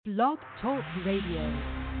Blog Talk Radio.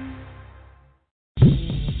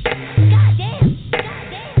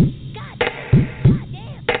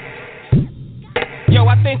 Yo,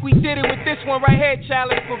 I think we did it with this one right here,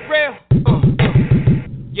 Charlie, for real.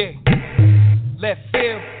 Yeah, left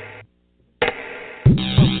field.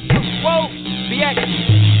 Whoa, the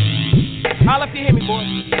action. Holla if you hear me,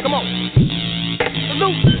 boy. Come on.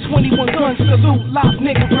 Salute, 21 guns, salute, live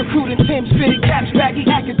nigga recruiting Tim's fitted caps, baggy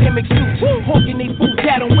academic suits, hawking they food,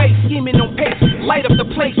 cat on waist, scheming on pace, light up the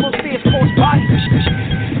place, most stairs cause bodies and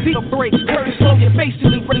shit. See the brakes, Curtis slow your face till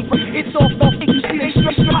he running, it's off, you see they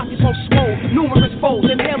stress pockets on swole, numerous foes,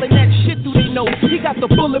 inhaling that shit through they nose, he got the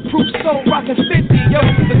bulletproof soul, rockin' 50, yo,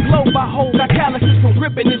 the globe I hold, got calluses from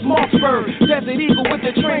gripping his Marksburg, Desert Eagle with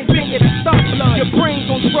the train finger that stop blood, your brains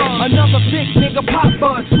on drugs, another big nigga pop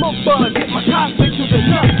buzz, smoke buzz, hit my cockpit to the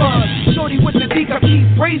nut buzz. Shorty with the deep, I keep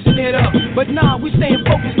raising it up. But nah, we staying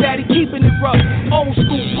focused, daddy, keeping it rough. Old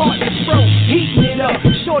school partners, bro, heating it up.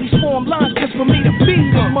 Shorty's form lines just for me to beat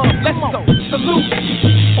them up. Let's go, salute.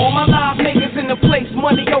 All my live niggas in the place,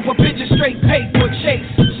 money over bitches, straight paper chase.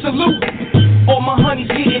 Salute. All my honeys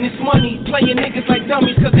getting this money, playing niggas like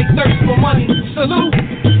dummies cause they thirst for money. Salute.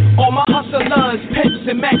 All my hustlers, pimps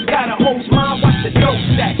and max got a hose mine, watch the dope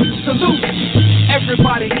stack. Salute.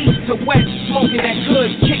 Everybody east to west, smoking that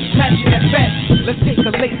good, kick matching that best. Let's take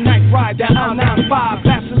a late night ride down I-95,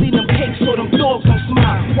 Vaseline them cakes so them dogs don't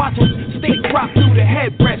smile. Watch them stick drop through the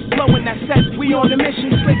headrest, blowing that cess. We on the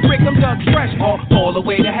mission, slick brick, I'm dug fresh. All the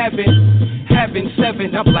way to heaven, heaven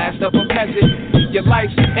 7, I blast up a peasant. Your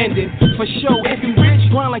life's ending, for sure. If you rich,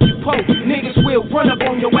 grind like you poke. Niggas will run up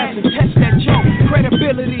on your ass and test that joke.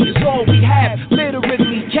 Credibility is all we have,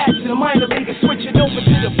 literally cats in the minor league and switch it over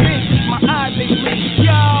to the big league. My eyes they bleed,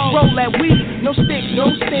 yo. Roll that weed, no sticks,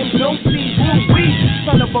 no stems, no seeds, blue weed.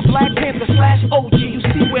 Son of a Black Panther / OG. You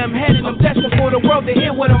see where I'm headed, I'm destined for the world to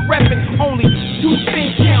hear what I'm repping. Only two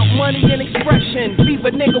things count, money and expression. Leave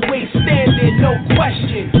a nigga way standing, no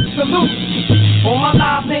question. Salute. All my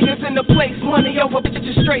live niggas in the place, money over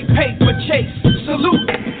bitches, straight paper chase. Salute.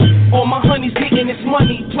 All my honeys getting this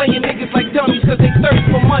money, playing niggas like dummies cause they thirst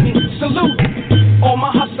for money. Salute. All my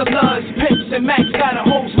hustlers, pimps and max got a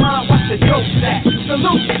hose mine, watch the dope stack.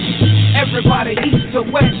 Salute. Everybody east to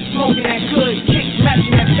west, smoking that good, kick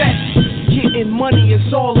matching that best. Getting money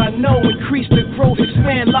is all I know, increase the growth,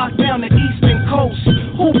 expand, lock down the eastern coast.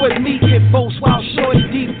 Who but me can boast while shorty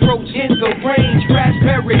deep throats in the range,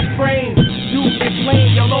 raspberry frame. Dude is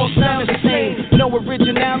lame, y'all all sound the same, no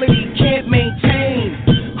originality, can't maintain.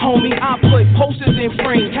 Homie, I put posters in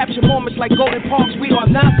frames, capture moments like golden parks, we are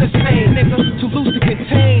not the same, nigga, too loose to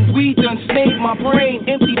contain, we done stained my brain,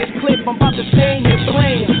 empty this clip, I'm about to stain your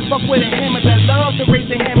blame, fuck with a hammer that loves to raise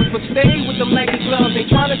their hammers, but stay with them Nike gloves, they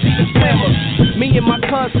tryna see the slammer, me and my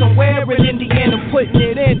cuz somewhere in Indiana, putting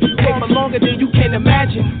it in, paper longer than you can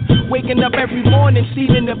imagine, waking up every morning,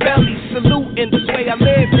 seed in the belly, saluting, this way I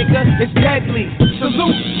live, nigga, it's deadly,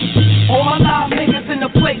 salute, all my live niggas in the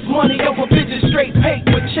place, money over bitches, straight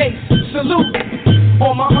paper chase, salute.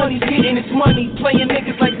 All my honeys getting this money, playing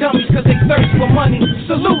niggas like dummies cause they thirst for money,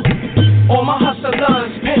 salute. All my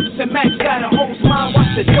hustlers, pimps and max got a hose mine, watch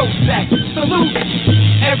the dope stack, salute.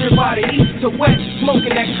 Everybody east to west,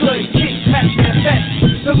 smoking that good, kick matching that best,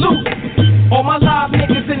 salute. All my live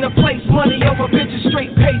niggas in the place, money over bitches,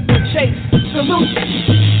 straight paper chase, salute.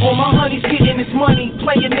 All my honeys getting this money,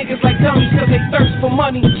 playing niggas like dummies cause they thirst for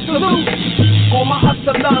money, salute. All my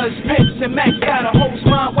hustlers, pimps and max got a hose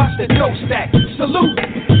mine, watch the dope stack, salute.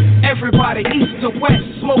 Everybody east to west,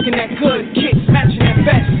 smoking that good, kicks matching that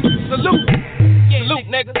vest, salute. Yeah, salute,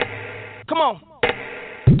 nigga. Come on.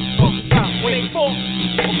 184,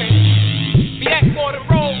 okay. Be at for the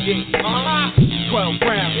road, yeah. 12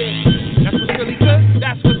 rounds, yeah. That's what's really good.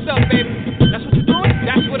 That's what's up, baby. That's what you're doing.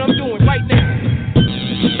 That's what I'm doing right now.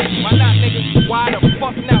 Why not, nigga? Why the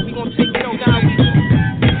fuck not? We gonna take it over now. We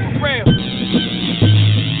for real.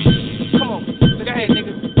 Come on, look ahead,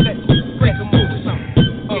 nigga. Let's break a move or something.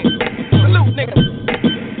 Salute, nigga.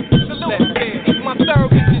 Salute. Even my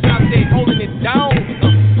third bitches out there holding it down.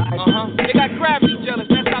 They got gravity jealous.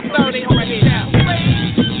 That's how third they hold it down.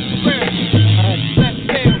 Let's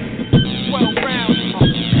fail. 12 rounds.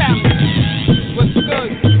 Challenge. What's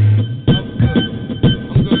good? I'm good.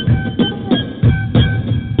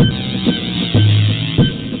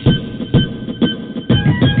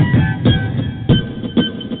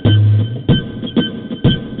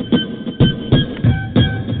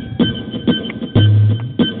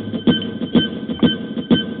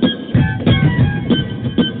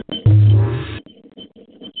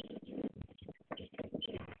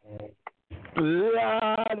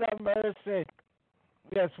 Lord have mercy.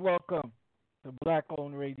 Yes, welcome to Black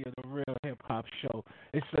Owned Radio, the real hip hop show.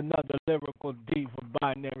 It's another lyrical diva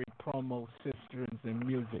binary promo, Sistrens and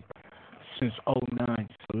music since '09.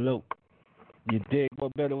 Salute. You dig?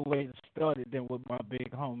 What better way to start it than with my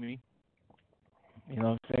big homie? You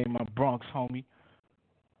know what I'm saying? My Bronx homie,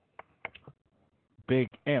 Big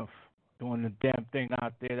Inf, doing the damn thing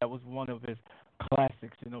out there. That was one of his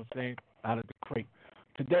classics, you know what I'm saying? Out of the crate.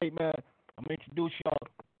 Today, man, I'm going to introduce y'all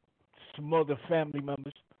to some other family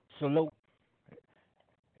members. Salute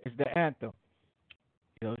is the anthem.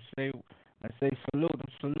 You know, I say salute.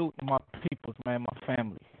 I'm saluting my peoples, man, my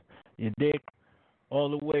family. You dig?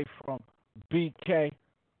 All the way from BK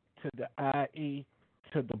to the IE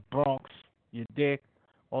to the Bronx. You dig?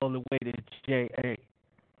 All the way to JA.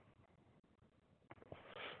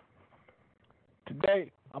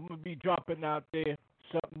 Today, I'm going to be dropping out there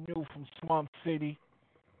something new from Swamp City,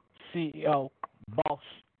 CEO, Boss,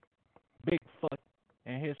 Bigfoot,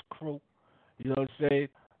 and his crew. You know what I'm saying?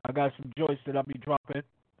 I got some joints that I'll be dropping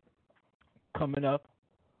coming up.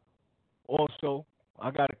 Also,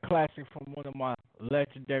 I got a classic from one of my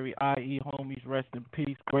legendary IE homies, rest in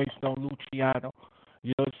peace, Greystone Luciano.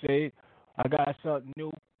 You know what I'm saying? I got something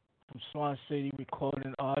new from Swan City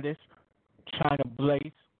recording artist, China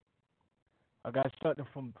Blaze. I got something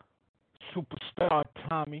from Superstar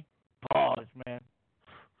Tommy. Bars, man.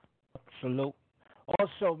 Salute.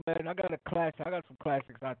 Also, man, I got a classic. I got some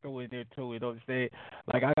classics I throw in there too. You know what I'm saying?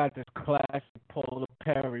 Like I got this classic Paula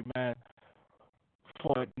Perry, man.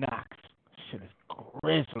 Fort Knox. Shit is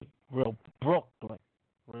grizzly, real Brooklyn,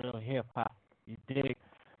 real hip hop. You dig?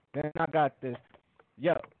 Then I got this.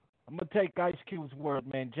 Yo, I'm gonna take Ice Cube's word,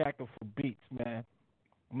 man. Jacking for beats, man.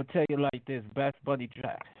 I'm gonna tell you like this. Best Bunny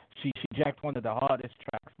track. She jacked one of the hardest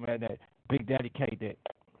tracks, man. That Big Daddy K did.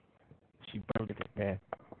 She burned it, man.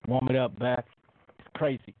 Warm it up, Beth. It's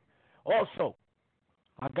crazy. Also,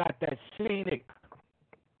 I got that scenic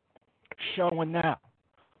showing now.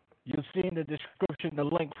 You'll see in the description the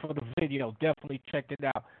link for the video. Definitely check it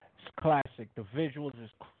out. It's classic. The visuals is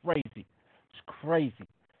crazy. It's crazy.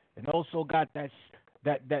 And also got that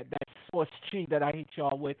source chi that I hit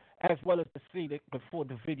y'all with, as well as the scenic before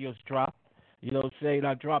the videos drop. You know what I'm saying?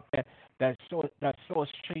 I dropped that source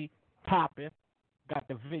chi popping. Got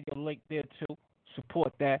the video link there too.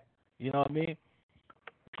 Support that. You know what I mean?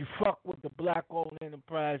 If you fuck with the Black Owned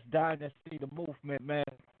Enterprise Dynasty, the movement, man,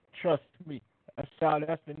 trust me.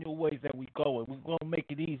 That's the new ways that we going. We're gonna make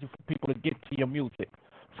it easy for people to get to your music.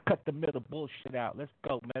 Let's cut the middle bullshit out. Let's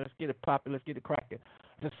go, man. Let's get it popping. Let's get it cracking.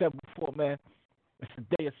 As I said before, man, it's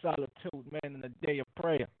a day of solitude, man, and a day of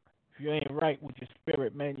prayer. If you ain't right with your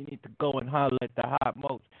spirit, man, you need to go and holler at the hot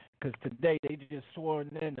most. Because today they just sworn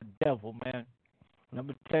in the devil, man. And I'm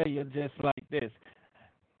going to tell you just like this.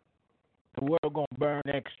 The world going to burn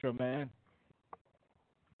extra, man.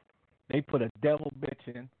 They put a devil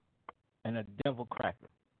bitch in and a devil cracker.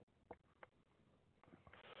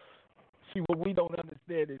 See, what we don't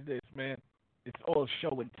understand is this, man. It's all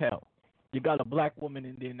show and tell. You got a black woman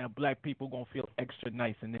in there, now black people going to feel extra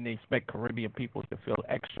nice, and then they expect Caribbean people to feel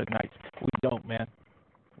extra nice. We don't, man.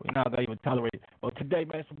 We're not going to even tolerate it. But today,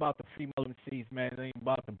 man, it's about the female MCs, man. It ain't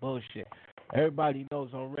about the bullshit. Everybody knows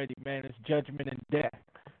already, man. It's judgment and death.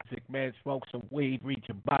 Music, man. Smoke some weed. Read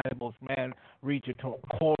your Bibles, man. Read your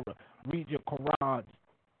Torah. Read your Qurans.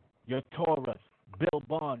 Your Torahs. Bill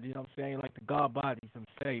Bond, you know what I'm saying? Like the God bodies, I'm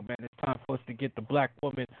saying, man. It's time for us to get the black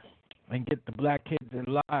woman and get the black kids in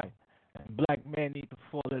line. And black men need to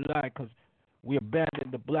fall in line because we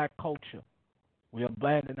abandoned the black culture. We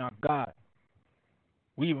abandoned our God.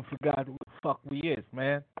 We even forgot who the fuck we is,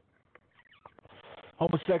 man.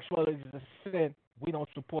 Homosexuality is a sin. We don't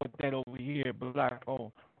support that over here at Black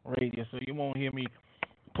Owned Radio, so you won't hear me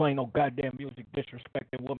playing no goddamn music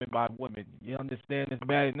disrespecting women by women. You understand? It's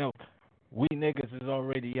bad enough. We niggas is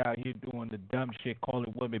already out here doing the dumb shit,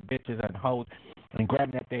 calling women bitches and hoes and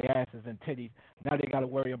grabbing at their asses and titties. Now they got to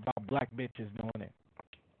worry about black bitches doing it.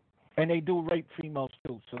 And they do rape females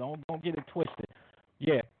too, so don't get it twisted.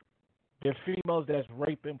 Yeah, there are females that's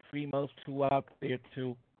raping females too out there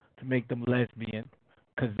too to make them lesbian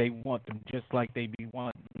because they want them just like they be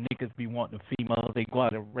wanting. Niggas be wanting females. They go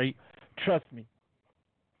out and rape. Trust me.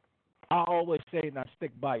 I always say, and I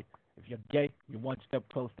stick by it, if you're gay, you're one step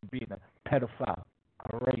closer to being a pedophile,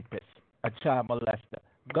 a rapist, a child molester.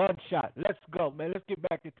 Gunshot. Let's go, man. Let's get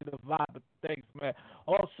back into the vibe of things, man.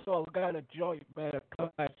 Also, I got a joint, man, a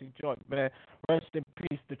classic joint, man. Rest in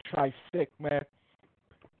peace to Tri-Sick, man.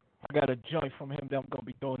 I got a joint from him that I'm going to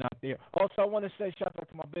be throwing out there. Also, I want to say shout out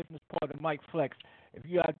to my business partner, Mike Flex. If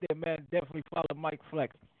you out there, man, definitely follow Mike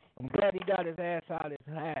Flex. I'm glad he got his ass out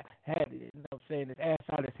his head, you know what I'm saying, his ass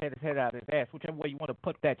out his head out his ass, whichever way you want to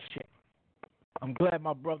put that shit. I'm glad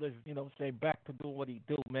my brother's, back to doing what he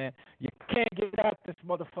do, man. You can't get out this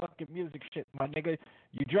motherfucking music shit, my nigga.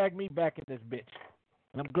 You drag me back in this bitch.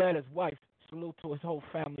 And I'm glad his wife, salute to his whole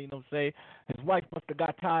family, his wife must have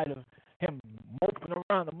got tired of him moping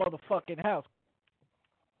around the motherfucking house.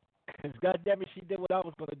 Because goddamn it, she did what I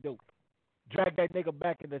was going to do. Drag that nigga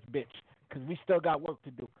back in this bitch. Because we still got work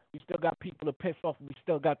to do. We still got people to piss off. We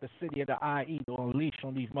still got the city of the IE to unleash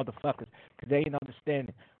on these motherfuckers. Because they ain't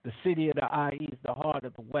understanding. The city of the IE is the heart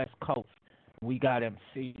of the West Coast. We got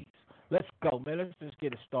MCs. Let's go, man. Let's just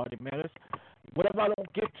get it started, man. Whatever I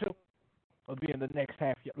don't get to, will be in the next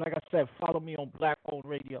half year. Like I said, follow me on Black Owned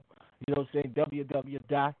Radio. You know what I'm saying?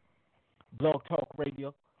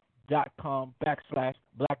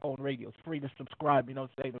 www.blogtalkradio.com/Black Owned Radio. It's free to subscribe, and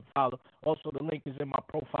follow. Also, the link is in my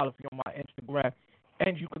profile if you're on my Instagram.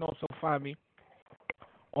 And you can also find me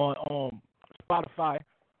on Spotify,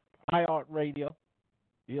 iHeartRadio,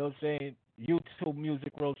 YouTube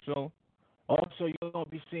Music real soon. Also, you're going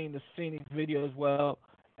to be seeing the scenic video as well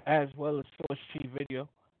as Source Chief video.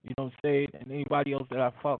 And anybody else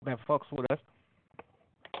that fucks with us,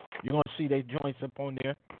 you're going to see their joints up on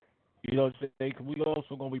there. We also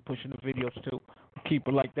going to be pushing the videos too. Keep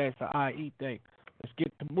it like that. It's an IE thing. Let's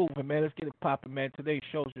get to moving, man. Let's get it popping, man. Today's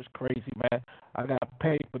show's just crazy, man. I got a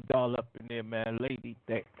paper doll up in there, man. Lady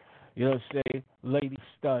thing. Lady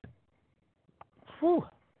stud. Whew.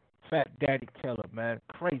 Fat Daddy Killer, man.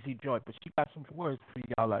 Crazy joint. But she got some words for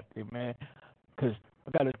y'all out there, man. Because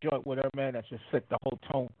I got a joint with her, man, that just set the whole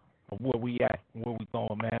tone of where we at and where we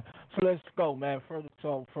going, man. So let's go, man. Further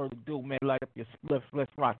ado, man. Light up your spliffs.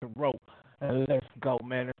 Let's rock and roll. And let's go,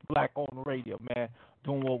 man. It's Black on Radio, man.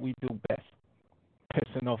 Doing what we do best.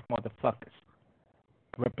 Pissing off motherfuckers.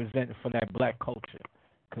 Representing for that black culture.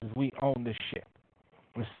 Because we own this shit.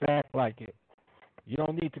 Let's act like it. You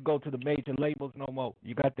don't need to go to the major labels no more.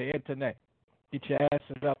 You got the internet. Get your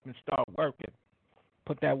asses up and start working.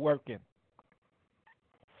 Put that work in.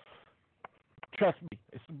 Trust me,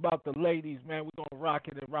 it's about the ladies, man. We're going to rock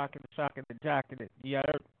it and shocking and jocking it. Yeah,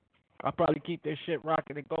 I'll probably keep this shit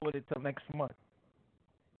rocking and going until next month.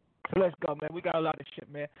 So let's go, man. We got a lot of shit,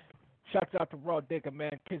 man. Shouts out to Raw Digger,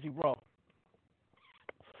 man. Kizzy Raw.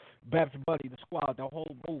 Babs Buddy, the squad, the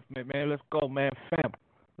whole movement, man. Let's go, man. Fam.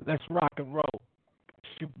 Let's rock and roll.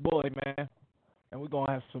 It's your boy, man. And we're going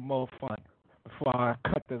to have some more fun before I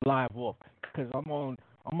cut the live off. Because I'm on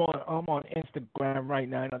Instagram right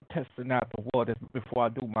now, and I'm testing out the waters before I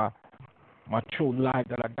do my true live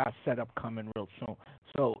that I got set up coming real soon.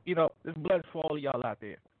 So, it's blessed for all of y'all out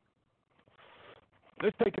there.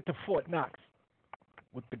 Let's take it to Fort Knox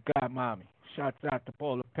with the guy Mommy. Shouts out to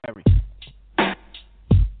Paula Perry.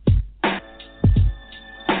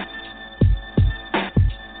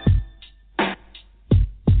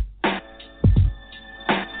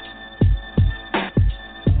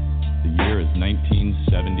 The year is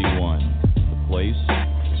 1971. The place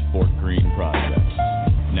is Fort Greene Projects,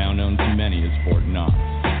 now known to many as Fort Knox,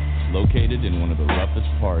 located in one of the roughest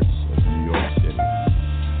parts of New York City.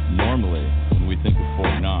 Normally, when we think of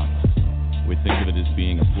Fort Knox, we think of it as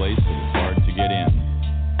being a place that is hard to get in.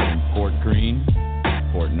 But in Fort Greene,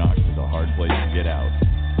 Fort Knox is a hard place to get out.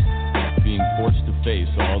 Being forced to face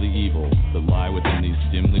all the evils that lie within these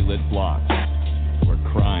dimly lit blocks, where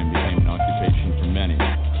crime became an occupation for many.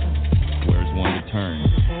 Where's one to turn?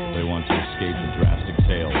 They want to escape the drastic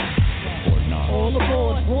tales of Fort Knox. All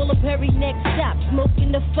aboard, Paula Perry next stop,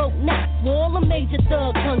 smoking the Fort Knox. All a major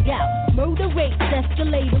thug hung out. Murder rates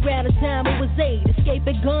escalate around the time it was 8.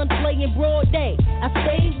 Escaping gunplay in broad day. I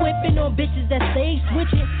stayed whipping on bitches that stayed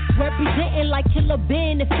switching. Representing like Killer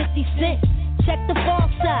Ben and 50 Cent. Check the far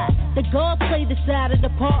side. The guards play the side of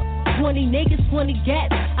the park. 20 niggas, 20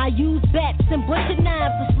 gats. I use bats and butcher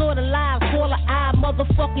knives to slaughter lives. Call an eye,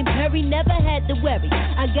 motherfucking Perry never had to worry.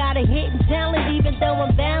 I got a hidden talent even though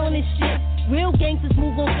I'm bowing and shit. Real gangsters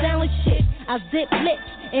move on silent shit. I zip lips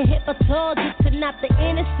and hit for targets to not the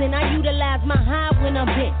innocent. I utilize my high when I'm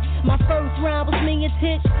hit. My first round was me and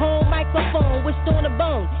Titch. Cold microphone, wished on a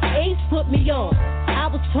bone. Ace put me on. I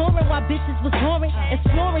was touring while bitches was touring,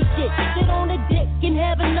 exploring shit. Sit on a dick and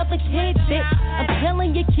have another kid, bitch. I'm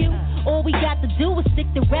telling you, Q, all we got to do is stick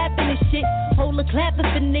to rapping and shit. Hold a clapping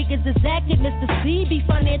for niggas is acting. Mr. CB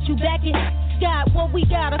financial backing. Scott, what we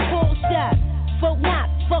got? A cold shot. Fort Knox,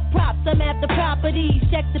 fuck props, I'm after properties.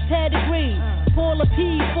 Check the pedigree. Paula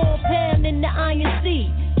P, 4 pound in the Iron Sea.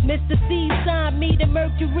 Mr. C signed me to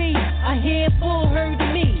Mercury. A handful heard of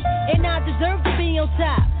me, and I deserve to be on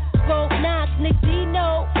top. Fort Knox, Nixie,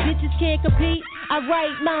 no, bitches can't compete. I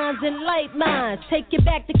write minds and light minds. Take you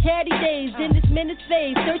back to caddy days in this minute's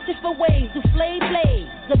phase. Searching for ways to flay blaze.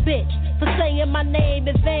 A bitch for saying my name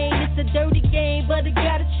in vain. It's a dirty game, but it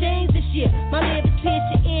gotta change this year. My lyrics pierce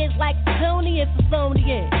your ears like Tony and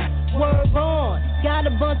Thessalonian. Word on, got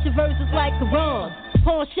a bunch of verses like Quran.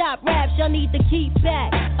 Pawn shop raps, y'all need to keep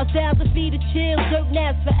back. 1,000 feet of chill, dirt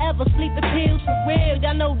naps forever, sleeping pills for real.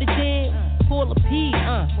 Y'all know the deal. Full of P,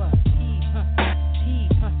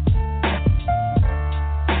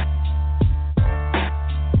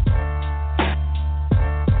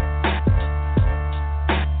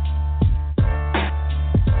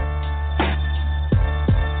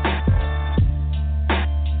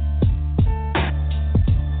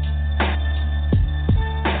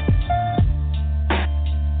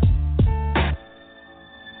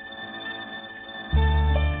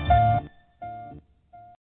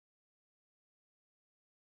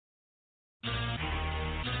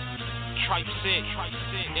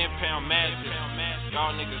 Impound Massive.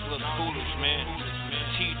 Y'all niggas look foolish, man.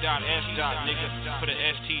 T.S. nigga. Put an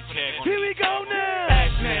ST tag on. Here we go now.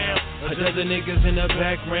 Act now. A dozen niggas in the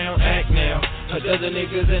background. Act now. A dozen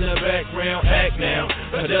niggas in the background. Act now.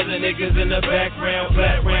 A dozen niggas in the background.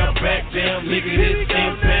 Flat round, back down. Nigga, this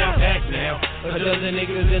impound. Act now. A dozen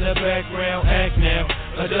niggas in the background. Act now.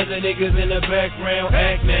 A dozen niggas in the background.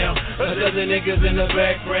 Act now. A dozen niggas in the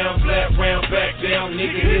background. Flat round, back down.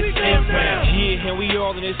 Nigga, this impound. Yeah, and we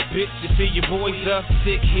all in this bitch to see your boys up.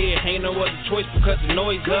 Sick here, ain't no other choice because the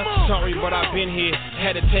noise up. Sorry, but I've been here.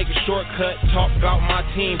 Had to take a shortcut. Talk about my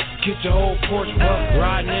team. Get your whole porch up.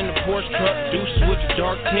 Riding in the Porsche truck. Deuces with the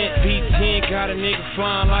dark tint. V10 got a nigga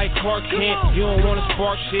flying like Clark Kent. You don't wanna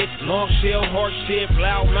spark shit. Long shell, hard shit.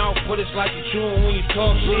 Loud mouth, but it's like you chewing when you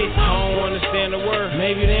talk shit. I don't understand the word.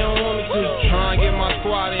 Maybe they don't want me to. Try and get my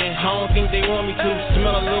squad in. I don't think they want me to.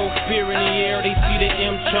 Smell a little fear in the air. They see the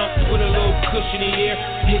M chunk with a little cushion in the air.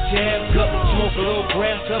 Hit your ass up. Smoke a little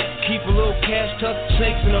grass up. Keep a little cash tuck.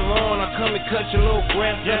 Snakes in the lawn. I come and cut your little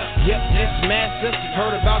grass up. Yep, it's massive.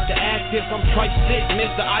 Heard about the active. I'm tripe sick.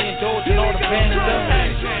 Mr. I indulge in all the bad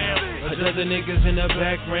stuff. A dozen niggas in the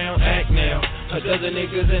background, act now. A dozen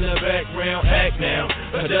niggas in the background, act now.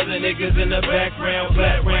 A dozen niggas in the background,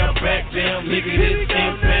 flat round, back down. Nigga, this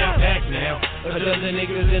impound, act now. A dozen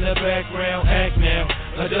niggas in the background, act now.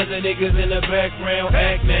 A dozen niggas in the background,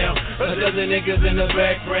 act now. A dozen niggas in the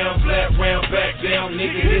background, flat round, back down.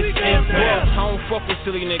 Nigga, this impound. I don't fuck with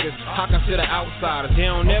silly niggas. I consider outsiders.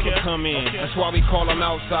 They don't never come in. That's why we call them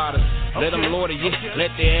outsiders. Let them loiter, yeah.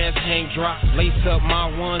 Let their ass hang dry. Lace up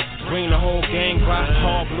my ones. Bring the whole gang by.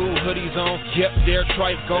 All blue hoodies on. Yep, their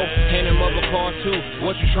tripe go. Hand them up a car too.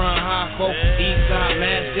 What you trying to hide for? East side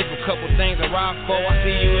massive. A couple things I ride for. I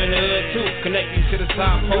see you in the hood too. Connect you to the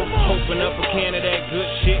side pole. Open up a can of that good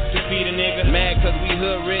shit to feed a nigga. Mad cause we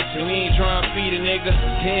hood rich and we ain't trying to feed a nigga.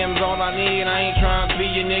 Tim's all I need. I ain't trying to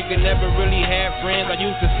be a nigga. Never really had friends I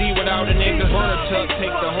used to see without a nigga. Burner tuck,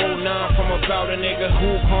 take the whole nine from about a nigga.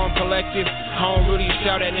 Cool, calm, collective. I don't really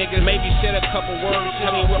shout at niggas. Maybe said a couple words.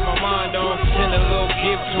 Tell me what my mind on. Send a little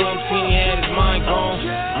gift to him. Seen he had his mind gone.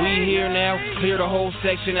 We here now. Clear the whole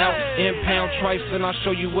section out. Impound trice and I'll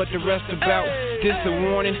show you what the rest about. This a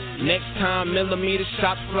warning. Next time millimeter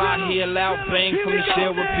shots fly here loud. Bang from the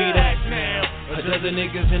shell repeater. Act now. A dozen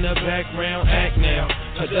niggas in the background, act now.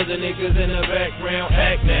 A dozen niggas in the background,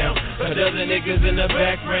 act now. A dozen niggas in the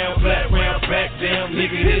background, flat round, back down.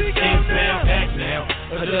 Nigga, this impound, act now.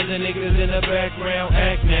 A dozen niggas in the background,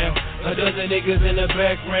 act now. A dozen niggas in the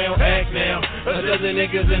background, act now. A dozen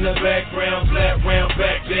niggas in the background, flat round,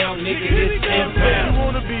 back down. Nigga, this impound. You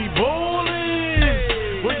wanna be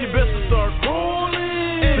bowling? Well, you best start crawling.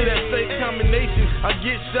 To that safe combination, I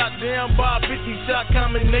get shot down by a 50-shot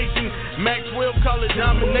combination. Maxwell call it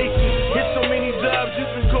domination. Hit so many jobs, you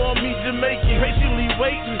can call me Jamaican. Patiently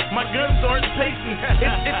waiting, my guns aren't pacing.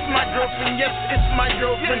 It's my girlfriend, yes, it's my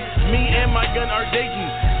girlfriend. Me and my gun are dating.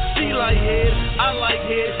 She like head, I like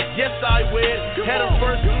head, yes I wed. Had a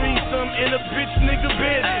first threesome in a bitch nigga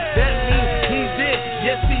bed. That means he did,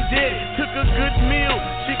 yes he did. Took a good meal,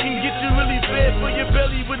 she can get you really fed for your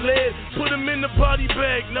belly with lead. Put him in the body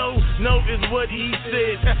bag, no is what he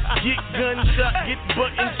said. Get gunshot, get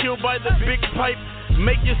butt and killed by the big pipe.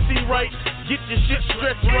 Make you see right, get your shit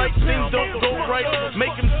stretched right. Things don't go right,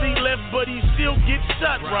 make him see left, but he still gets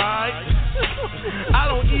shot right. I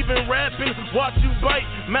don't even rap and watch you bite.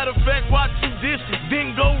 Matter of fact, watch you dish,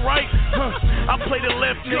 then go right. I play the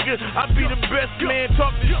left nigga, I be the best man.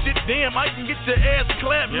 Talk this shit, damn, I can get your ass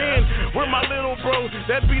clapped, man. Where my little bro,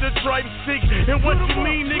 that be the tripe sick. And what you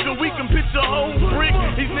mean, nigga, we can pitch a whole brick.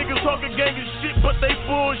 These niggas talking gang of shit, but they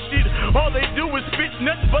bullshit. All they do is spit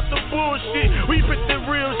nothing but the bullshit. We pitch the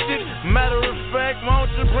real shit. Matter of fact, why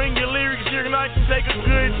don't you bring your lyrics here and I can take a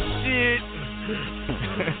good shit.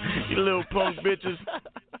 You little punk bitches.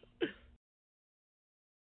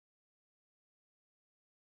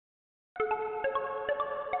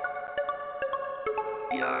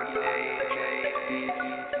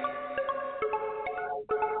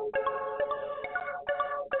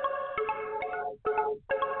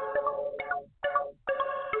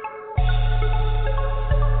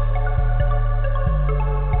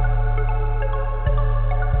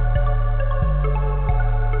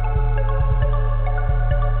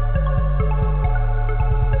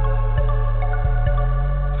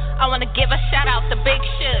 Give a shout out to Big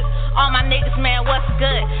Shug. All my niggas, man, what's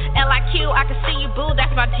good? LIQ, I can see you, boo,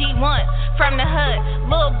 that's my G1. From the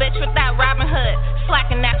hood, little bitch with that Robin Hood.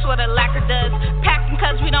 Slacking, that's what a lacquer does. Packing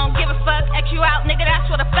cause we don't give a fuck. X you out, nigga, that's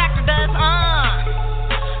what a factor does.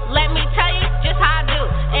 Let me tell you just how I do.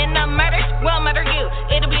 In the murder, we'll murder you.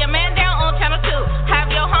 It'll be a man down on channel 2.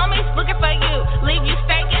 Have your homies looking for you. Leave you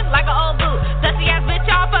stinking like an old boo. Dusty ass bitch,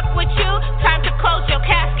 I'll fuck with you. Time to close your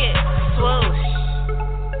casket. Swoosh.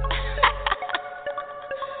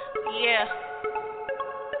 Yeah.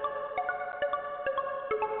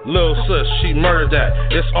 Lil' sis, she murdered that.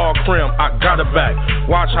 It's all crim, I got it back.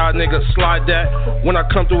 Watch how niggas slide that. When I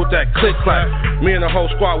come through with that click clack, me and the whole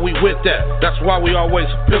squad, we with that. That's why we always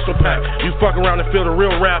pistol pack. You fuck around and feel the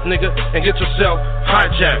real rap, nigga, and get yourself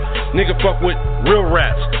hijacked. Nigga fuck with real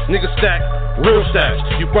rats. Nigga stack real stacks.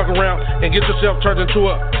 You fuck around and get yourself turned into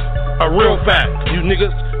a real fact. You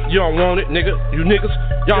niggas, you don't want it, nigga. You niggas,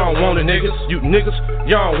 y'all don't want it, niggas. You niggas,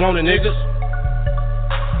 y'all don't want it, niggas.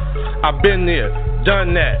 I been there,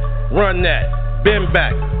 done that, run that, been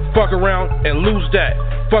back, fuck around and lose that.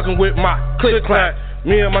 Fucking with my click clack.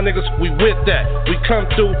 Me and my niggas, we with that. We come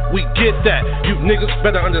through, we get that. You niggas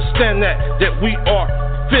better understand that we are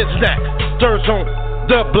Fiznack. Thirds on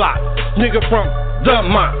the block, nigga from the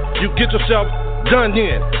mine. You get yourself done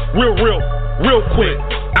in, real quick.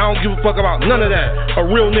 I don't give a fuck about none of that. A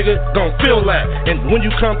real nigga gon' feel that. And when you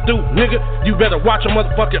come through, nigga, you better watch a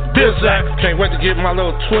motherfucking Bizac. Can't wait to get my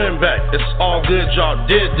little twin back. It's all good, y'all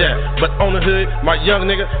did that. But on the hood, my young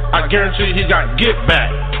nigga, I guarantee he got get back.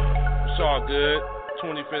 It's all good.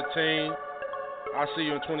 2015. I'll see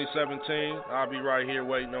you in 2017. I'll be right here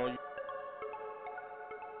waiting on you.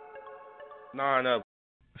 9 of.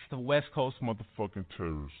 It's the West Coast motherfucking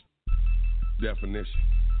terrorist. Definition.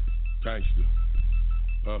 Gangster.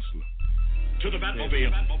 Hustler. To the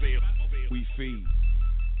Batmobile. We feed.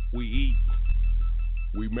 We eat.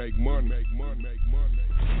 We make money.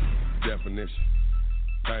 Definition.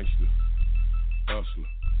 Gangster. Hustler.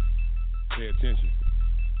 Pay attention.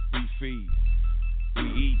 We feed. We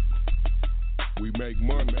eat. We make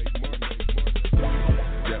money.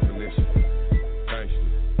 Definition. Gangster.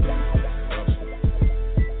 Hustler.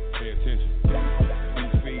 Pay attention. We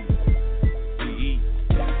feed. We eat.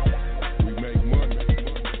 We make money.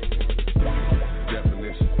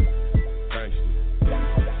 Definition. Gangster.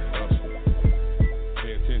 Hustler.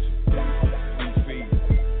 Pay attention. We feed.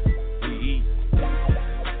 We eat.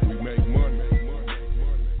 We make money.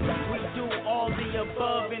 We do all the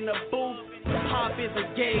above in the booth. Pop is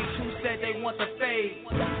a gauge. Who said they want the fade?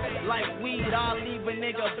 Like weed, I'll leave a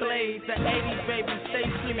nigga blaze. The 80s, baby, stay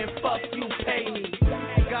screaming, fuck you, pay me.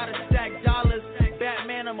 Gotta stack dollars.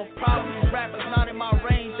 Batman, I'm a problem. These rappers not in my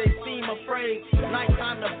range, they seem afraid.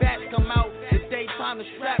 Nighttime, the bats come out. The daytime, the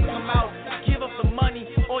straps come out. Give up the money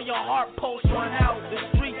or your heart pulse run out. The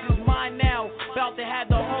streets is mine now. About to have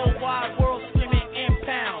the whole wide world screaming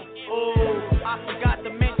impound. Oh, I forgot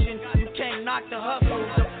to mention, you can't knock the hustle.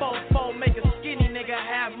 The fofo make a skinny nigga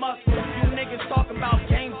have muscle. You niggas talking about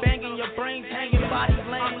gang banging, your brains hanging, bodies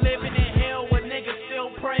lame. I'm living in hell where niggas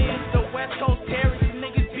still praying. The West Coast terrorists, you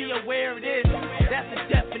niggas be aware of this. That's the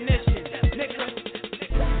definition, nigga.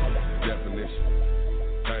 Definition.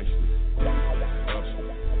 Gangster.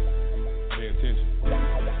 Hustler. Pay attention.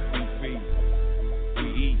 We feed. We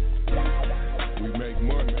eat. We make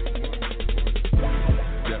money.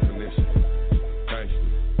 Definition. Gangster.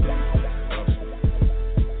 Hustler.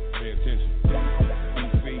 Pay attention. We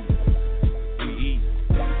feed. We eat.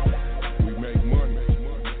 We make money.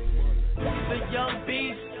 The young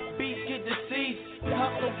beast get deceased.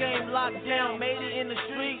 Hustle game locked down, made it in the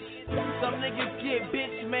streets. Some niggas get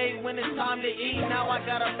bitch made when it's time to eat. Now I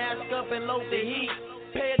gotta mask up and load the heat.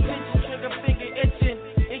 Pay attention, trigger finger itching.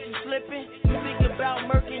 Is you slipping? You think about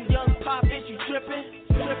murking young pop, is you tripping?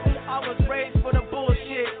 I was raised for the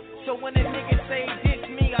bullshit. So when a nigga say ditch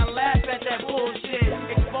me, I laugh at that bullshit.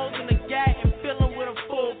 Exposing the gat and filling with a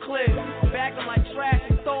full clip. Bag 'em like trash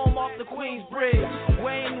and throw 'em off the Queens Bridge.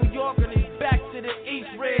 Way in New York and he's back to the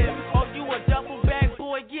East Rib. Oh, you a double bag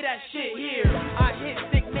boy? Get that shit here. I hit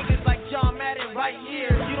sick niggas like John Madden right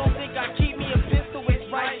here. You don't think I keep me a pistol? It's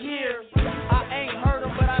right here. I ain't heard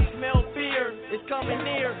him, but I smell fear. It's coming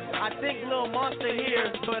near. I think Lil Monster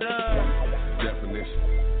here, but Definition.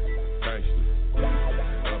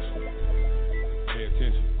 Gangster.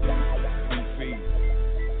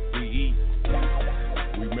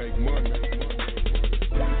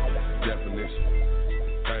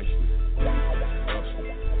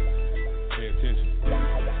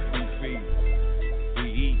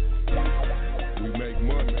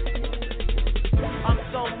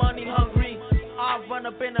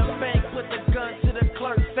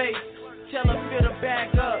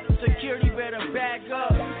 bag up. Security better back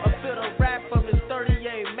up. A fill the rap from his 38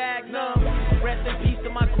 Magnum. Rest in peace to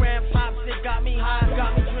my grandpops, it got me high.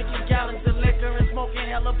 Got me drinking gallons of liquor and smoking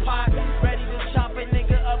hella pot. Ready to chop a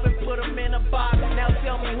nigga up and put him in a box. Now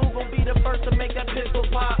tell me who gon' be the first to make that pistol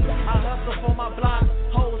pop. I hustle for my block,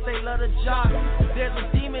 hoes they love to jock. There's a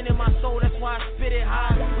demon in my soul, that's why I spit it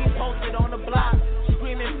high. We posted on the block,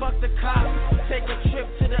 screaming fuck the cops. Take a trip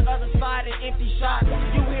to the other side and empty shots.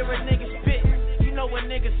 You hear a nigga spittin', you know a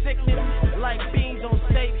nigga sickness. Like beans on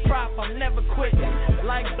state prop, I'm never quitting.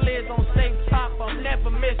 Like Blizz on state top, I'm never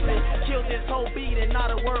missing. Killed this whole beat and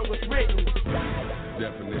not a word was written.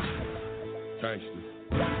 Definition, gangster,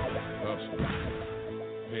 hustle,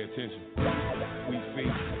 pay attention. We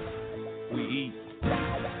feed, we eat,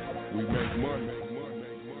 we make money.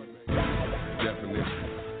 Definition,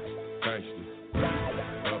 gangster,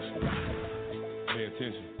 hustle, pay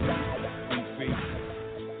attention. We feed,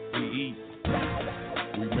 we eat,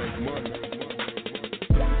 we make money.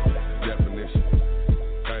 Definition,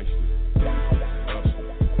 gangster, hustle,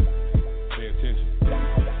 pay attention.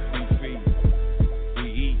 We feed, we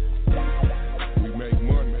eat, we make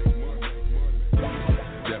money.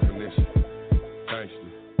 Definition,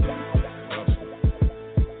 gangster, hustle,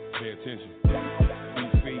 pay attention. We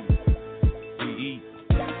feed, we eat,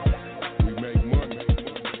 we make money.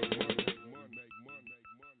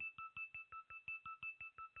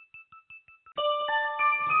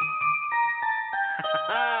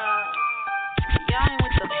 Y'all ain't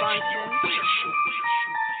with the function.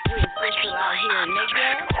 We official out here, nigga.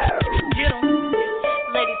 Get 'em.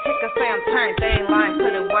 Lady Ticka say I'm turned. They ain't lying,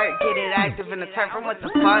 put in work, get it active in the turf. I'm with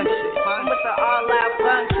the function. I'm with the all-out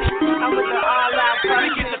function. I'm with the all-out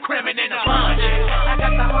function. Get the crimin' in the function. I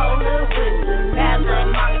got the whole hood with me. Bad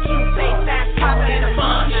little mama, cute face, fast poppin' in the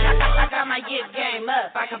function. I got my gift game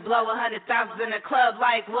up. I can blow 100,000 in the club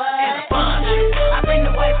like what? In the function. I bring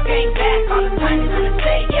the West gang back. All the time in the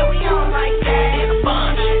state. Yeah, we on like that. In the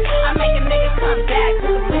function. I make a nigga come back to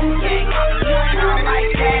the West gang. You ain't on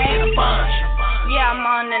like that. In the function. Yeah, I'm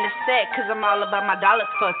on in the set, cause I'm all about my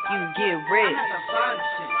dollars, fuck you, get rich.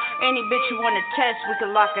 Any bitch you wanna test, we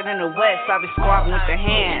can lock it in the West, I be squabbing with the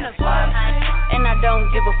hands. And I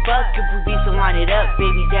don't give a fuck if we beat some wind it up,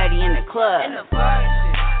 baby daddy in the club.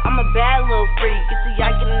 I'm a bad little freak, it's a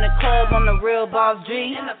yakin in the club on the real boss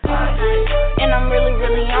G. And I'm really,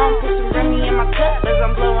 really on, put some Remy in my cup as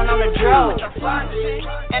I'm blowing on the dro.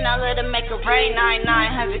 And I let it make it rain,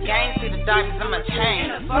 900 games, see the diamonds in my chain.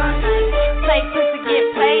 Play pussy, get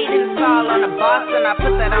paid, and it's all on the box, and I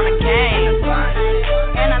put that on the game.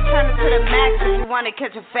 And I turn it to the max, if you wanna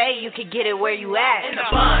catch a fade, you can get it where you at.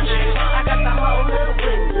 I got the whole hood with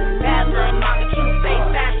me, bad little mama, cute face,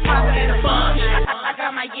 fast poppin' in the function. I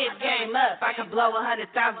got my gift game up, I can blow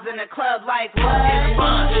 100,000 in the club like what?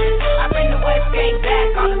 I bring the West gang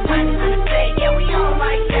back, all the time in the state, yeah we on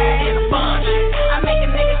like that. I make a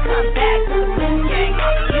nigga come back to the West gang,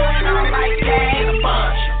 you ain't on like that.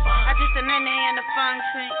 I did the nene in the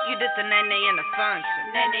function, you did the nene in the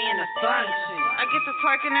function, nene in the function. I get the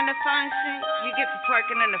twerking in the function, you get the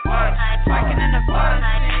twerking in the function, twerking in the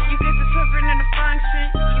function, you get the twerking in the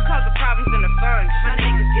function, you cause the problems in the function. My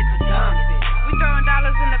niggas get the dumping. We throwing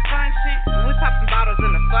dollars in the function, we popping bottles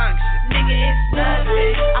in the function. Nigga, it's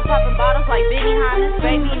nothing. I'm popping bottles like Benny Hannes.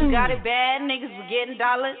 Baby, you got it bad, niggas be getting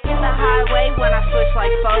dollars. In the highway when I switch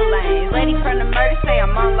like 4 lanes. Lady from the murder say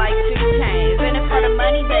I'm on like 2 chains. In it for the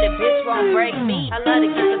money, bet a bitch won't break me. I love to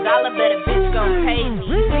get the dollar, bet a bitch gon' pay me.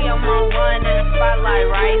 You see I'm on one in the spotlight,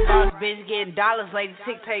 right? Boss bitch getting dollars, Lady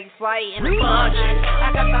Tick take flight in the function.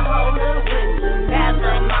 I got the whole hood with me. Bad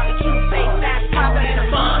little mama, cute face, fast poppin' in the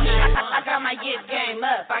function. I got my gift game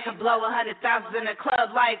up, I can blow 100,000 in the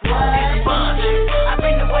club like what? I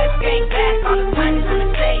bring the West gang back, all the time in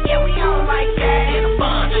the state, yeah we on like that.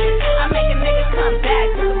 I make a nigga come back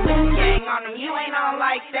to the West gang on them, you ain't on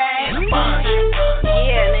like that.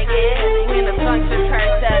 Yeah nigga, we in the function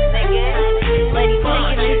turned up nigga. Lady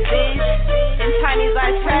taking this bitch, and Tiny's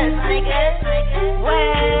our trust nigga.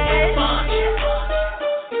 What?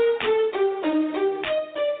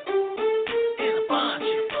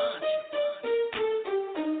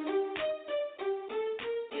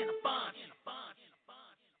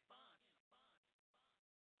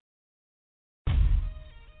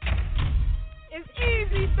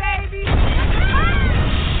 Baby,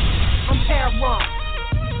 I'm Heron,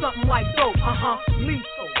 something like dope,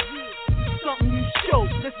 lethal, something you show,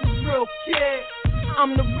 this is real kid,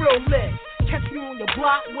 I'm the realest, catch me on your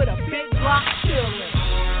block with a big block chillin',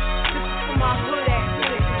 this is for my hood ass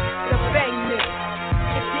niggas, the bang niggas,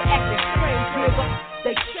 if you actin' strange nigga,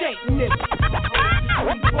 they shake niggas,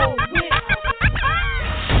 we roll with,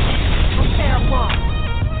 I'm Heron.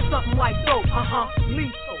 rhyme. Something like dope,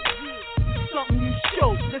 lethal. Something you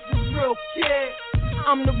show, this is real, kid.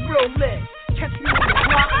 I'm the real list. Catch me on the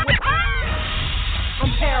block with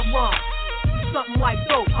I'm Heron. Something like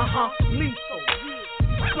dope, lethal.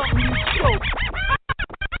 Something you show.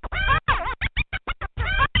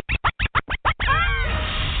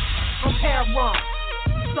 I'm Heron.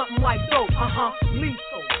 Something like dope,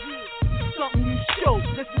 lethal. Something you show,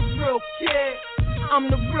 this is real, kid. I'm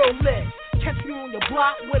the real list. Catch me on your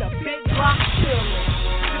block with a big block ceiling.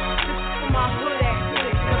 This is for my hood ass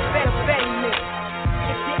niggas, the better niggas.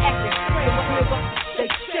 If you acting straight, nigga, they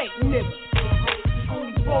shake niggas.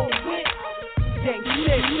 Only roll with gang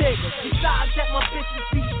niggas. Besides that, my bitches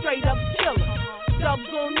be straight up killers. Dubs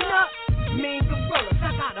on up, mean gorillas. I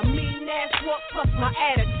got a mean ass walk plus my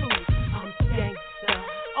attitude. I'm gangsta.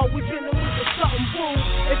 Always in the mood for something boom.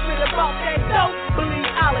 If it about that dope, believe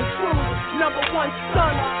I'll intrude. Number one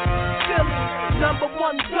stunner, Philly, number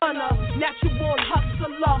one gunner, natural born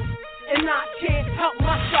hustler, and I can't help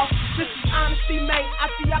myself. This is honesty, mate. I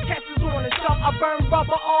see y'all catches on and stuff. I burn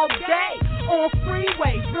rubber all day on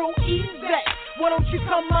freeway, real easy. Why don't you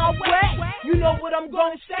come my way? You know what I'm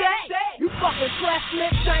gonna say. You fucking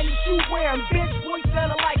classmate, shiny shoe wearing bitch, voice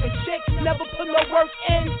sounding like a chick, never put no work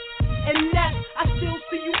in. And that, I still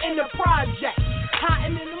see you in the project,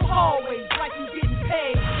 hiding in them hallways like you getting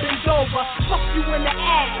paid. Bend over, fuck you in the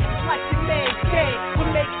ass, like your man dead. What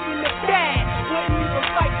makes you look bad? Wouldn't even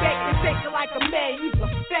fight back and take it like a man, you's a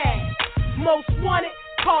fag. Most wanted,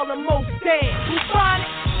 call him most dead. Who find it?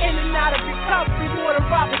 In and out of recovery, more than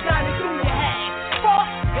Robert Downey Jr. had. Fuck,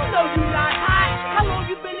 you know you not high. How long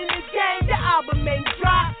you been in this game? The album ain't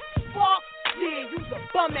dry. Fuck, yeah, you's a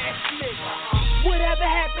bum ass nigga. Whatever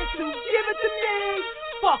happened to give it to me?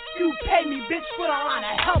 Fuck you, pay me, bitch, for the line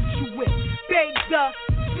I helped you with. Baked up,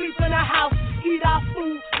 sleep in a house, eat our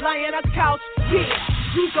food, lie on a couch. Yeah,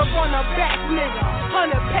 you's a runner back nigga, 100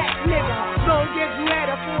 pack nigga. Long as you had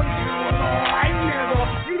a 40, you was alright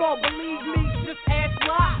nigga. You don't believe me, just ask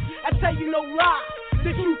lie. I tell you no lie, the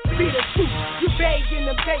truth be the truth. You begging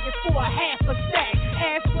in Vegas for a half a stack.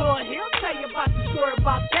 Ask for it, he'll tell you about the story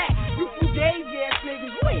about that. You fugazi ass niggas,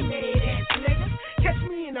 you ain't made ass niggas. Catch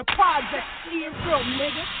me in the project, eating real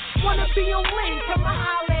niggas. Wanna be on lane, come and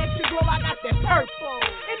holler at you, girl, I got that purple.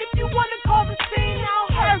 And if you wanna call the scene,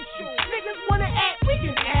 I'll hurt you. Niggas wanna act, we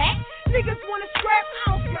can act. Niggas wanna scrap,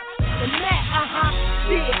 I don't care. The mat,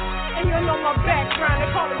 yeah. And you know my background, they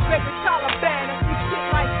call it baby Taliban. If you shit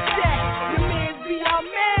like that, your mans be our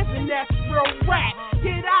mans, and that's real rap.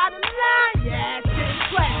 Get out of line, yeah, ass getting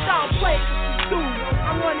clapped. I don't play with you, dude.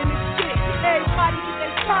 I'm running this shit. Everybody get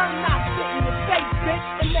their turn, not sitting in the face, bitch.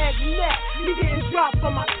 Imagine that. You getting dropped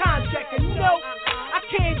on my contract, and no, I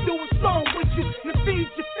can't do a song with you to feed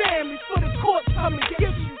your family for the courts come and get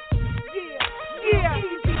you. Yeah,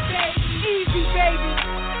 easy, baby, easy, baby.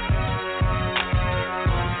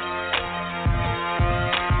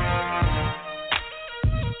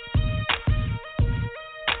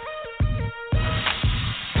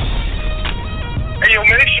 Hey, yo,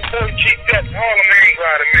 man, it's your boy G-Duck, Harlem Ain't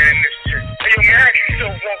Rider, man, this chick. Hey, yo, man, ask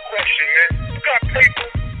yourself one question, man. You got paper?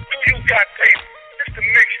 You got paper. It's the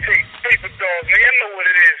mixtape, Paper Dolls, man. You know what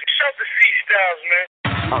it is. Shout to C-Styles, man.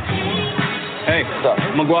 Hey,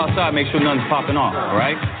 I'm gonna go outside, make sure nothing's popping off,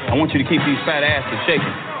 alright? I want you to keep these fat asses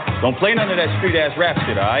shaking. Don't play none of that street ass rap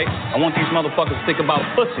shit, alright? I want these motherfuckers to think about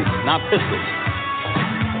pussy, not pistols.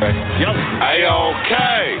 Right? Hey,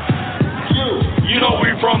 okay. You know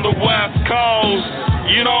we from the West Coast.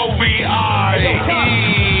 You know we I.E.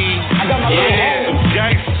 Yeah,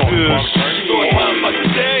 gangsters. Short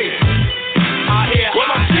motherfucking day. I hear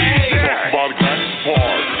y'all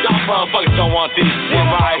motherfuckers don't want this shit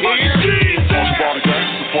right here.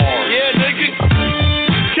 Yeah, nigga.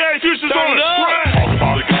 K-Future's on the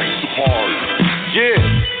yeah.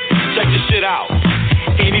 Check this shit out.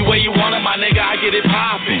 Any way you want it, my nigga, I get it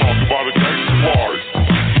poppin'. Talk about a gangster party.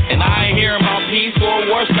 And I ain't hearing about peace or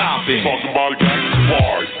war stomping. Talk about a gangster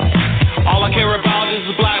party. All I care about is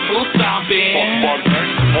the black blue stomping. Talk about a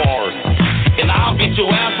gangster party. And I'll beat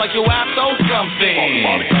your ass like your ass owes something. Talk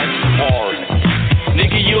about a gangster party.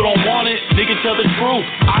 Nigga, you don't want it, nigga, tell the truth.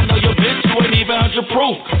 I know your bitch, you ain't even 100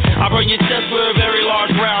 proof. I burn your chest with a very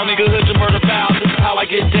large round. Nigga, hood your murder foul, this is how I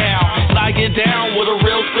get down. And I get down with a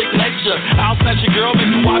real sick nature. I'll snatch your girl, make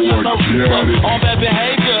you watch her no reaper. On bad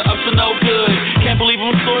behavior, up to no good. Can't believe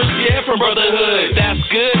I'm sourced, yeah, from brotherhood. That's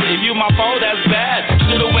good, if you my foe, that's bad.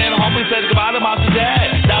 Should've went home and said goodbye to my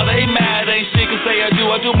dad. Now they mad, ain't shit can say I do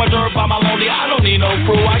my dirt by my lonely. I don't need no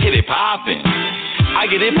crew, I get it poppin'. I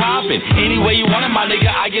get it poppin'. Any way you want it, my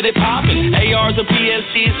nigga, I get it poppin'. ARs and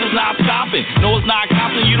PSCs is not stopping. No, it's not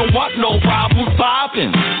Compton, you don't want no problems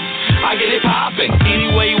poppin'. I get it poppin'.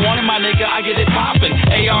 Any way you want it, my nigga, I get it poppin'.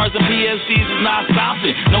 ARs and PSCs is not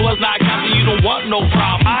stopping. No, it's not Compton, you don't want no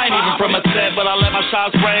problem. I ain't even from a set, but I let my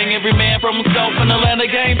shots ring. Every man from himself in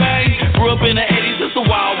Atlanta gang bang. Grew up in the 80s, it's the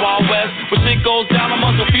wild, wild west. Where shit goes down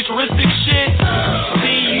among the futuristic shit.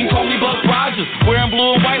 See, you can call me Buck Rogers. Wearing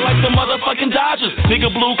blue and white like the motherfucking Dodgers. Nigga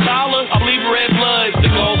blue collar, I bleed red blood. The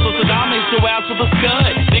gold for Saddam is your ass with a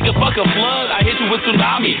scud. Nigga fuck a flood, I hit you with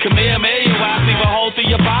tsunami. Kamehameha, I leave a hole through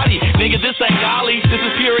your body. Nigga, this ain't golly, this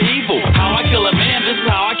is pure evil. How I kill a man, this is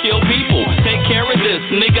how I kill people. Take care of this,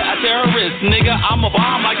 nigga, a terrorist. Nigga, I'm a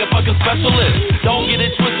bomb like a fucking specialist. Don't get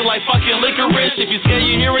it twisted like fucking licorice. If you scared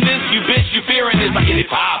you hearing this, you bitch, you fearing this. I get it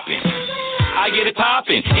poppin'. I get it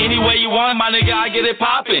poppin'. Any way you want it, my nigga, I get it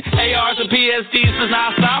poppin'. ARs and PSDs is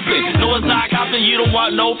not stopping. No, it's not Compton, you don't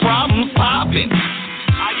want no problems poppin'.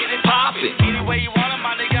 I get it poppin'. Any way you want it,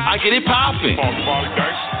 my nigga, I get it poppin'.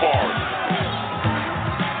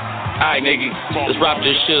 Alright, nigga, let's wrap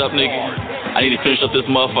this shit up, nigga. I need to finish up this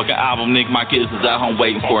motherfucking album, nigga. My kids is at home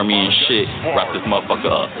waiting for me and shit. Wrap this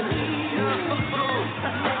motherfucker up.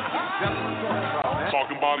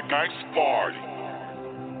 Talking about a gangsta party.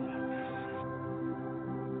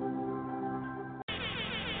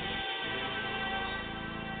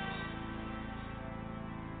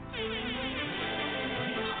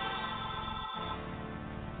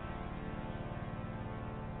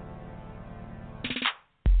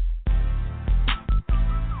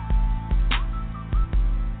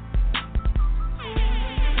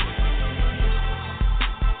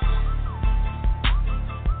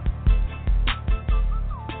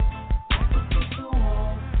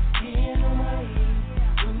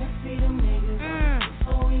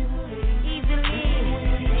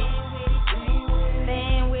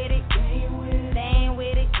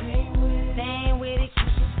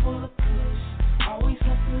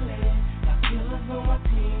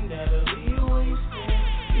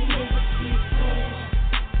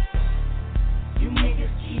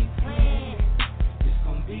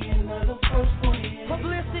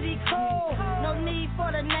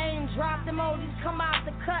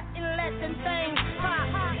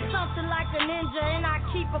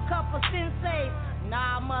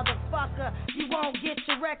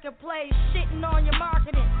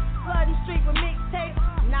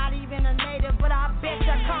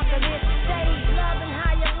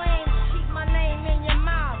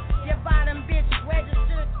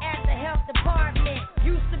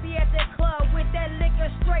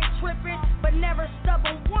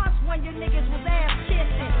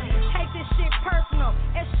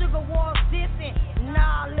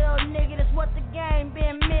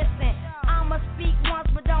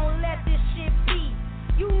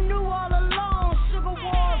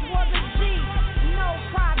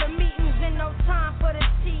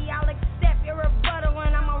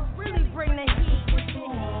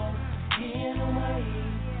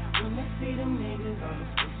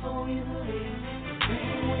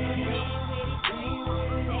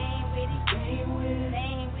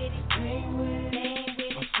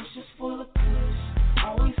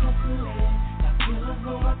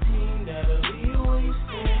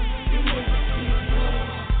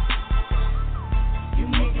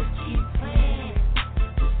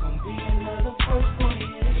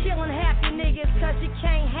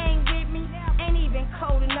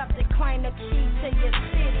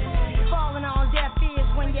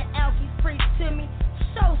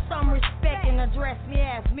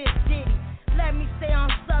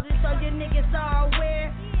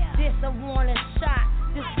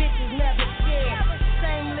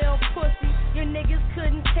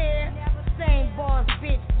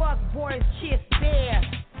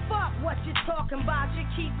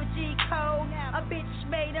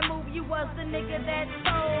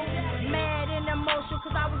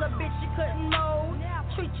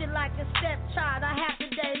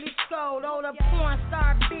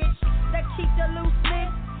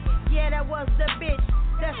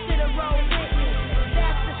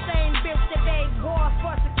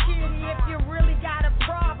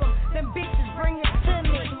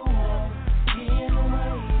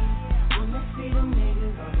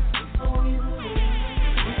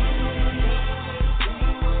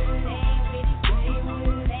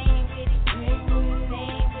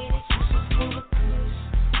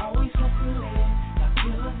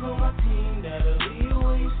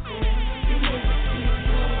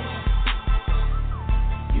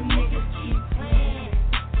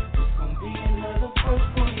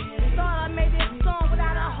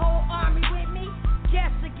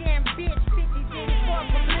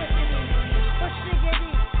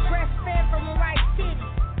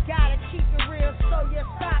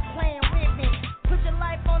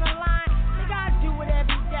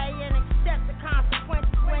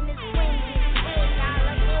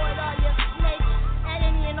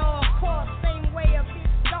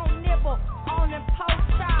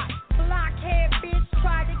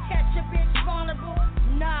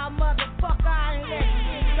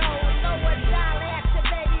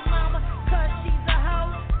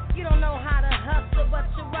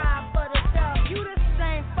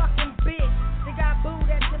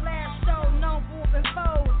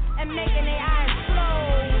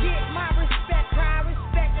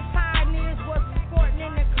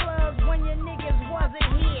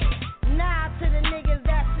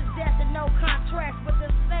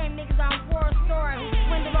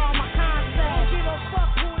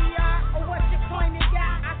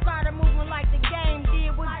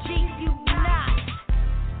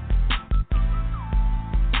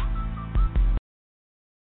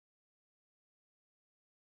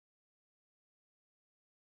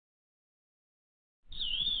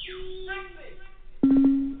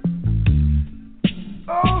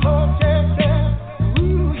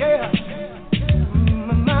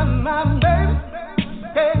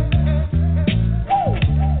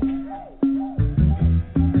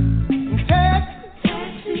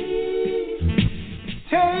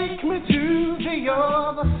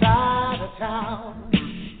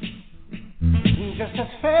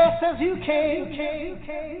 fast as you can.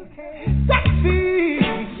 Sexy,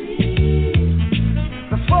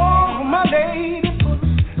 before my lady puts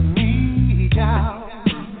me down.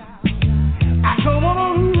 I don't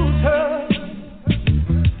wanna lose her.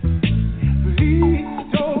 Please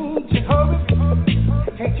don't you hurry.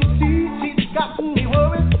 Can't you see she's got me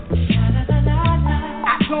worried?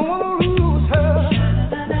 I don't wanna lose her.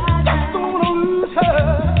 Just don't wanna lose her.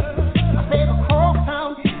 I said the cross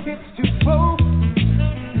town it's too slow.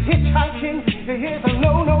 Hitchhiking is a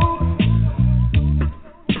no-no.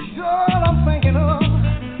 All I'm thinking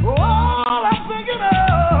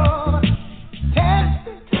of,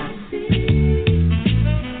 taxi.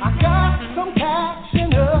 I got some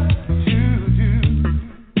catching up to do.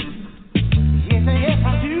 Yes, I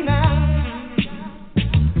do now.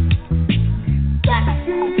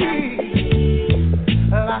 Taxi,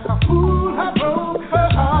 like a fool, I broke her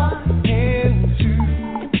heart in two.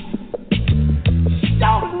 She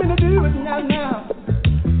told me to do it now.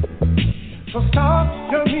 So start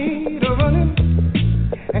your meter running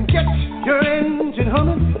and get your engine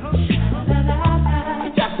humming.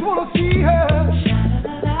 Just wanna see her,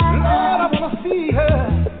 Lord, I wanna see her.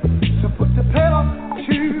 So put the pedal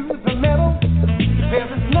to the metal. There's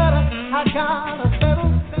this matter I gotta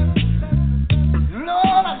settle.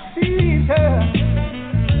 Lord, I see her,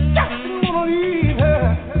 just wanna leave her.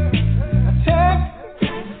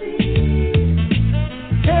 Taxi,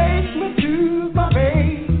 take me to my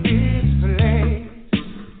baby's place.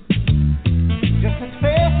 Just as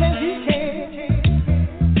fast as you can.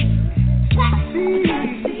 Taxi,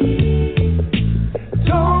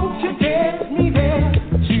 don't you get me there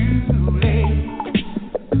too late.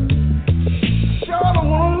 Sure don't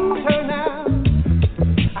wanna lose her now.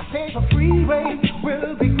 I say the freeway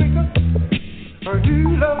will be quicker. Her new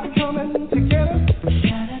love coming together.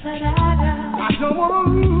 I don't wanna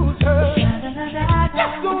lose her.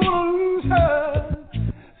 Just don't wanna lose her.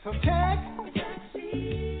 So taxi.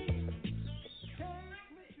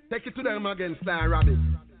 Take it to them again, Star Rabbit.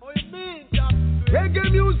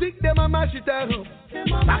 Reggae music, them a mash it up.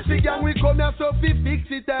 Taxi gang, we come here so we fix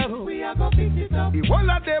it up. We a go fix it up. The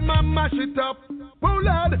whole of them a mash it up. Oh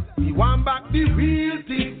Lord, we want back the real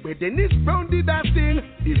thing. Where Dennis Brown did that thing.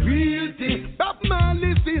 The real thing. Bob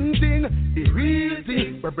Marley sing thing. The real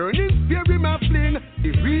thing. Where Burning Spear in my fling.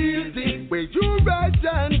 The real thing. Where you ride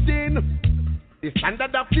chanting. The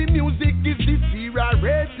standard of the music is the zero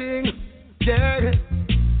rating. Yeah.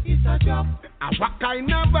 It's a job. And what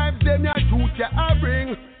kind of vibes them ya youth ya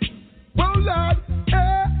bring? Well Lord,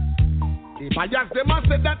 the buyers them a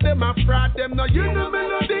say that them a fraud. Them no you no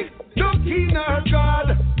melodic, no key nor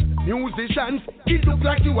God. Musicians, it look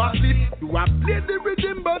like you are sleep. You have played the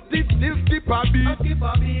rhythm but it still skip a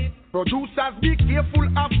beat. Producers be careful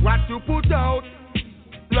of what you put out.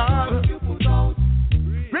 Lord,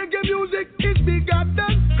 reggae music is bigger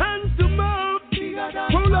than hand to mouth.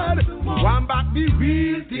 Oh Lord, one back the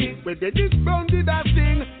real thing. Where they disbounded that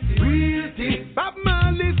thing. The real thing. Bob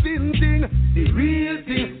Marley sing thing. The real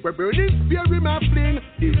thing. Where Burning Spear in my fling.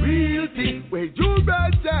 The real thing. Where you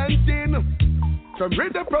ride chanting. Some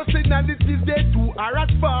radio personalities they do are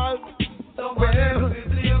at fault. Well,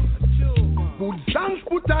 good songs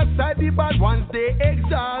put aside, the bad ones they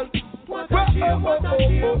exalt.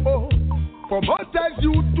 Promoters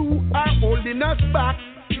you two are holding us back.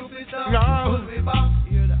 No.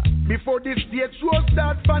 Before the stage show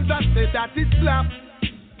start, fans are say that it's slap.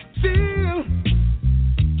 Still,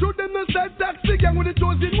 should them not say taxi gang with the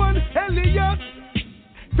chosen one, Elliot.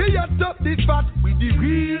 Pay us up this fat with the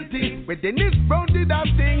real thing. Where Dennis Brown did that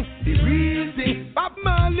thing. The real thing. Bob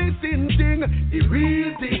Marley sing thing. The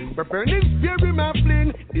real thing. Where Burning Spear in my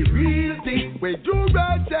fling. The real thing. Where you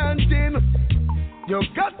ride chanting. You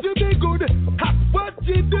got to be good at what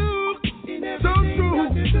you do. So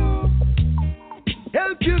true.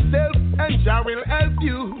 Help yourself and Jah will help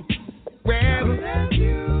you. Well,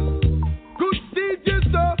 good seed you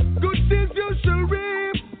sow, good seeds you shall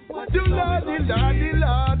reap. Do Lord, the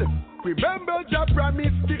Lord. Remember Jah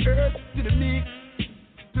promised the earth to the meek.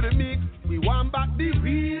 To the meek, we want back the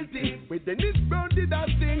real thing. Where Dennis Brown did that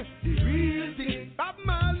thing. The real thing. Bob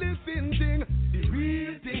Marley sing thing. The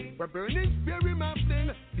real thing. We're Burning Spear in my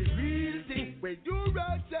fling. The real thing. Where you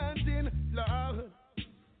ride chanting, Lord.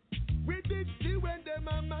 We did see when them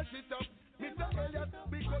a mash it up. Mr. Elliot,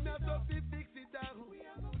 we come here so we fix it down.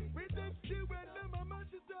 We did see when them a mash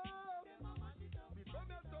it up. We come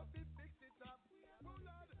here so we fix it up. Oh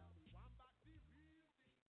Lord.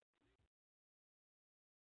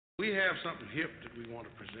 We have something hip that we want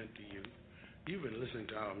to present to you. You've been listening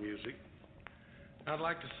to our music. I'd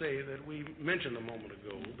like to say that we mentioned a moment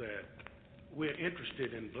ago that we're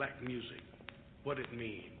interested in black music. what it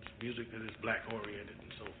means, music that is black oriented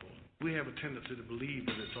and so forth. We have a tendency to believe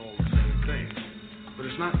that it's all the same thing, but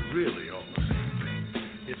it's not really all the same thing.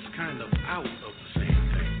 It's kind of out of the same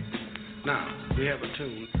thing. Now, we have a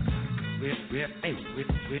tune. We have a tune.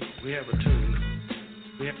 We have a tune.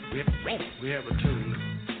 We have a tune.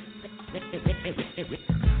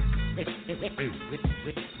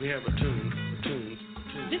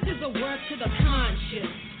 This is a word to the conscious.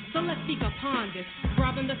 So let's speak upon this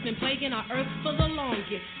problem that's been plaguing our earth for the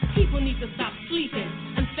longest. People need to stop sleeping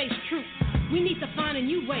and face truth. We need to find a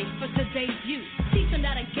new way for today's youth. Teach them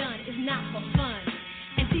that a gun is not for fun,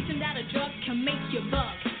 and teach them that a drug can make you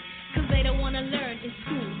buck. Cause they don't wanna learn in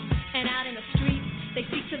school, and out in the street they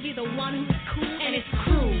seek to be the one who's cool. And it's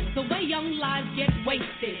cruel, the way young lives get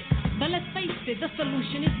wasted. But let's face it, the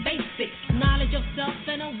solution is basic. Knowledge of self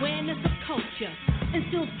and awareness of culture.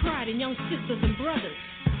 Instill pride in young sisters and brothers.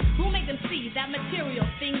 We'll make them see that material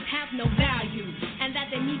things have no value, and that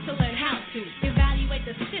they need to learn how to evaluate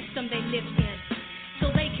the system they live in,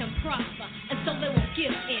 so they can prosper, and so they won't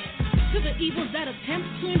give in to the evils that attempt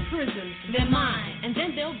to imprison their mind, and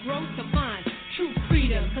then they'll grow to find true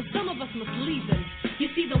freedom, cause some of us must leave them. You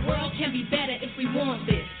see, the world can be better if we want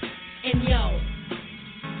this, and yo,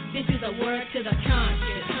 this is a word to the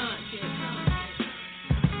conscious.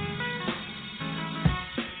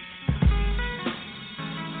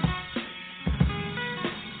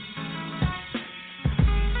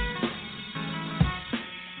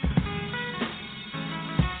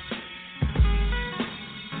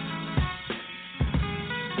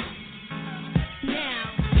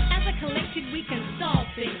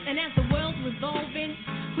 And as the world's revolving,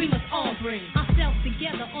 we must all bring ourselves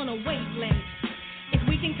together on a wavelength. If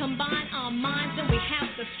we can combine our minds, then we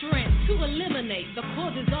have the strength to eliminate the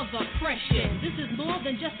causes of oppression. This is more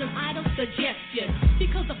than just an idle suggestion,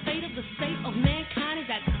 because the fate of the state of mankind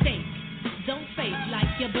is at stake. Don't fake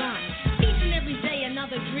like you're blind. Each and every day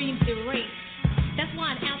another dream's erased. That's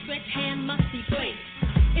why an outstretched hand must be placed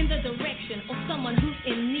in the direction of someone who's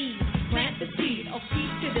in need. Plant the seed of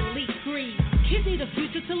peace to delete greed. Kids need a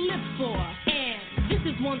future to live for, and this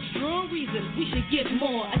is one strong reason we should give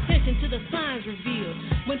more attention to the signs revealed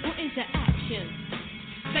when put into action.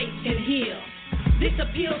 Faith can heal. This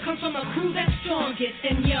appeal comes from a crew that's strongest,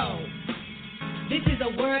 and yo, this is a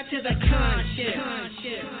word to the conscious.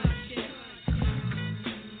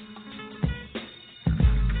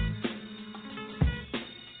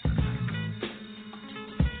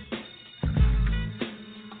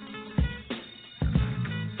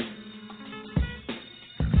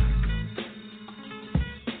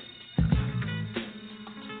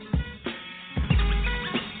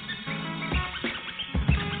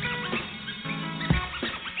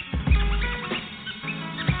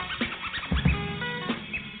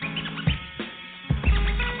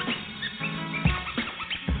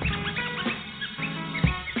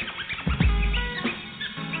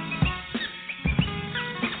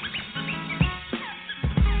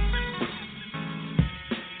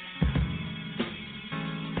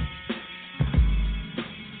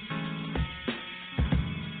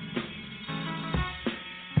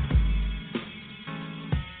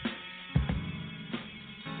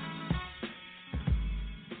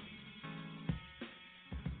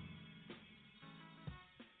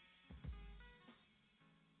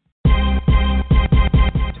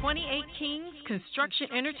 Construction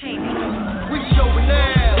Entertainment. We showing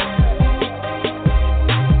now.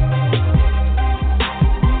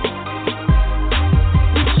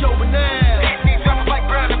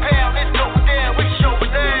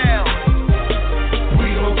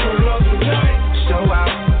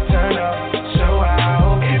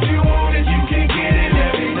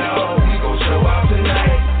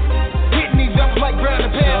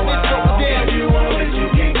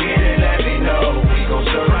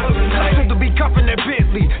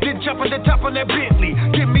 On that Bentley,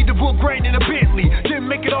 give me the wood grain in a Bentley. Then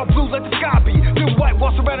make it all blue like the sky be. Then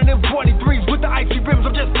whitewash around in them 23s with the icy rims.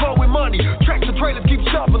 I'm just blowing money. Tractor trailers keep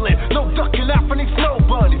shoveling. No ducking out for these snow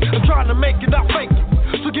bunnies. I'm trying to make it, not fake it.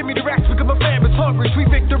 So give me the racks because my family's hungry. Sweet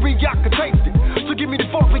victory, I can taste it. So give me the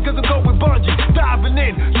fork because I'm going bungee. Diving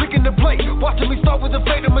in, licking the plate. Watching me start with a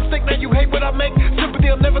fatal mistake. Now you hate what I make. Sympathy,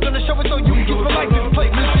 I'm never gonna show it. So you can feel like this plate.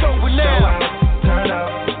 Let's show it now. Turn up,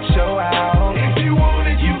 show out. If you want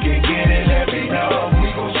it, you can get it. Let me know. We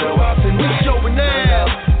gon' show out tonight. We showing now.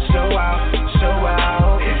 Show out, show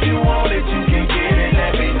out. If you want it, you can get it.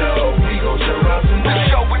 Let me know. We gon' show out tonight. We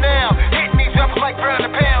showing now. Hitting these rappers like pound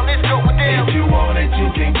and pound. It's going down. If you want it, you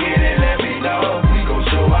can get it. Let me know. We gon'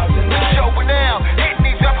 show out tonight. We showing now. Hitting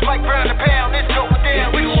these rappers like pound and pound. It's going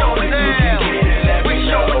down. We showing now. We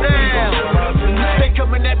showing now. They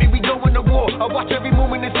coming at me. We going to war.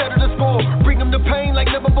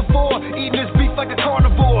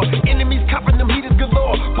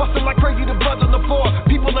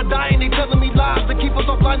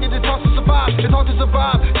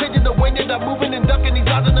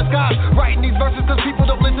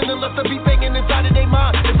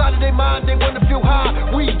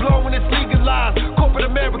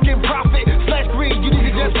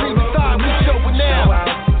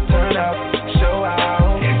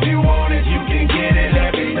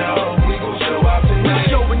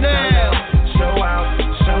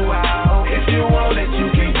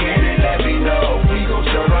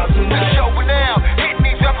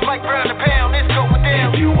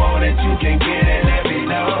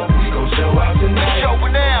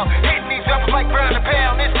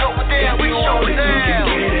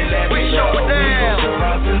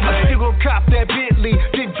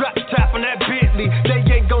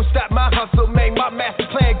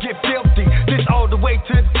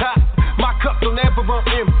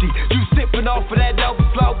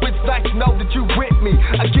 know that you with me.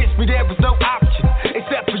 Against me, there was no option,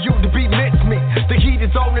 except for you to be miss me. The heat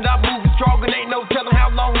is on and I'm moving strong and ain't no telling how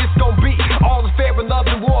long it's gonna be. All is fair in love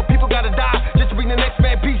and war, people gotta die just to bring the next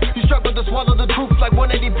man peace. You struggle to swallow the truth like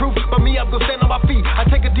 180 proof, but me, I'm gonna stand on my feet. I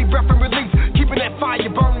take a deep breath and release, keeping that fire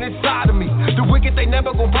burning inside of me. The wicked, they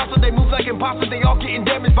never gon' prosper, they move like imposters, they all getting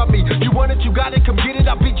damaged by me. You want it, you got it, come get it.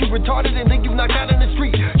 I beat you retarded and then you knocked out in the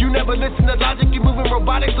street. You never listen to logic, you moving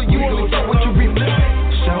robotic, so you only know what you reap.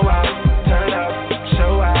 Show out, turn up,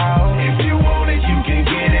 show out. If you want it, you can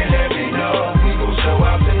get it, let me know. We gon' show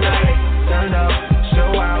out tonight. Turn up,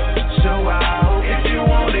 show out, show out. If you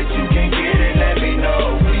want it, you can get it, let me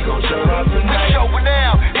know. We gon' show out tonight. We showing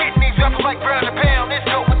now, hitting these rappers like pound to pound, it's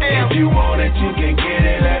going down. If you want it, you can get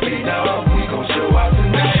it, let me know. We gon' show out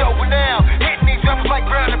tonight. We showing now, hitting these rappers like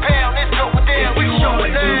pound to pound, it's going down. We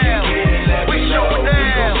showing now, we showing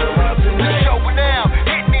now, we showing now,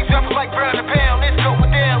 hitting these rappers like pound to pound, it's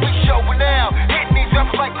going down. We showing now, hitting these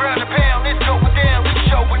rappers like pound to pound, it's going down. We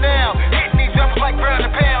showing now, hitting these rappers like pound to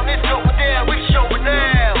pound, it's going down. We showing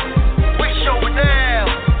now, we showing now,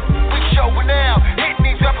 we showing now, hitting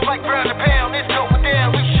these rappers like pound to pound, it's going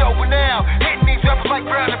down. We showing now, hitting these rappers like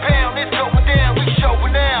pound to pound, it's going down. We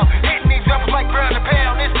showing now, hitting these rappers like pound to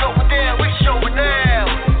pound, it's going down. We showing now,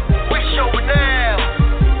 we showing now.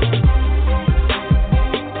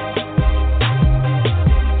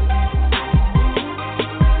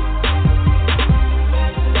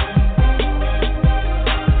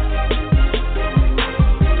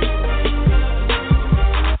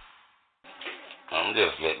 I'm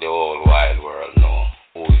just let the whole wide world know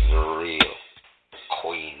who is the real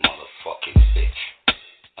queen motherfucking bitch.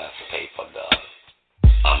 That's paper dog.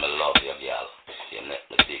 I'ma love you, girl. You make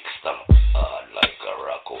the dick stomach hard like a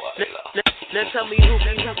rock wire. Now tell me who.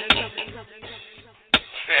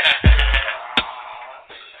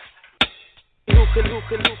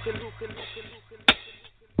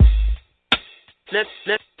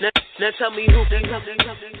 Now tell me who.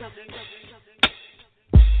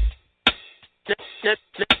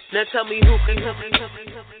 Now tell me who can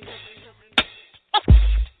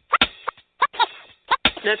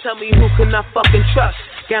Now tell me who can I fucking trust?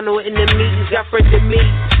 Got no enemies, got friends in me.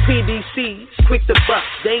 PDCs, quick to bust,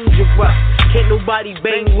 dangerous. Can't nobody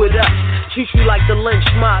bang with us. Treat you like the lynch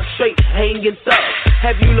mob, straight hanging thugs.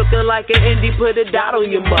 Have you looking like an indie, put a dot on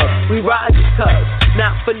your mug. We ride just cuz,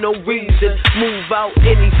 not for no reason. Move out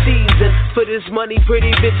any season. For this money,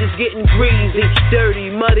 pretty bitches getting greasy. Dirty,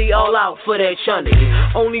 muddy, all out for that chunny.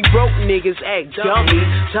 Only broke niggas act dummy.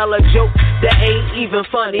 Tell a joke that ain't even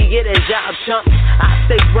funny. Get a job, chump. I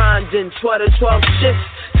stay grinding 12 shifts.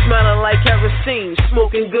 Smelling like kerosene,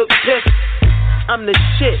 smoking good piss. I'm the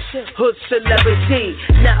shit, hood celebrity.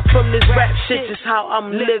 Not from this rap shit, just how I'm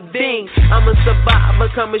living. I'm a survivor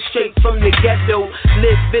coming straight from the ghetto.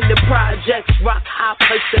 Live in the projects, rock high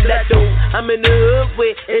play stiletto. I'm in the hood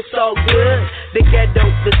where it's all good. The ghetto,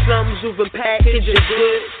 the slums, moving packaging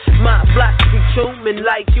goods. My block be tuning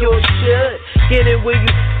like yours should. Get it where you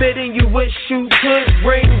fit and you wish you could.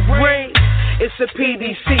 Ring. It's a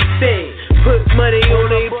PDC thing. Put money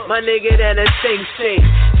on it, my nigga, that a sing.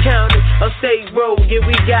 Count it or stay roll, yeah,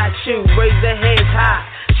 we got you. Raise the hands high,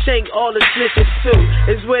 shank all the snitches too.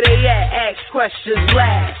 Is where they at, ask questions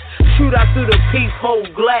last. Shoot out through the peephole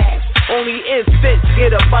glass. Only infants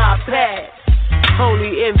get a bypass.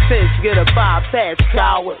 Only infants get a bypass,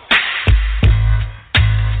 coward.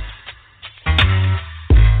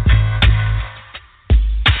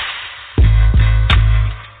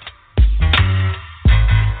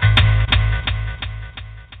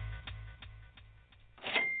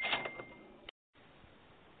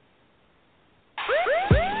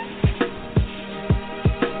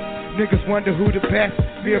 Niggas wonder who the best,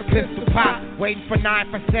 me or Pistol Pop. Waiting for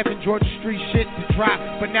 957 Georgia Street shit to drop.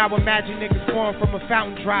 But now imagine niggas born from a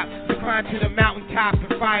fountain drop. To climb to the mountaintop and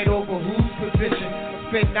fight over whose position.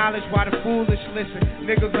 Spit knowledge while the foolish listen.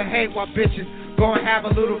 Niggas will hate while bitches go and have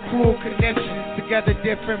a little cruel connection. Together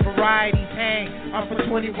different varieties hang. I'm for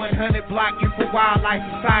 2100 block, you for Wildlife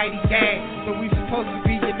Society gang. So we supposed to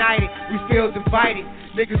be united, we feel divided.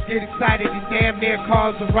 Niggas get excited and damn near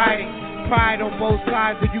cause a rioting. Pride on both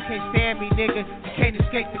sides, but you can't stand me, nigga. You can't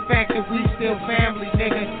escape the fact that we still family,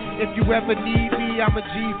 nigga. If you ever need me, I'm a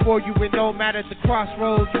G for you. And no matter the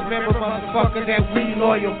crossroads, remember, motherfucker, that we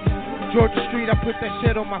loyal. Georgia Street, I put that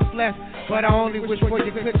shit on my flesh, but I only wish for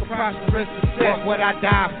your quick and prosperous success. What I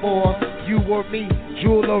die for, you or me,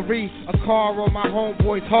 jewelry, a car on my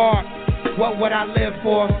homeboy's heart. What would I live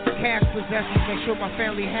for? Cash possessions, make sure my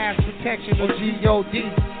family has protection, or G.O.D.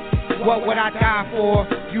 What would I die for?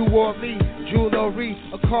 You or me, jewelry,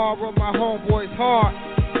 a car on my homeboy's heart.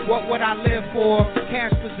 What would I live for?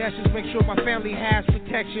 Cash possessions, make sure my family has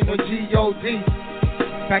protection, or G.O.D.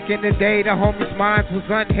 Back in the day, the homies' minds was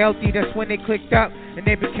unhealthy. That's when they clicked up and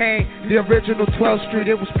they became the original 12th Street.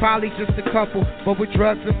 It was probably just a couple, but with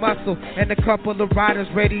drugs and muscle, and a couple of riders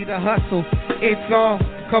ready to hustle. It's on.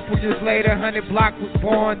 A couple years later, 100 Block was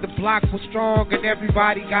born. The block was strong and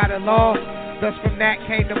everybody got along. Thus from that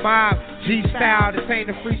came the mob, G-style. This ain't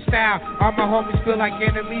a freestyle. All my homies feel like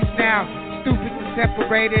enemies now. Stupid and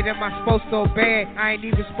separated, am I supposed to obey it? I ain't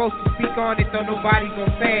even supposed to speak on it, though nobody gon'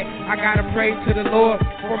 say it. I gotta pray to the Lord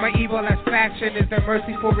for my evil as faction. Is there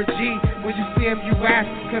mercy for a G? When you see him, you ask,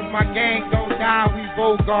 cause my gang don't die, we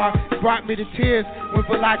Bogart. Brought me to tears when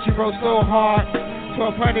Valachi rode so hard.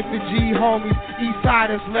 1200 to G homies,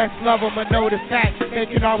 Eastsiders, let's love them. I know the fact, they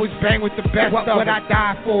can always bang with the best. What would I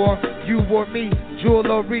die for? You or me?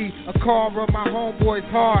 Jewelry, a car or my homeboy's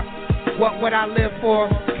heart. What would I live for?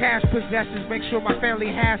 Cash possessions, make sure my family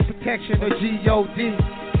has protection, or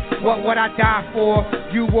G.O.D. What would I die for?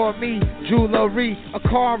 You or me? Jewelry, a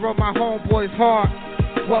car or my homeboy's heart.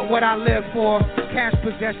 What would I live for? Cash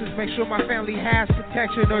possessions, make sure my family has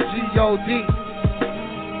protection, or G.O.D.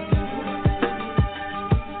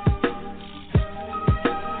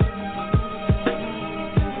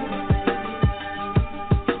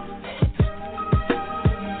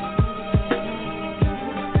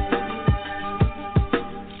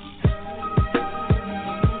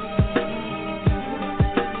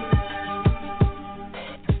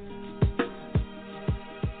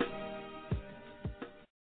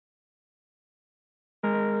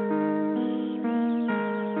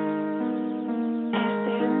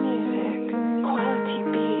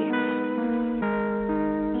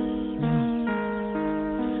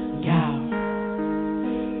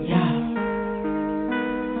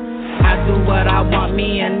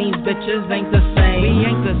 Bitches ain't the same. We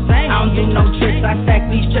ain't the same. I don't do no tricks. I stack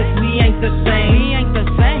these chicks. We ain't the same. We ain't the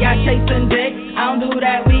same. Y'all chasing dick. I don't do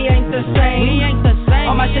that. We ain't the same. We ain't the same.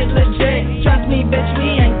 All my shit legit. Trust me, bitch. We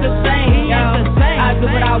ain't the same. We ain't the same. I do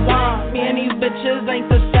what I want. Me and these bitches ain't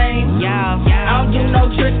the same. Yeah. I don't do no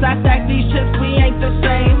tricks. I stack these chicks. We ain't the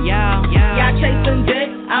same. Yeah. Y'all chasing dick.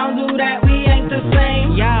 I don't do that. We ain't the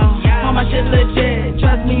same. Yeah. All my shit legit.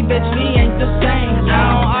 Trust me, bitch. We ain't the same. I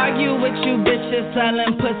don't argue with you bitches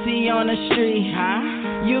selling pussy on the street.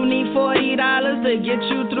 You need $40 to get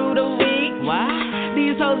you through the week.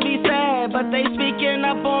 These hoes be sad, but they speaking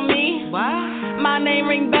up on me. My name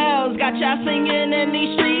ring bells, got y'all singing in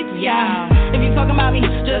these streets. Yeah, if you talking about me,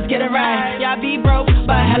 just get it right. Y'all be broke,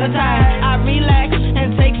 but hella tired. I relax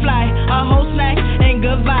and take flight, a whole snack and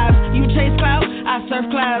good vibes. You chase clout, I surf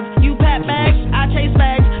clouds. You pat bags, I chase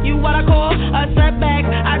bags. You what I call a setback.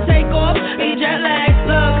 I take off, be jet lag.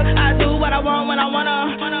 Look, I do what I want when I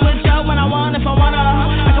wanna. Switch up when I want if I wanna.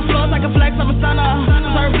 I can floss, I can flex, I'm a stunner.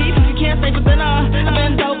 Serve beef if you can't stay for dinner. I've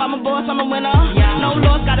been dope, I'm a boss, I'm a winner. No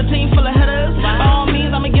loss, got a team full of hitters. By all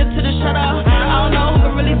means, I'ma get to the shutter. I don't know who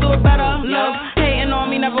can really do it better. Look, hating on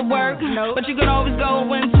me never work, but you can always go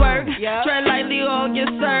and twerk. Tread lightly or get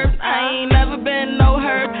served. I ain't never been no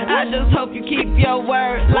hurt. I just hope you keep your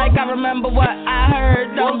word. Like I remember what I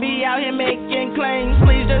heard. Don't be out here making claims.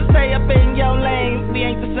 Please just stay up in your lane. We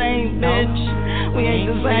ain't the same, bitch. We ain't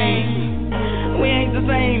the same. We ain't the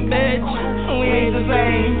same, bitch. We ain't the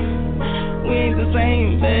same. We ain't the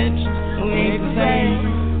same, bitch. We ain't the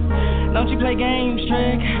same. Don't you play games,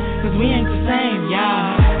 trick, cause we ain't the same,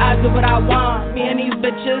 yeah. I do what I want, me and these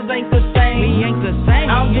bitches ain't the same. We ain't the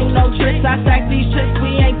same. I don't do no tricks, I stack these chicks,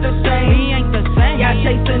 we ain't the same. We ain't the same. Y'all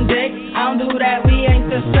chasing dick, I don't do that, we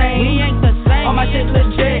ain't the same. We ain't the same. All my shit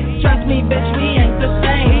legit, trust me, bitch, we ain't the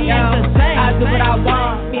same. We ain't the same. I do what I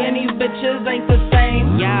want, me and these bitches ain't the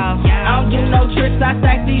same. Yeah. I don't do no tricks, I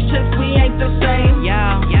stack these chicks, we ain't the same.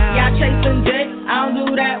 Yeah. Y'all chasing dick, I don't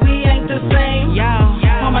do that, we ain't the same. Yeah.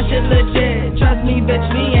 All my shit legit, trust me, bitch,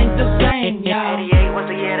 we ain't the same. Yeah. 88 was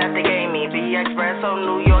the year that they gave me. The Expresso,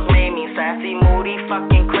 New York made me sassy, moody,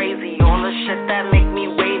 fucking crazy. All the shit that make me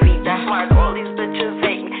wavy. That's why all these bitches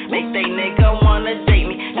hate me. Make they nigga wanna date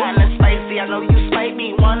me. Kinda spicy, I know you spite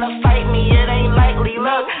me. Wanna fight me, it ain't likely.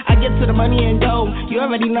 Look, I get to the money and go. You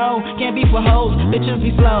already know, can't be for hoes. Bitches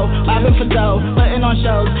be slow, bobbing for dough, putting on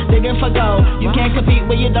shows, digging for gold. You can't compete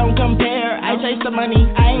when you don't compare. I chase the money,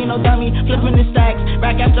 I ain't no dummy. Flipping the stacks,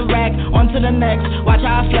 rack after rack, on to the next. Watch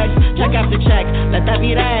how I flex, check after check. Let that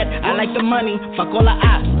be that. I like the money, fuck all the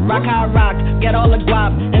ops. Rock how I rock, get all the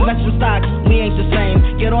guap. Invest in stocks, we ain't the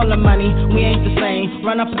same. Get all the money, we ain't the same.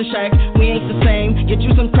 Run up the check, we ain't the same. Get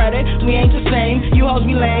you some credit, we ain't the same. You hoes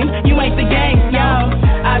be lame, you ain't the game, yo.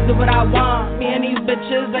 I do what I want, me and these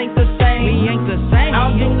bitches ain't the same. same. We ain't the same. I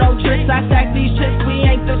don't do no tricks, I stack these chicks. We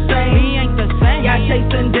ain't the same. We ain't the same. Y'all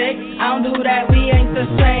chasing dick, I don't do that. We ain't the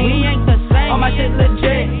same. We ain't the same. All my shit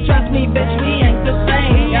legit. Trust me, bitch, we ain't the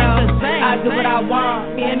same. We ain't the same. I do what I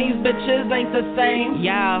want. Me and these bitches ain't the same.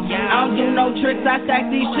 Yeah. I don't do no tricks, I stack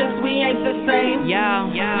these chicks. We ain't the same. Yeah.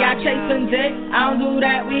 Y'all chasing dick, I don't do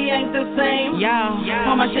that. We ain't the same. Yeah.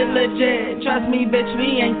 All my shit legit. Trust me, bitch,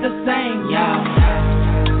 we ain't the same. Yeah.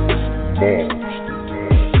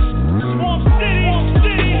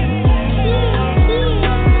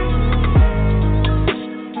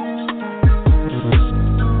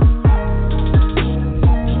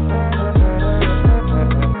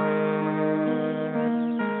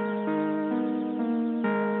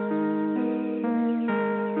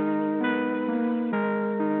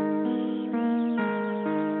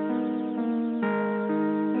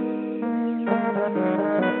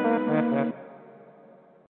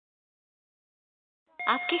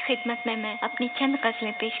 आपकी खिदमत में मैं अपनी चंद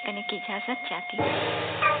गज़लें पेश करने की इजाज़त चाहती हूँ।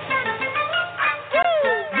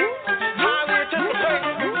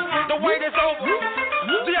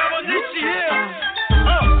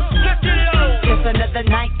 It's another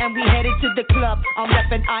night and we headed to the club. I'm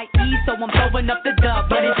reppin' IE, so I'm throwing up the dub,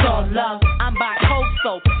 but it's all love. I'm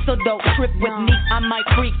bi-coastal, so don't trip with me. I might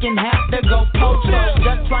freaking have to go post-low.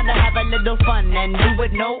 Just trying to have a little fun and do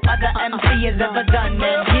what no other MC has ever done.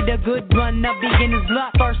 Man, get a good run of beginner's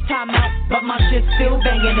luck. First time out, but my shit's still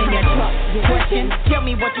banging in your truck. Question, tell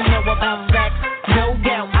me what you know about sex. No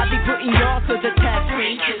doubt, I'll be putting y'all to the test.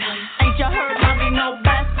 Ain't you heard mommy know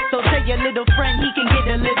best? So tell your little friend he can get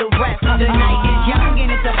a little rest. The night is young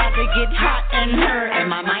and it's about to get hot and hurt. And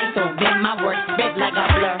my mind so big, my words spit like a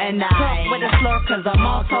blur. And I talk with a slur cause I'm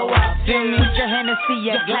all so up. Put your Hennessy,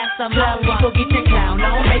 a glass of blood. People get your clown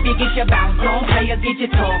on, baby get your bounce on. Players get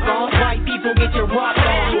your talk on, white people get your rock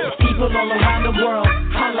on. People all around the world,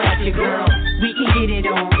 holla at your girl, we can get it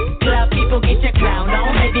on. Club people get your clown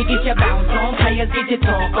on, baby get your bounce on. Players get your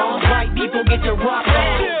talk on, white people get your rock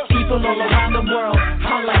on. People all around the world,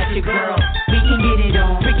 holla at your girl, we can get it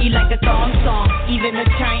on. Ricky like a thong song, even the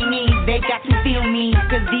Chinese, they got to feel me.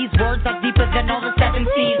 Cause these words are deeper than all the 7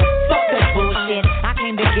 seas. Fuck that bullshit, I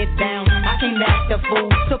came to get down, I came to act a fool.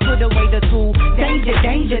 So put away the tool, danger,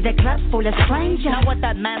 danger, the club's full of strangers. Now what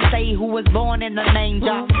that man say who was born in the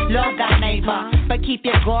manger? Love thy neighbor, but keep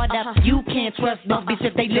your guard up. You can't trust no bitch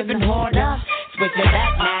if they living harder. Switch it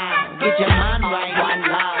back now, get your mind right, one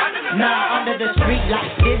love. Now under the street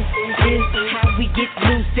like this is how we get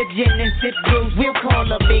loose. Sip gin and sip brews, we'll call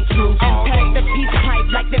a big truce. And pass the peace pipe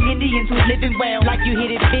like them Indians who's living well. Like you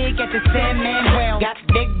hit it big at the Sandman well. Got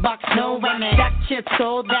big bucks, no women. Got chips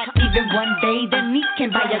so that even one day the meat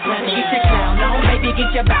can buy a Grammy. Get your clown on, baby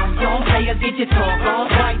get your bounce on. Players get your talk on,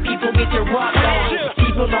 white people get your rock on.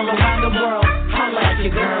 People all around the world, holla at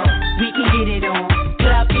your girl, we can get it on.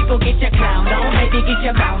 Club people get your clown on, baby get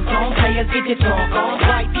your bounce on. Players get your talk on,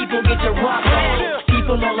 white people get your rock on.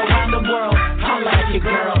 People all around the world, holla at your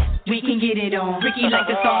girl, we can get it on. Ricky like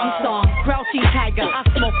the song, crouching tiger, I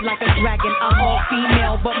smoke like a dragon. I'm all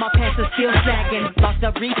female, but my pants are still sagging. Bust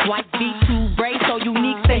a reach, white V2 braid, so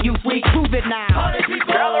unique, say you freak, prove it now.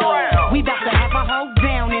 We bout to have a hoe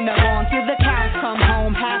down in the lawn till the cows come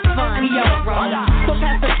home, have fun, we all run. So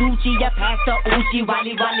pass the Gucci, yeah, pass the Uchi,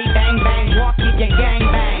 Wally, Wally, bang, bang, walk with your gang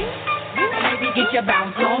bang. Baby, get your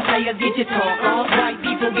bounce on, players get your talk on, white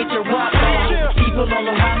people get your rock on. People all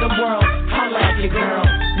around the world, holla at your girl,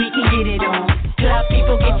 we can get it on. Club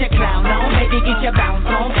people get your clown on, baby get your bounce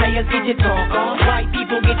on, players get your talk on, white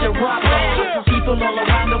people get your rock on. People all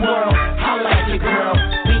around the world, holla at your girl,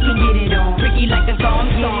 we can get it on. Ricky like the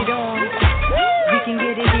song, get it on. We can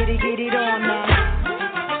get it on now.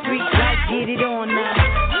 Street life, get it on now.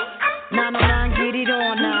 909, get it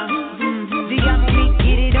on now. Diamond,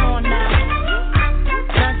 get it on now.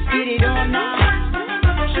 Lunch, get it on now.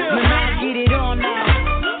 Minar, get it on now.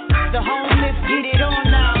 The homeless, get it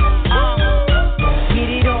on now. Get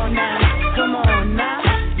it on now. Come on now.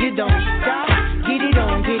 You don't stop. Get it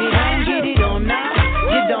on, get it on, get it on now.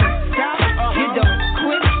 You don't stop. You don't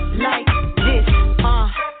quit like this.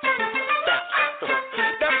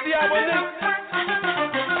 That's the album.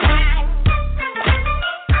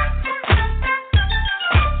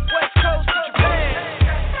 West Coast to Japan.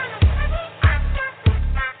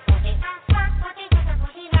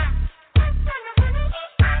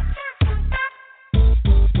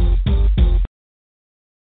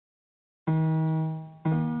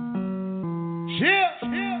 Yeah,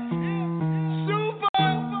 super.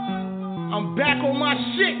 I'm back on my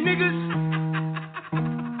shit, niggas.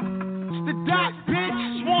 It's the Doc, bitch.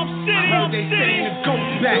 Swamp City. They saying the goat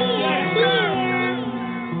back.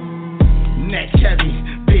 Neck heavy,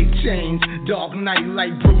 big chains, dark night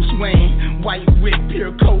like Bruce Wayne. White whip,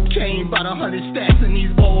 pure cocaine, about 100 stacks in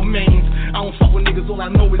these ball mains. I don't fuck with niggas, all I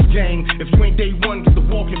know is gang. If you ain't day one, get the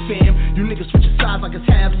walking fam. You niggas switch your sides like it's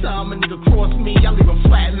halftime. A nigga cross me, I leave him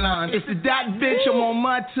flatline. It's the dot, bitch, I'm on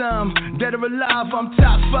my time. Dead or alive, I'm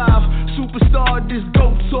top 5. Superstar, this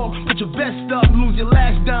go talk. Put your best up, lose your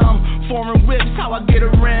last dime. Foreign whips, how I get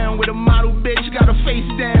around. With a model bitch, got her face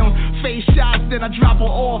down. Face shots, then I drop her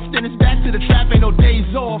off. Then it's back to the trap, ain't no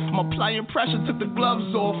days off. I'm applying pressure, took the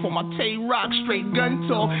gloves off. On my Tay-Rock, straight gun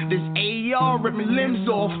talk. This AR rip me limbs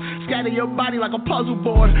off. Scatter your body like a puzzle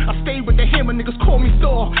board. I stay with the hammer, niggas call me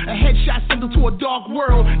Thor. A headshot sent her to a dark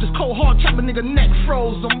world. Just cold hard, chop a nigga neck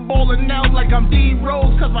froze. I'm balling out like I'm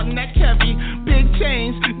D-Rose, cause my neck heavy. Big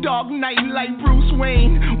chains, dark night like Bruce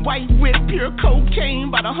Wayne. White whip, pure cocaine.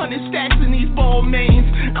 About 100 stacks in these ball mains.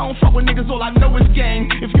 I don't fuck with niggas, all I know is gang.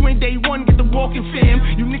 If you ain't day one, get the walking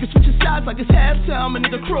fam. You niggas switch your sides like it's halftime. A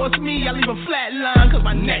nigga cross me, I leave a flat line, cause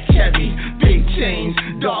my neck heavy. Big chains,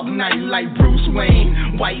 dark night like Bruce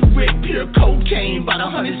Wayne. White whip, pure cocaine. About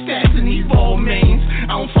 100 stacks in these ball mains.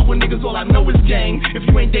 I don't fuck with niggas, all I know is gang. If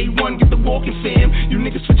you ain't day one, get the walking fam. You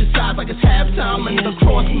niggas switch your sides like it's halftime. A nigga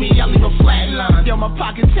cross me, I leave a flat line. Yo, my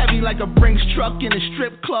pocket's heavy like a Brinks truck in a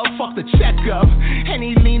strip club. Fuck the checkup.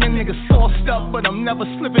 Henny leaning, nigga sauced up, but I'm never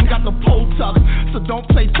slipping. Got the pole tuck, so don't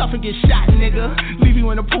play tough and get shot, nigga. Leave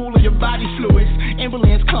you in a pool of your body fluids.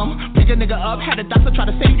 Ambulance come, pick a nigga up. Had a doctor try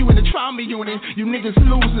to save you in the trauma unit. You niggas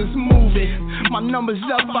losers, move it. My number's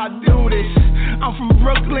up, I do this. I'm from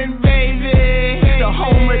Brooklyn, baby, the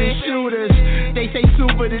home of the shooters. They say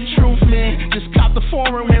super the truth, man. Just cop the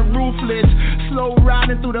foreign, went ruthless. Slow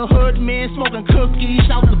riding through the hood, man, smoking cookies.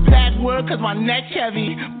 Out the backwood, cause my neck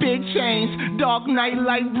heavy. Big chains, dark night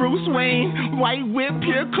like Bruce Wayne. White whip,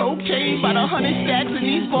 pure cocaine. About 100 stacks in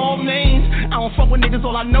these ball mains. I don't fuck with niggas,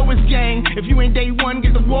 all I know is gang. If you ain't day one,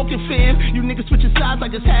 get the walking fam. You niggas switch your sides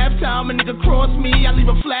like it's halftime. A nigga cross me, I leave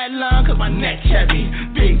a flat line, cause my neck heavy.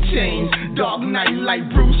 Big chains, dark night like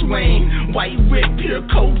Bruce Wayne. White whip, pure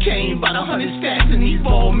cocaine. About 100 stacks in these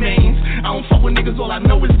ball mains. I don't fuck with niggas, all I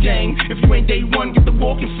know is gang. If you ain't day one, get the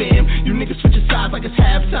walking fam. You niggas switch your sides like it's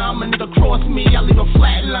halftime. A nigga cross me, I leave a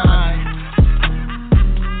flat line.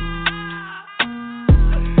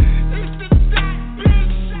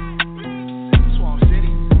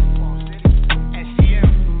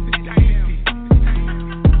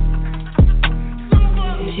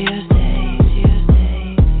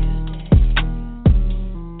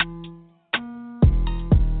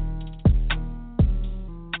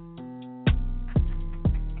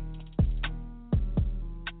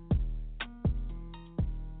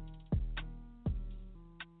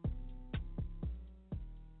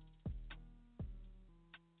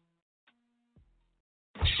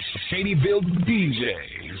 Shadyville DJs.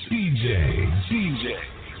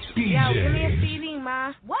 Yo, give me a CD,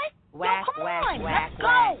 ma. What? Whack, Yo, come whack, on, whack, let's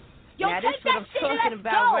whack. go. Yo, now take this what that I'm shit, talking let's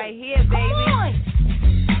about go. right here, baby. Come on.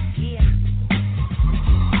 Yeah.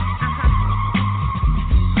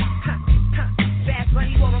 Fast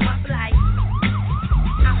money over my flight.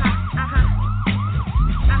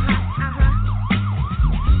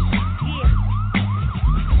 Yeah.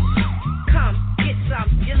 Come, get some,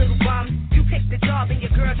 you little bum. You pick the job and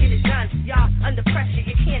your girl get it done. Y'all under pressure,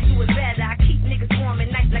 you can't do it better. I keep niggas warm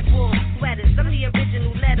and nice like wool sweaters. I'm the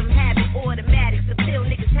original, let them have it. Automatic, to peel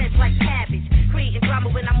niggas' heads like cabbage. Creating drama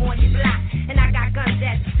when I'm on your block. And I got guns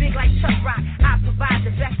that's big like Chuck Rock. I provide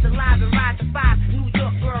the best alive and ride the 5. New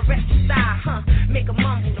York girl, rest the style, huh? Make 'em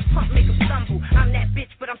mumble, the pump make 'em stumble. I'm that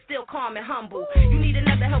bitch, but I'm still calm and humble. You need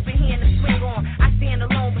another helping hand to swing on. I stand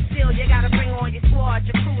alone, but still you gotta bring on your squad,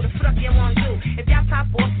 your crew, the fuck you wanna do. If y'all pop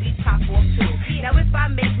off, we pop off too. Now if I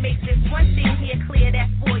make this one thing here clear,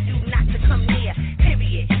 that's for you not to come near.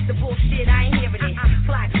 Period. The bullshit, I ain't hearing it.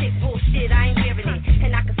 Fly chick bullshit, I ain't hearing it.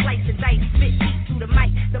 And I can slice and dice, spit heat through the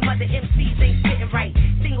mic. The mother MCs ain't spitting right.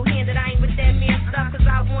 Single handed, I ain't with that man stuff. Cause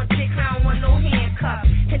I want dick, I don't want no handcuffs.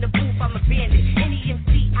 In the booth, I'm a bandit. Any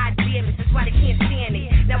MC, I jam it. That's why they can't stand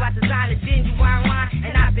it. Now I design a genuine wine,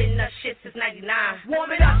 and I've been nut shit since 99.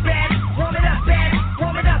 Warm it up, baby. Warm it up, baby.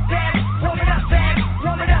 Warm it up, baby. Warm it up, baby.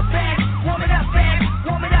 Warm it up, baby. Warm it up, baby.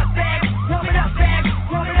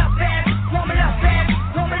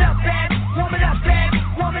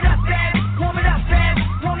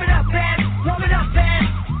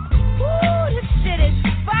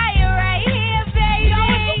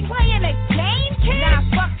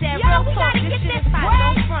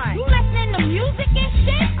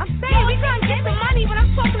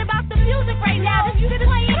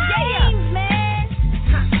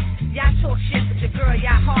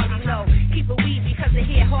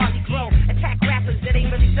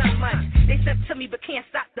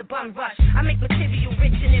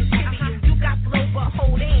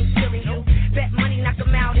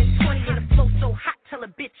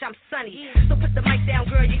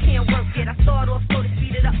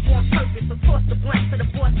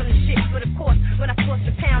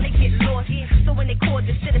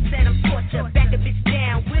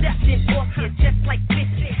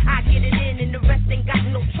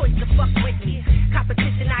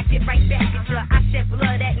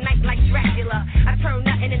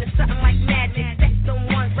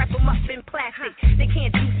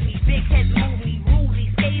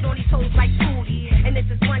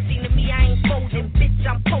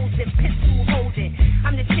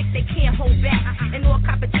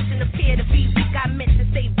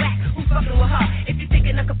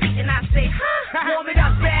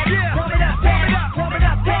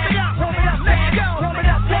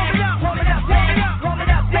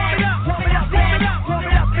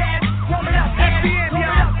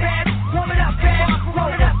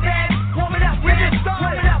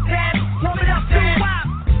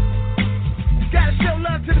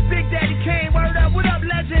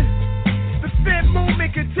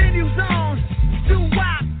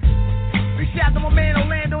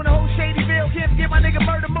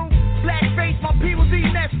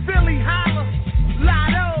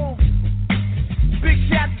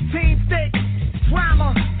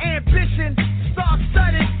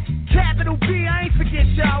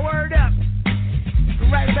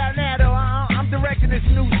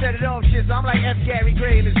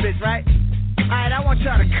 want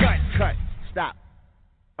y'all to cut. Stop.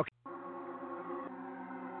 Okay.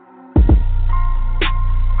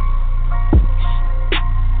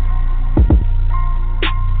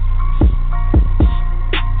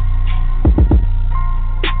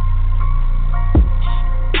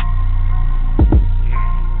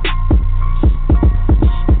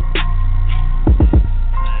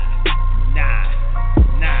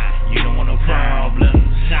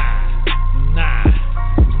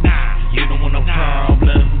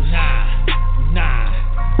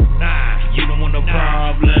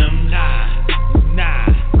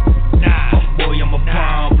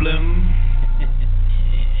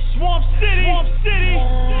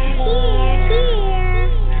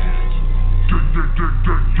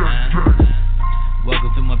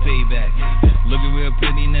 Welcome to my payback. Looking real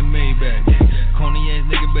pretty in that Maybach. Corny ass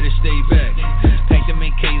nigga better stay back. Pack them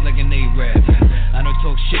in K's like an A-rap. I don't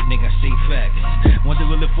talk shit, nigga, I say facts. Want the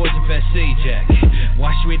Wheel of Fortune, fast say Jack.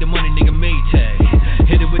 Wash away the money, nigga, Maytag.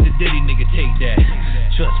 Hit it with the Diddy, nigga, take that.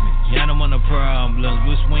 Trust me, yeah, I don't want no problems.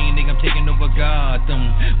 Bruce Wayne, nigga, I'm taking over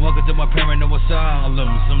Gotham. Welcome to my paranoid asylum.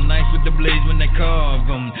 Some nights with the blades when they carve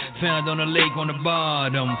them. Found on a lake on the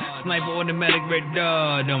bottom. Sniper automatic red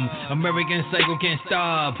dot 'em. American Psycho can't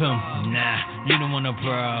stop him. Nah, you don't want no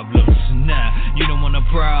problems. Nah, you don't want no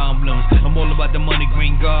problems. I'm all about the money,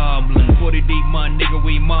 Green Goblin. 40 deep, my nigga,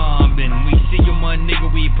 we mobbing. We see you, my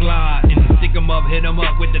nigga, we plotting. Stick 'em up, hit 'em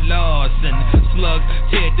up with the Lawson. Slugs,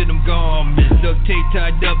 tear through them garments. Duct tape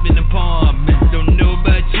tied up in apartments. Don't know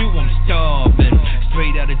about you, I'm starving.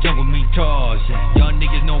 Straight out of jungle, me Tarzan. Y'all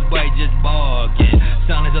niggas no bite, just barking.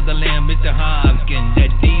 Silence of the Lamb, Mr. Hopkins.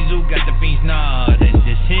 That Diesel got the fiends nodding.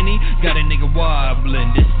 This Henny got a nigga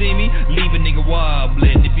wobbling. This see me, leave a nigga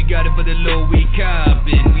wobbling. If you got it for the low, we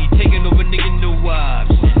copping. We taking over, nigga, no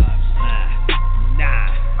option. Nah,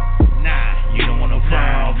 you don't want no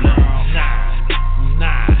problem.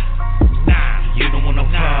 Nah, you don't want no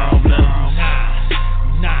problem.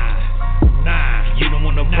 Nah, you don't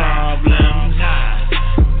want no problem.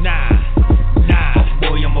 Nah,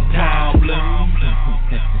 boy, I'm a problem.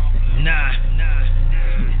 Nah.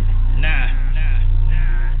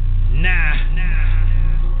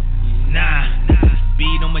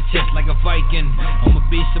 Beat on my chest like a Viking. I'm a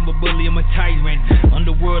beast, I'm a bully, I'm a tyrant.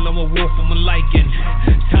 Underworld, I'm a wolf, I'm a lichen.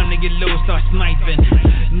 Time to get low, start sniping.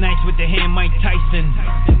 Nights with the hand, Mike Tyson.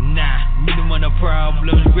 Nah, you don't want no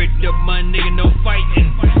problems. Ripped up my nigga, no fighting.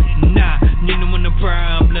 Nah, you don't want no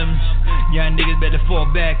problems. Y'all niggas better fall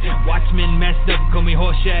back. Watchmen messed up, call me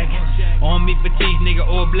Horseshack. On me fatigue, nigga,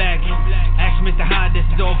 all black. Ask Mr. Hyde, this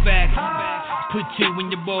is all facts. Put you in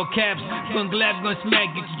your ball caps. Gun glab, gun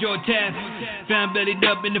smack, get your jaw tapped. Found bellied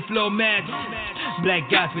up in the floor mats. Black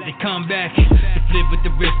guys with the comeback. The flip with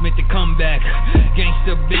the wrist, make the comeback.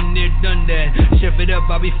 Gangsta been there, done that. Chef it up,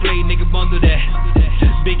 I'll be flayed, nigga, bundle that.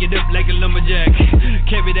 Big it up like a lumberjack.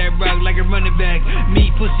 Carry that rock like a running back. Me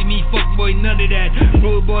pussy, me fuck boy, none of that.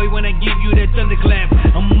 Road boy, when I give you that thunderclap,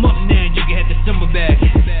 I'm up now, you can have the summer back.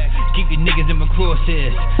 Keep your niggas in my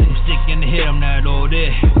crosshairs. I'm sick in the head, I'm not all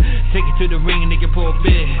there. Take it to the ring, nigga, pour a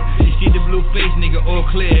beer. You see the blue face, nigga, all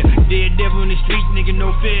clear. Daredevil in the streets, nigga,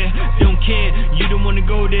 no fear. Don't care, you don't wanna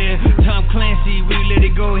go there. Tom Clancy, we let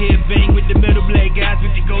it go here. Bang with the metal black guys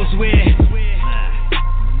with the ghost wear.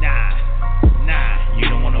 Nah, you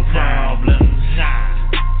don't want no problems.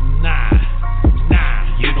 Nah,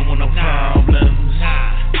 you don't want no problems.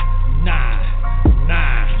 Nah,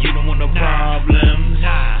 you don't want no problems.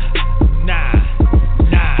 Nah,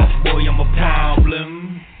 boy, I'm a problem.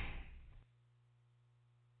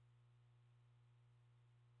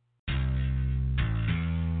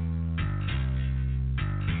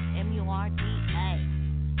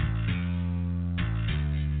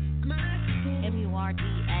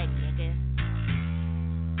 M-U-R-D-A, nigga.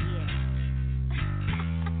 Yeah.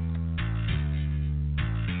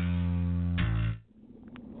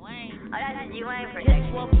 Wayne. Oh, that's G-Wayne for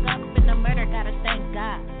just woke up in the murder, gotta thank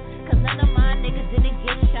God. Cause none of my niggas didn't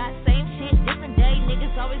get shot. Same shit, different day,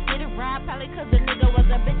 niggas always get it right. Probably cause the nigga was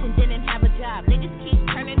a bitch and didn't have a job. Niggas keep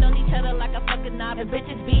turning on each other like a fucking knob. And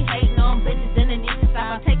bitches be hating on bitches, then it needs to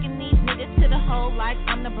stop. I'm taking these niggas to the hole like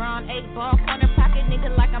I'm the Brown 8-ball. Corner pocket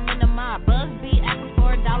nigga like I'm in the mob. Buzz be asking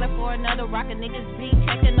for $1 for another rocket. Niggas be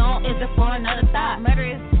checking on, is it for another thought? Murder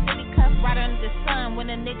is the city cuff right under the sun. When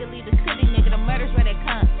a nigga leave the city, nigga, the murder's where they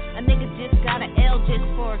come. A nigga just got an L just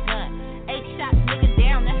for a gun. 8 shots, nigga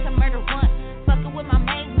down, that's a murder once. Fucking with my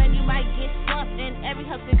main man, you might get slumped. And every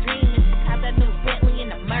hustle dream is to cop that new Bentley in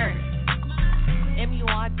the murder.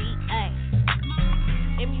 M-U-R-D-A.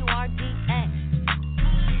 M-U-R-D-A.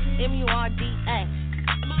 M-U-R-D-A.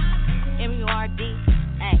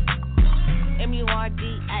 M-U-R-D-A.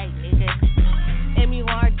 M-U-R-D-A, nigga.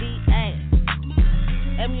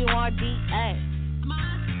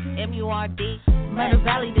 M-U-R-D-A. M-U-R-D. Murder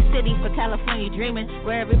Valley, the city for California dreaming,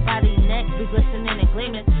 where everybody neck be glistening and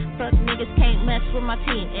gleaming. Fuck niggas can't mess with my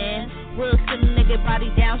team, and we'll send a nigga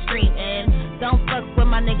body downstream, and don't fuck with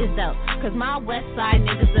my niggas though, cause my west side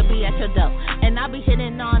niggas will be at your door, and I be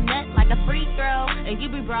hitting on net like a free throw, and you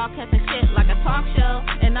be broadcasting shit like a talk show,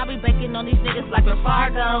 and I be banking on these niggas like a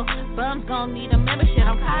Fargo. Bums gon' need a membership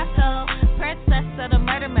on Costco. Princess of the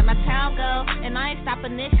murder, man, my town go, and I ain't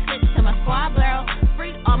stopping this shit till my squad blow.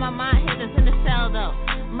 Free all my mind hitters in the cell though.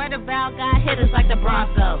 Murder Val got hitters like the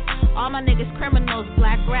Broncos. All my niggas criminals,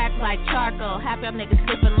 black racks like charcoal. Half y'all niggas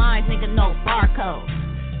skipping lines, nigga no barcode.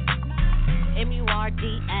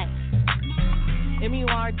 M-U-R-D-A.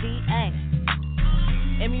 M-U-R-D-A.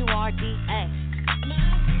 M-U-R-D-A.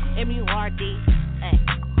 M-U-R-D-A.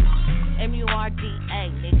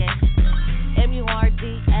 M-U-R-D-A, nigga.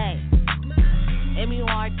 M-U-R-D-A.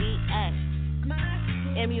 M-U-R-D-A.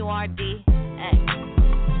 M-U-R-D-A.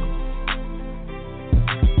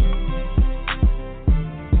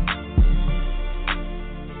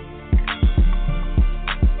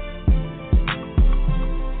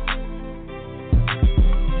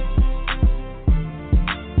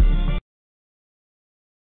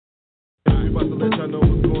 About to let y'all know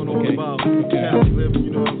what's going on about Cali living,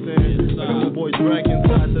 you know what I'm saying? I got my boy Drac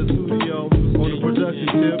inside the studio on the production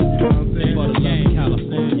tip, you know what I'm saying? What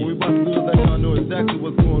we about to do is let y'all know exactly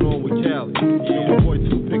what's going on with Cali. You know, my boy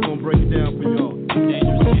Toothpick gonna break it down for y'all. So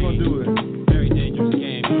what you gonna do it? Very dangerous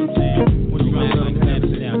game, you know what I'm saying? What you gonna let them have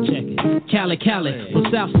it down, check it. Cali, from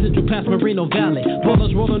South Central past Moreno Valley.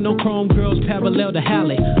 Ballers rolling on chrome, girls parallel to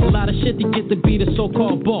Halle. A lot of shit to get to be the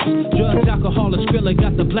so-called boss. Drugs, alcohol, and Skrilla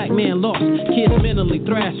got the black man lost. Kids mentally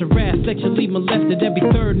thrashed, harassed, sexually molested. Every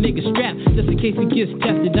third nigga strapped, just in case he gets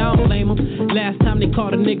tested. I don't blame him. Last time they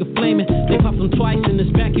caught a nigga flaming, they popped him twice in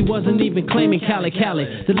his back. He wasn't even claiming Cali.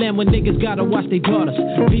 The land where niggas gotta watch their daughters.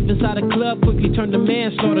 Beef inside a club quickly turned to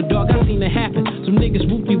manslaughter, dog. I seen it happen. Some niggas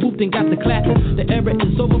whooped and got the clapping. The era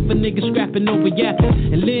is over for niggas scrapping over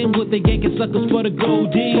yapping. And Linwood, they yanking suckers for the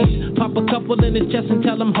goldies. Pop a couple in his chest and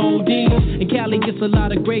tell them hold these. And Cali gets a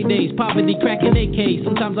lot of great days. Poverty cracking AKs.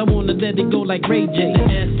 Sometimes I wanna let it go like Ray J. The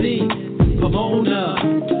SC, Pomona,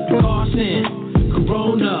 Carson,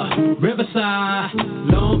 Corona, Riverside,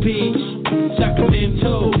 Long Beach,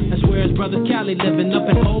 Sacramento. That's where his brother Cali living up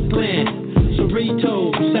in Oakland,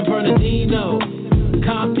 Cerritos, San Bernardino,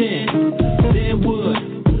 Compton, Linwood,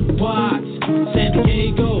 Watts, San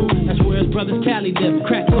Diego. That's where his brothers Cali live.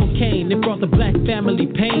 Crack cocaine, they brought the black family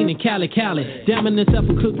pain in Cali. Damning themselves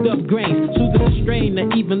with cooked up grains, soothing the strain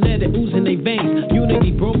that even let it ooze in their veins.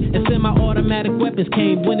 Unity broke and semi-automatic weapons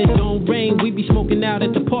came. When it don't rain, we be smoking out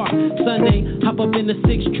at the park. Sunday, hop up in the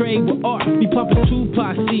 6 tray with art. We pumping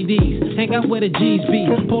Tupac CDs, hang out where the G's be.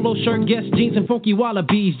 Polo shirt, Guess jeans, and funky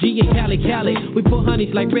wallabies. G and Cali. We pull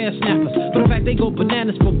honeys like red snappers. For the fact they go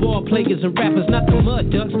bananas for ball players and rappers. Not the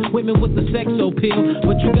mud ducks, women with the sex appeal.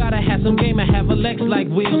 But you gotta have some game and have a Lex like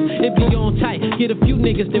wheels. It be on tight, get a few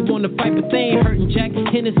niggas that wanna fight, but they ain't hurting Jack.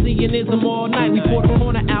 Hennessy and ism all night. We pour the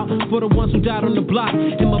corner out for the ones who died on the block.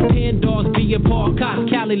 And my pen dogs be a Paul Cox.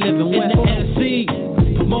 Cali living West in the SC,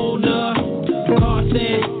 Pomona,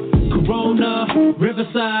 Carson, Corona,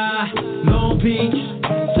 Riverside, Long Beach,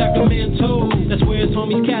 Sacramento. That's where his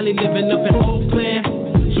homies Cali living up in Oakland,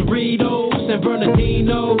 Cerritos, San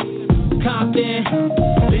Bernardino, Compton,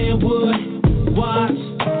 Linwood, Watts,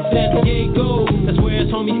 San Diego. That's where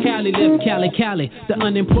his homies Cali live. Cali. The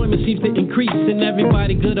unemployment seems to increase, and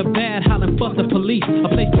everybody good or bad hollering fuck the police. A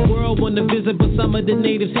place the world wanna visit, but some of the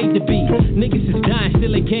natives hate to be. Niggas is dying,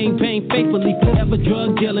 still a gang bang faithfully, forever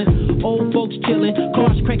drug dealing. Old folks chilling,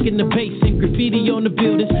 cars cranking the bass and graffiti on the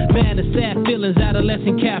buildings. Mad and sad feelings,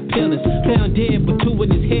 adolescent cap killers. Found dead with 2 in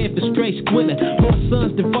his head for straight squilling. More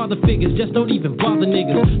sons than father figures, just don't even bother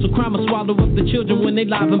niggas. So crime will swallow up the children when they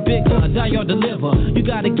live and bigger. Die or deliver, you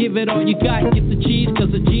gotta give it all you got. Get the G's,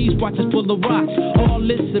 cause the G's watch us full of rocks. All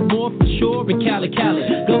this and more for sure in Cali.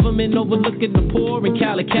 Government overlooking the poor in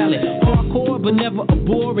Cali. Hardcore but never a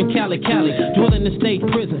bore in Cali. Dwelling in state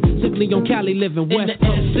prison, simply on Cali living West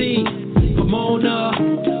Coast. SC, Pomona,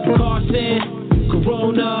 Carson,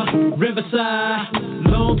 Corona, Riverside,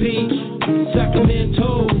 Long Beach,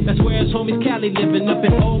 Sacramento. That's where his homies Cali living up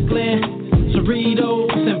in Oakland,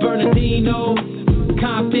 Cerritos, San Bernardino,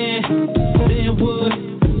 Compton, Linwood,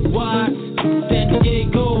 Watts, San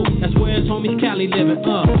Diego. That's where his homies Cali living.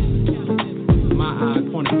 My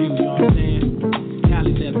point of view, you know what I'm saying?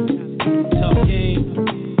 Cali living, tough game.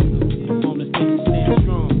 Homeless niggas stand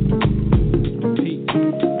strong. Peace.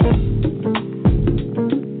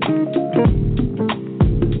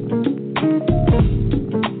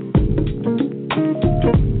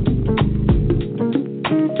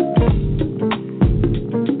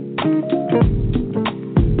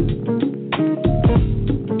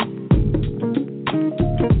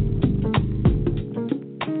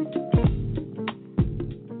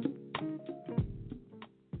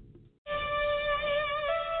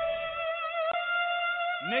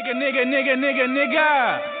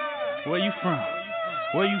 nigga. Where you from?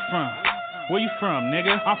 Where you from,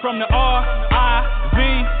 nigga? I'm from the R-I-V,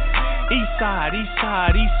 East Side.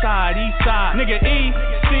 Nigga,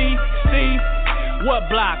 E-C-C, what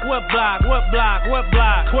block?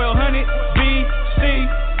 1200 B-C.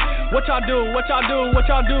 What y'all do,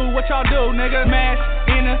 nigga? Mash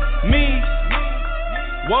enemies.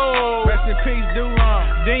 Whoa, rest in peace, do-wrong.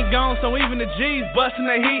 Ding gone, so even the G's bustin'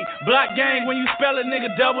 the heat. Block gang, when you spell it,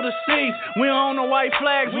 nigga, double the C's. We don't own no white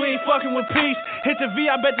flags, we ain't fucking with peace. Hit the V,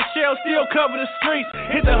 I bet the shell still cover the streets.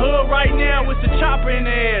 Hit the hood right now with the chopper in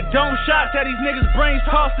the air. Dome shots at these niggas' brains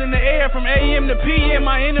tossed in the air. From AM to PM,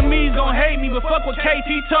 my enemies gon' hate me. But fuck with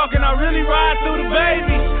KT talking, I really ride through the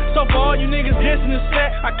babies. So for all you niggas dissing the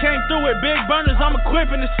set, I came through with big burners, I'm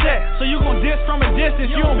equipping the set. So you gon' diss from a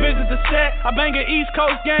distance, you don't visit the set. I bang an East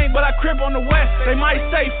Coast gang, but I crip on the West. They might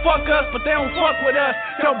say fuck us, but they don't fuck with us.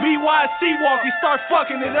 Tell BYC walk, he start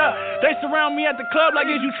fucking it up. They surround me at the club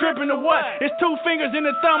like, is you tripping or what? It's 2 fingers in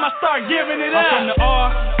the thumb, I start giving it up. I'm from the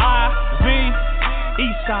R-I-V,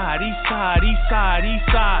 East Side.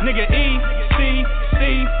 Nigga, E-C-C,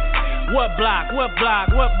 what block?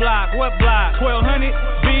 1200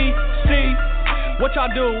 B-C. What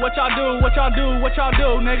y'all do,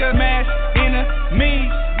 nigga? Mash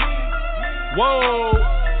enemies. Whoa.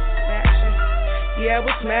 Yeah,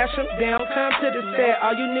 we smash them down, come to the set.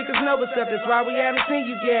 All you niggas know what's up, that's why we haven't seen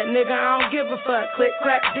you yet. Nigga, I don't give a fuck, click,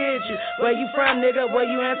 clap, did you? Where you from, nigga? Where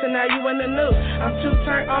you answer, now you in the news. I'm too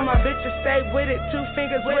turned on, my bitches stay with it. 2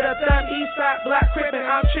 fingers with a thumb, east side, block crippin'.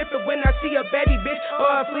 I'm trippin' when I see a baby bitch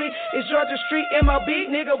or a flea. It's Georgia Street, MOB,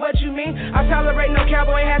 nigga, what you mean? I tolerate no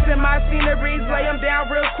cowboy hats in my sceneries. Lay them down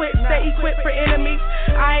real quick, stay equipped for enemies.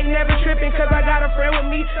 I ain't never trippin' cause I got a friend with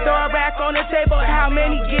me. Throw a rack on the table, how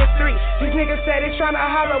many get 3? These niggas say they tryna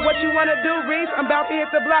holler, what you wanna do, Reese? I'm about to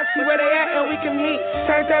hit the block, see where they at, and we can meet.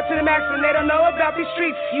 Turns out to the max, and they don't know about these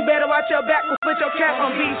streets. You better watch your back, we'll put your cap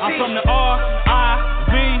on BC. I'm from the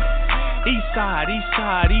R-I-V, East Side.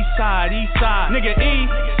 Nigga,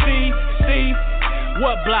 E-C-C,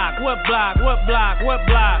 what block?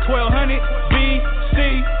 1200 B-C.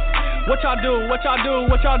 What y'all do,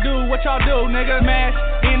 nigga? Mash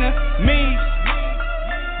enemies.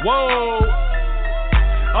 Whoa.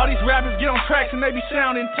 All these rappers get on tracks and they be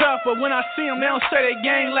sounding tough, but when I see them, they don't say they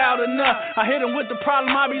gang loud enough. I hit them with the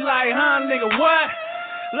problem, I be like, huh, nigga, what?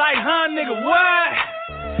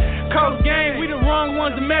 Coast gang, we the wrong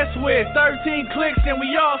ones to mess with. 13 clicks and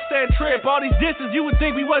we all said trip. All these disses, you would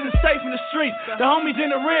think we wasn't safe in the streets. The homies in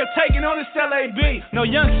the rear taking on this LAB. No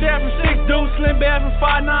young Shad from 6 dudes, Slim Bad from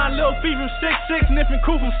 5'9", Lil Fee from 6'6", Niffin'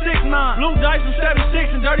 Crew from 6'9", Blue Dice from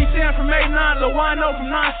 7'6", and Dirty Sam from 8'9", Lil Wino from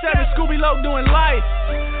 9'7", Scooby Low doing life.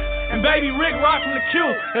 And Baby Rick Rock from the Q,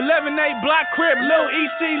 11-8 Block Crib, Lil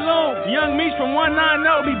E.C. Loon. Young Meech from 190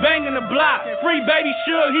 be banging the block. Free Baby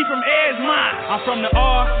Suge, he from Edgemont. I'm from the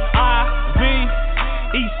R-I-V,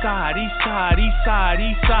 East Side.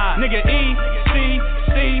 Nigga,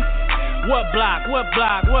 E-C-C, what block?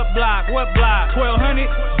 1200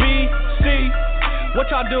 B-C. What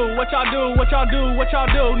y'all do,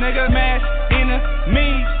 nigga? Mash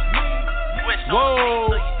enemies.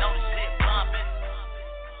 Whoa.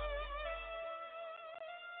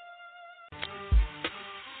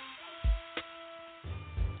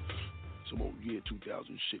 Some old year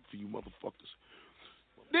 2000 shit for you motherfuckers.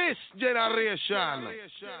 This generation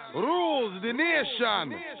rules the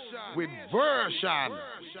nation with version.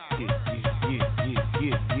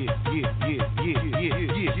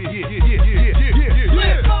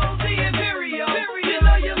 Lyrical, the Imperial. You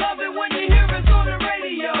know you love it when you hear us on the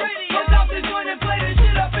radio. Fuck off this joint and play this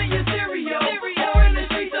shit up in your stereo. Or in the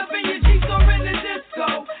streets, up in your Jeeps, or in the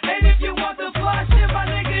disco. And if you want the fly shit, my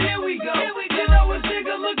nigga, here we go. You know a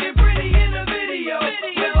nigga looking pretty in the video.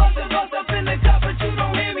 We're lost of us up in the cup, but you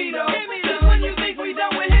don't hear me though. Just when you think we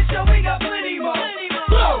done with hit show, we got plenty more.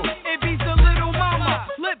 It beats a little mama,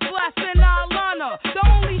 lip blasting.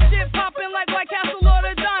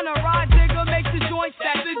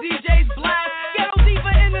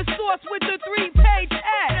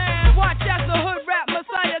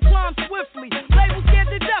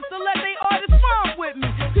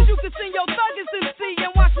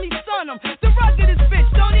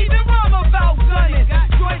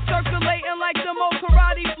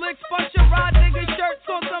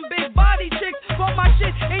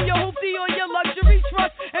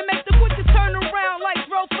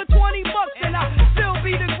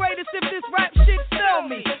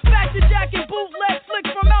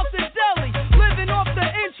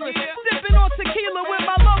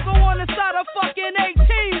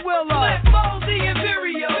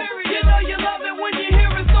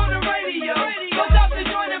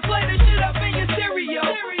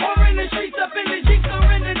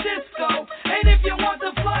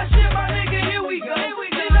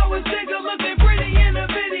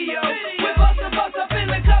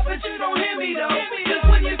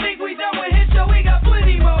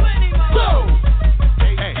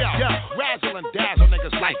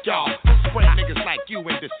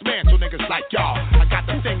 cancel niggas like y'all. I got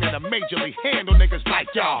the thing that'll majorly handle niggas like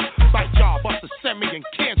y'all. Fight y'all, bust a semi and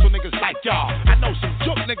cancel niggas like y'all. I know some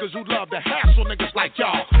joke niggas who love to hassle niggas like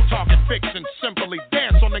y'all. Target fiction, simply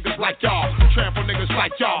dance on niggas like y'all. Trample niggas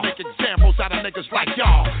like y'all. Make examples out of niggas like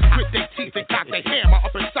y'all. Grit their teeth and cock their hammer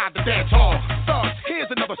up inside the dance hall. Thugs, here's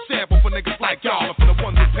another sample for niggas like y'all. And for the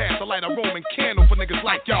ones who pass the light a Roman candle for niggas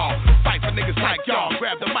like y'all. Fight for niggas like y'all.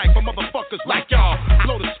 Grab the mic for motherfuckers like y'all.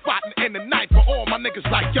 Blow the spot and end the night for all my niggas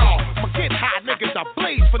like y'all. Forget high niggas, I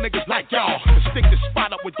blaze for niggas like y'all. And stick the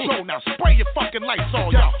spot up with Joe, now spray your fucking lights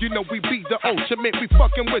on y'all. You know we be the ultimate, we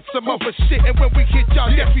fucking with some other shit. And when we hit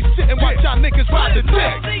y'all, yes, we sit and watch y'all niggas ride the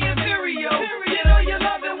dick. The Imperial, you know you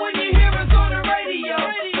love it when you hear us on the radio.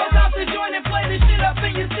 Go out the joint and play this shit up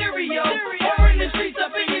in your stereo. Or in the streets,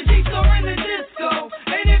 up in your Jeeps, or in the disco.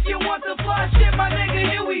 And if you want the fly shit, my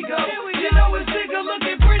nigga, here we go. You know it's bigger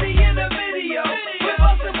looking pretty in the video. We're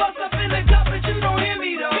bustin' bust up in the cup, but you don't hear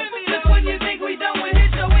me though. Just when you think we done with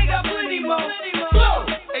hit, yo, we got plenty more. Blow!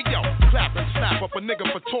 Hey yo, clap and snap up a nigga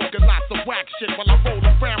for talking lots of whack shit while I roll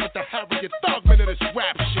around with the Harriet Thugman of this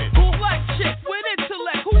rap shit. Cool black chick with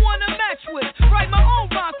intellect, who wanna match with? Write my own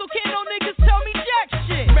rhymes, so can't no niggas tell me jack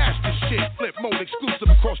shit. Master shit, flip mode exclusive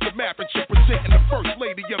across the map and shit, presenting the first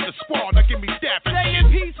lady of the squad. Now give me dap and Stay shit.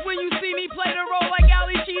 in peace when you see me play the role like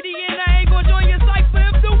Ali Sheedy, and I ain't gonna join your cypher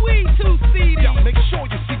if the weed too seedy. Yo, make sure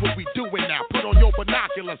you see what we doing now. Put on your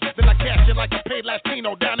binoculars, then I cash it like a paid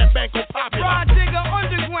Latino down at Banco Popular. Rod digger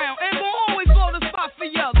underground, and we'll always blow the spot for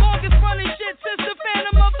ya. Longest running shit since the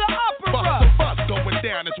Phantom of the Opera. Bust going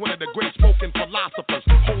down as one of the great smoking philosophers,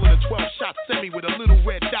 holding a 12-shot semi with a little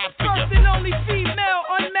red dot figure. First and only female,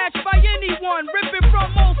 unmatched by anyone, ripping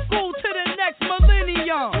from old school to the next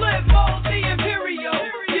millennium. Flip mode, the Imperial.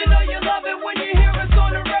 You know you love it when you hear us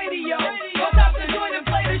on the radio. Go out the joint and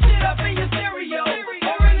play the shit up in your stereo.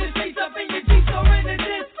 Or in the streets, up in your Jeeps, or in the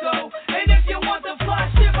disco. And if you want the fly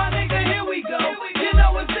shit, my nigga, here we go. You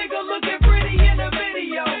know it's bigger looking pretty in the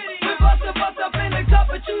video. We bust up in the cup,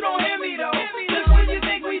 but you don't hear me though. Just when you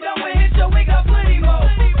think we done with hit, yo, we got plenty more.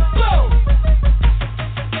 Blow!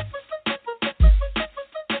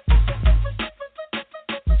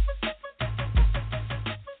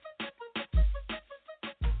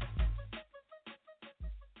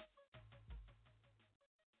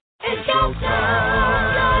 It's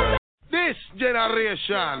showtime. This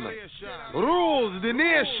generation rules the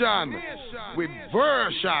nation with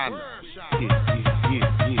version.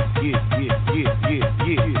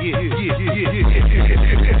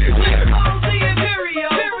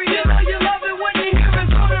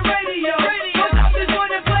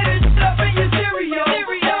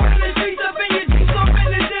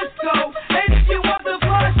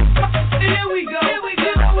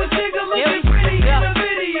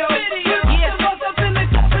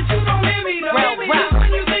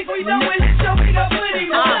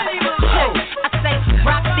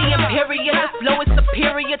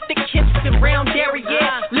 Thick hips and round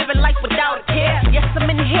area, living life without a care. Yes, I'm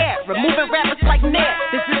in here, removing rappers like Nair.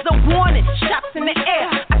 This is a warning, shots in the air.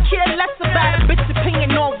 I care less about a bitch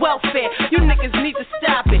opinion on welfare. You niggas need to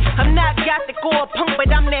stop it. I'm not gothic or a punk, but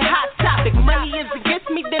I'm that hot topic. Money is against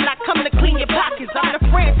me, then I come to clean your pockets. I'm the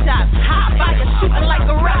franchise, high fire, shooting like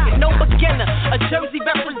a rocket. No beginner, a Jersey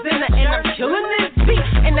representative, and I'm killing this beat.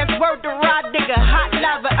 And that's word to Rod Digger, hot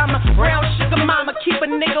lava. I'm a brown sugar mama, keep a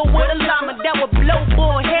nigga with a llama that would blow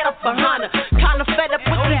bull head up behind her. Kinda fed up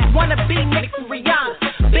with these wannabe niggas and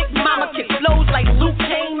Rihanna. Big mama kick flows like Luke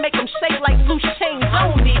Kane, make them shake like loose chains. I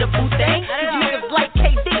don't need a boo thing. These niggas like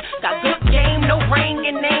KD, got good game, no ring,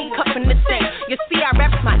 and they ain't cuffing the thing. You see, I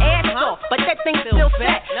raps my ass off, but that thing still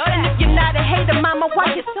fat. And if you're not a hater, mama,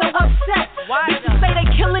 why you so upset? Bitches say they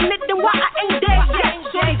killing it, then why I ain't dead yet?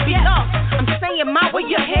 So they beat up. I'm saying, ma, where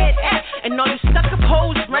your head at? And all you stuck up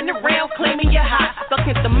hoes running around claiming you're hot. Stuck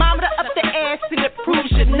in thermometer up the ass and it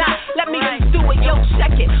proves you're not. Let me just do it, yo,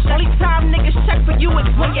 check it. Only time niggas check for you is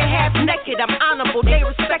when you're half naked. I'm honorable, they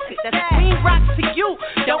respect it. That's green rock to you,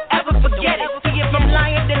 don't ever forget it. See if I'm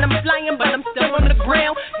lying, then I'm flying, but I'm still on the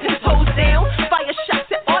ground. 10 toes down, fire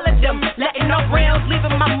shots at all of them. Letting off rounds,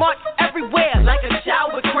 leaving my mark everywhere like a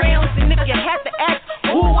child with crowns. And if you had to ask,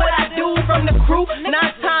 who would I do from the crew? 9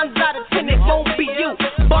 times out of 10 it won't be you.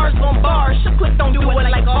 Bars on bars, Shaquille don't do it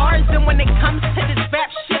like ours. And when it comes to this rap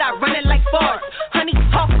shit, I run it like bars. Honey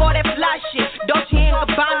talk all that fly shit, Dolce and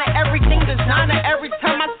Gabbana, everything designer. Every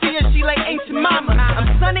time I see her, she like ain't your mama. I'm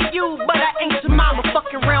son of you, but I ain't your mama.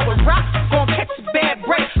 Fucking around with rock, gon' catch a bad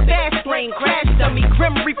break. Fast lane, crash dummy,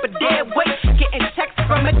 Grim Reaper, dead weight. Getting texts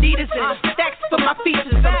from Adidas and stacks for my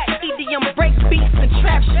features. EDM break beats and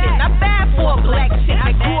trap shit. Not bad for a black chick.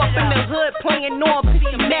 I grew up in the hood playing on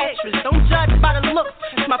PC mattress. Don't judge by the looks,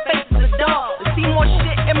 my face is a dog. To see more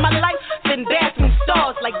shit in my life than dancing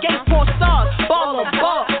stars, like gay porn stars. Ball on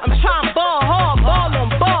ball, I'm trying ball hard, ball on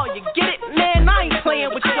ball. You get it, man? I ain't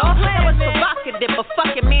playing with y'all. That was provocative, but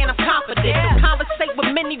fuck it, man, I'm confident. Don't conversate with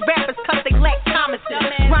many rappers cause they lack common sense.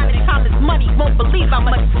 Grinding time is money, won't believe how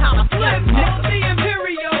much time I spent. The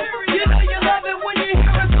Imperial, you know you love it when you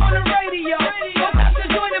hear us on the radio. Go back to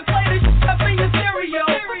join and play this shit up in your stereo.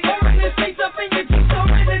 Or in the streets up in your cheeks or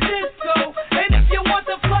in the disco. And if you want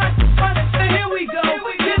the plot, then here we go.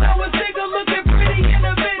 You know a single looking pretty in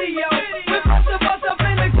the video. We're supposed to bust up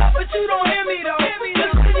in the club, but you don't hear me though.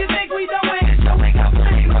 Just when you think we don't win, so we got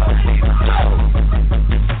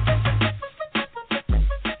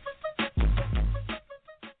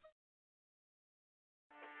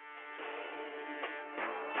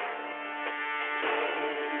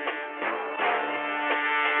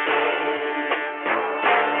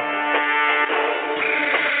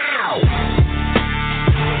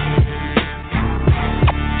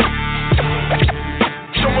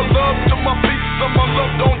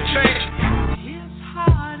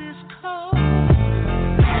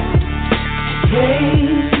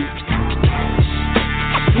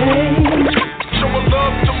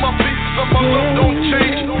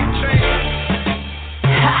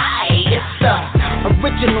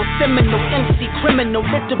seminal MC, criminal,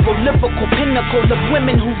 literal, lyrical, pinnacle of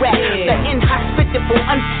women who rap. The inhospitable,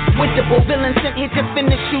 unwittable villain sent here to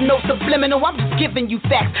finish you, no subliminal. I'm just giving you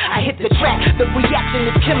facts. I hit the track, the reaction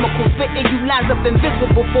is chemical, fitting you lines of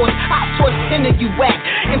invisible force. I torch 10 of you whack.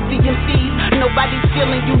 Empty MCs, nobody's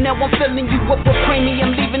feeling you. Now I'm filling you up with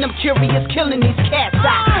premium, leaving them curious, killing these cats.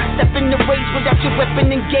 I step in the rage without your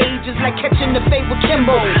weapon engaged. It's like catching the fade with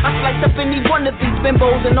Kimbo. I slice up any one of these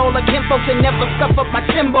bimbos, and all the kinfolk can never scuff up my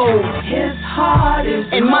Timbo. His heart is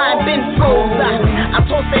and mine been froze. I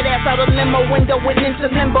toss that ass out a limo window and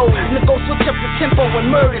into limbo. Nigga switch up the tempo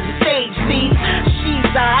and murder the stage. See,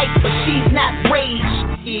 she's alright, but she's not rage.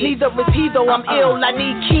 Neither is he though. I'm ill, I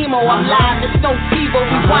need chemo. I'm live, it's no fever.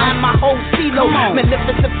 Rewind my whole CeeLo.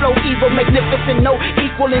 Magnificent flow, evil, magnificent, no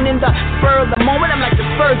equaling in the spur of the moment. I'm like the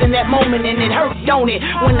Spurs in that moment, and it hurts, don't it?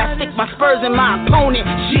 When I stick my Spurs in my opponent.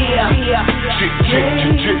 Yeah.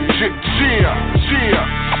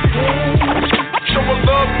 Show my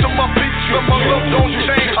love to my beats, and my love don't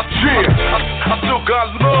change. I still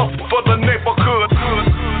got love for the neighborhood.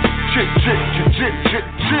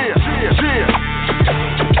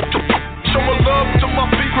 Show my love to my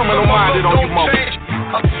beats, criminal minded on you, change.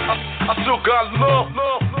 I still got love.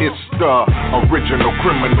 It's the original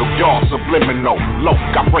criminal, y'all subliminal. Look,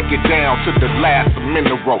 I break it down to the last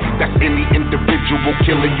mineral. That's any individual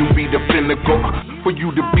killing you be the pinnacle. For you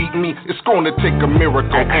to beat me, it's gonna take a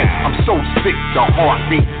miracle. And I'm so sick, the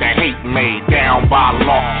heartbeat, the hate made. Down by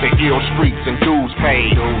law, the ill streets and dues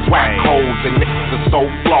paid. Whack holes and niggas are so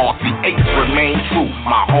flossy. Apes remain true,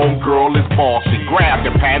 my homegirl is bossy. Grab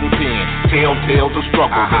the pad and pen, telltales of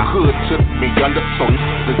struggle. The hood took me under, so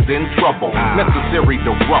niggas is in trouble. Necessary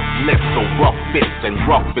to roughness, so rough bits and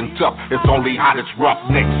rough and tough. It's only hottest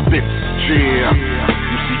roughnecks spits. Yeah.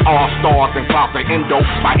 You see all stars and clouds the endo.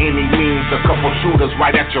 By any means, a couple shooters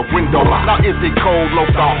right at your window. Now is it cold, low,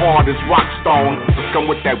 the hard as rock stone. Just come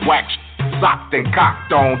with that wax socked and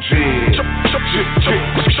cocked on. Yeah.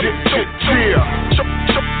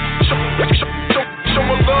 Show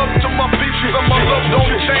my love to my beats, and my love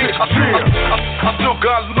don't change. I still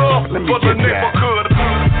got love for the neighborhood.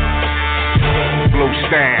 Blue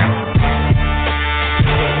stamp.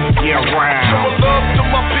 Yeah, round. Show my love to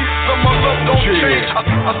my beats, and my love don't change.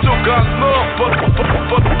 I still got love for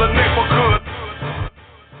the neighborhood.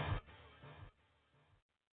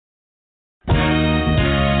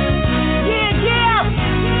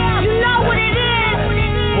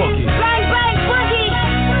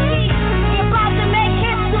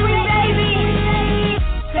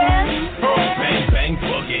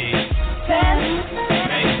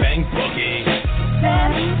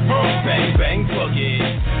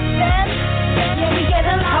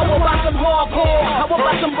 How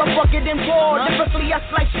about some rough, rugged, and raw? Lyrically, I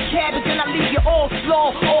slice your cabbage and I leave you all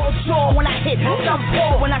slow, all jaw. When I hit, some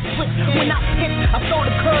poor. When I switch, when I hit, I throw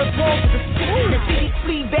the curveball to the stick. They see these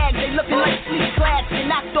flea bags, they looking like sleep class. And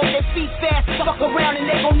I throw their feet fast, fuck around and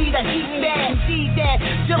they gon' need a heat bag. See that?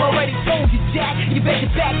 Jill already told you, Jack. You better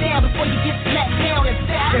back down before you get smacked down and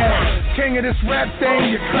back. Yeah. King of this rap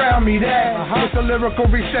thing, you crown me that. With the lyrical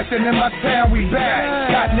recession in my town, we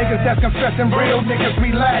back. Got niggas that's confessing, real niggas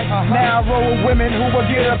we lack. Now I roll with women who will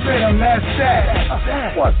get up in them, that's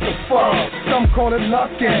that. What the fuck? Some call it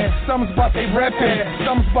luck and some's about they reppin',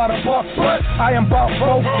 some's about a buck, but I am about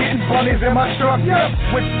both, getting bunnies in my truck,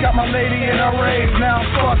 which got my lady in a rave, now I'm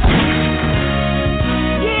fucked.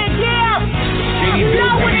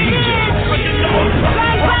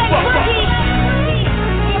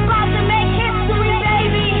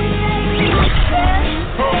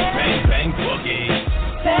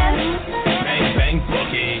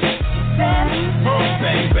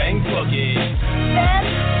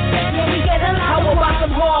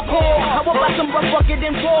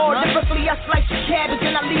 raw. Lyrically, I slice your cabbage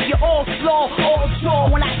and I leave you all slaw, all jaw.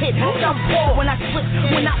 When I hit, I'm raw. When I switch,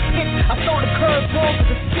 when I hit, I throw the curveball to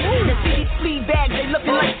the stick. And see these flea bags, they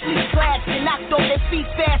looking like sleep claps. And knocked off their feet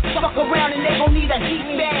fast. Fuck around and they gon' need a heat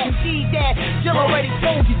bag. See that? Jill already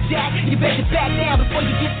told you, Jack. You better back down before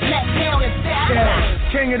you get slapped down and sacked.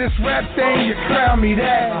 Yeah. King of this rap thing, you crown me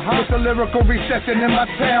that. With the lyrical recession in my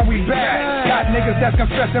town, we back. Got niggas that's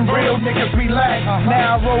confessing, real niggas we lack.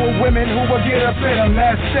 Now I roll with women who will get up in them,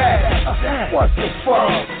 that's that. What the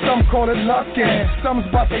fuck? Some call it luck, and some's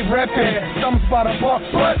about they reppin', some's about a buck,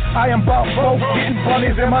 but I am about both, getting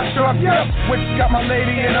bunnies in my truck, yup. Which got my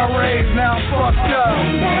lady in a rave, now I'm fucked up.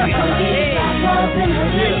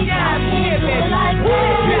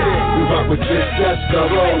 We rock with this, that's the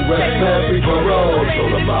road, West every borough, it's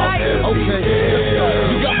all about every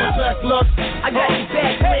You got my back, luck. I got your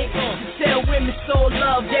back, link. Tell women so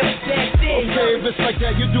love, that was back then. Okay, if it's like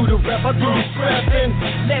that, you do the rap, I do the scrapping.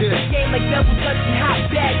 Left the game like double dutch and hot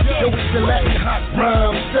back, yeah. Yo, it's the Latin hot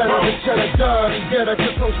rhyme, settle the cheddar done. Get us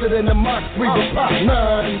posted in the mock, we will pop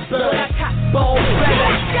nine. When I cop balls,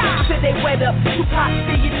 better. Till they wet up, two pops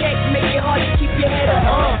to your neck, make it hard to keep your head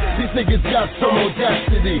up. These niggas got some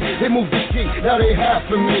audacity. They move the key, now they half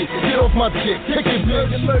of me. Get off my dick, kick it,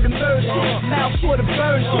 bitch. Murder, mouth for the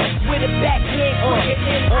version. With a backhand, quicker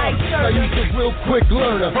than ice Now server. you's a real quick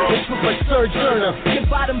learner. It's look like Serge Lerner. Your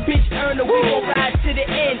bottom bitch earner, we gon' ride to the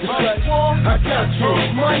end. War, I got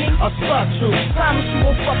you. money, I spot you. promise you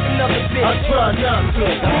won't fuck another bitch. I try not to.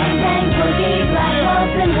 Bang, bang, boogie, black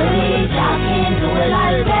holes and hoodies, y'all can't do it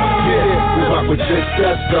like that. Yeah, we rock with chicks,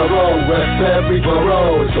 that's the road. West every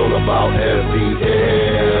borough, it's all about every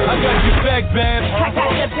air. I got your back, Bev. I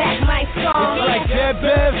got your back, my song. It's like that,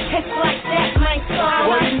 Bev. It's like that, my song.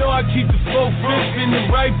 Well, you know I keep the 4/5 in the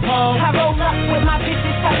right palm. I roll up with my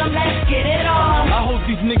bitches, tell them let's get it on. I hope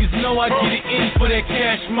these niggas know I get it in for that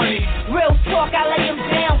cash money. Real talk, I lay them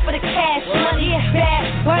down for the cash money.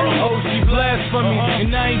 Bad bunny. Oh, she blasphemy,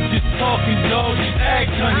 and I ain't just talking, dog, just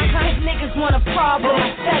act, honey. These niggas want a problem,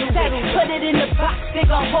 I settle it. Put it in the box, dig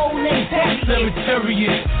a hole and bury it. Cemetery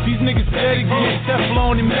is. These niggas better get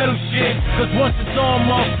Teflon and metal shit. Cause once it's on,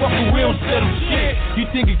 motherfucker, we don't settle shit. You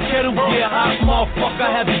think a kettle get hot, motherfucker?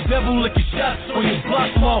 I have the devil licking shots on your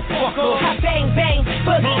block, motherfucker. I bang, bang,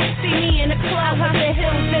 boogie. See me in the club, on the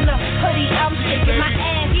hills in the hoodie. I'm shaking my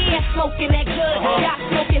ass, yeah, smoking that good. Y'all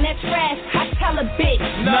smoking that trash, I tell a bitch.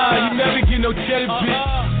 Nah, you never get no cheddar,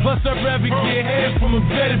 bitch. Plus, I'd rather get head from a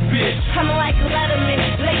better bitch. I'm like Letterman,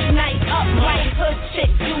 late night, upright, hood chick.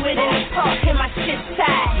 Do it in the park, and my shit's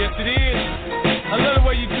tied. Yes, it is. I love the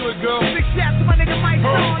way you do it, girl. Big shout to my nigga Mike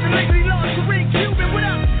Stone, the legally lost Kareem Cuban. What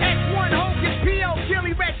up? X1 Hogan, P.O.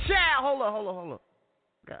 Killy Red Child. Hold up.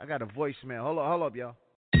 I got a voicemail. Hold up, y'all.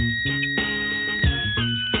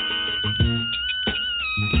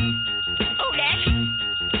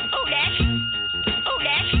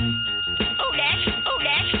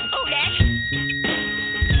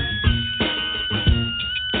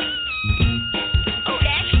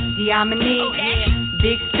 Diamond,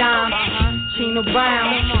 Big Stom, Chino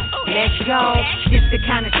Brown. Let's go. This the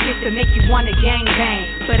kind of shit that make you wanna gang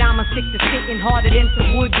bang. But I'ma stick to spitting harder than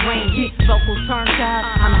some wood grain. Vocals turned up,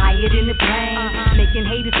 I'm higher than the plane. Making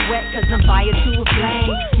haters sweat cause I'm fire to a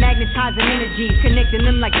flame. Magnetizing energies, connecting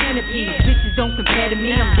them like centipedes. Bitches don't compare to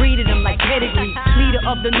me, I'm breeding them like pedigree. Leader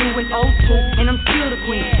of the new and old school, and I'm still the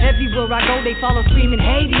queen. Everywhere I go, they follow screaming,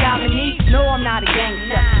 hey, Diamond. No, I'm not a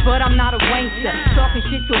gangster, but I'm not a wankster. Talking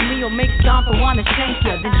shit to me will make Stomper wanna shank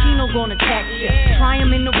ya. Then Chino gonna tax ya, try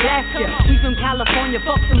him in the blast ya. We from California,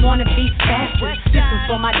 fuck some wannabe bastards. This is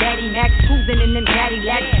for my daddy Max, cruising in them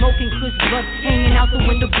Cadillacs, smoking Kush blunts, hanging out the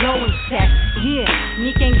window blowing sacks. Yeah,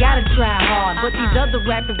 Nick ain't gotta try hard, but these other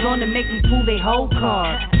rappers gonna make me pull they whole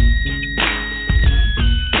card.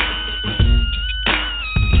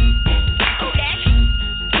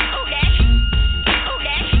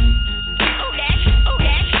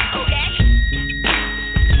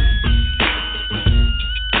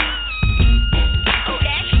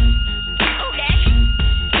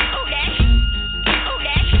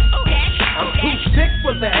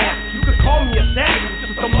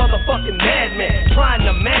 Motherfucking madman, trying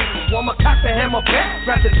to manage. Well, I'ma cock the hammer back,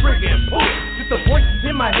 grab the trigger and pull it. Just the voices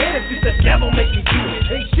in my head, it's just the devil make me do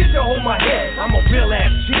it. Ain't shit to hold my head, I'm a real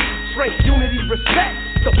ass G. Strength, unity, respect,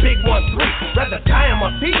 the big 1-3. Rather die on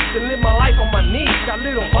my feet than live my life on my knees. Got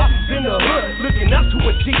little bosses in the hood, looking up to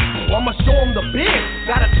a G. So I'ma show them the biz,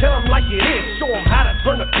 gotta tell them like it is. Show them how to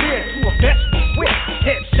turn a clear into a vegetable switch.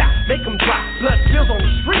 Headshot, make them drop, blood spills on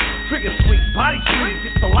the street. Trigger squeeze, body squeeze,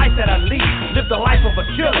 it's the life that I lead. Live the life of a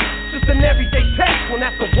killer. just an everyday task. When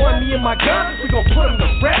that's the one, me and my gun, we gon' put them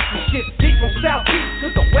to rest. We shit deep from southeast to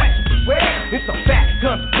the west. Where it's a fat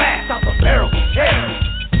gun blast out the barrel we carry.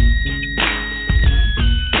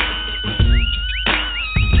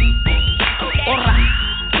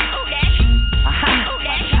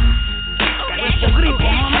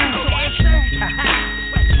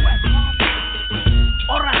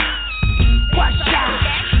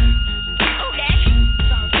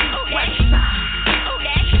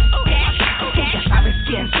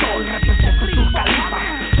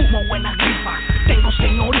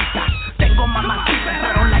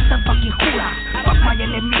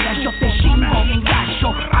 Yo te chingo bien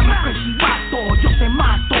gacho, a mi presivato, yo te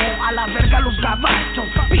mato, a la verga los gabachos,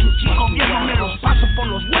 pinche gobierno me los paso por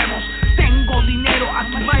los huevos, tengo dinero,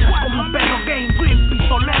 aquí bailas como un perro, game green,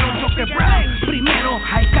 pistolero, yo que brown, primero,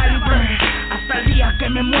 high caliber, hasta el día que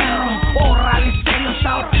me muero, oral estéreo,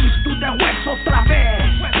 southeast to the west otra vez,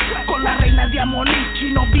 con la reina de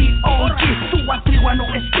Amonichi, no B.O.G, tu atriguano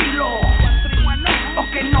estilo,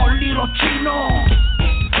 o que no liro chino,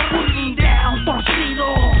 pulling down,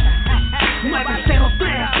 torcido,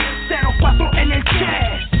 903-04 en el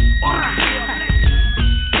chest.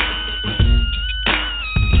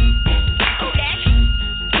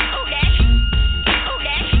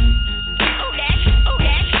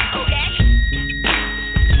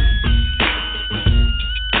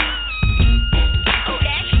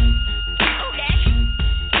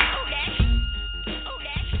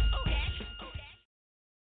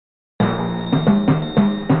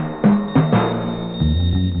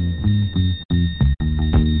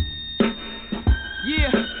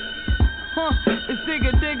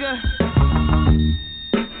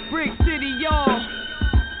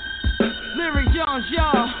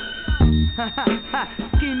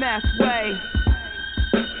 Ski mask way,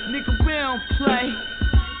 nigga we don't play.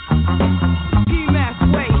 Ski mask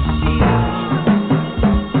way, shit.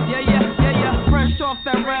 Yeah. Fresh off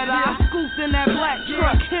that red eye, scooped in that black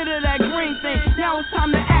truck, hit of that green thing. Now it's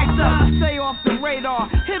time to act up, stay off the radar,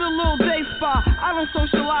 hit a little day spot. I don't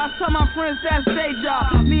socialize, tell my friends that's day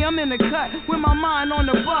job. Me, I'm in the cut with my mind on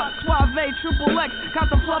the buck. Suave, triple X, got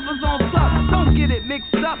the fluffers on tuck. Don't get it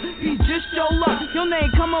mixed up, he just your luck. Your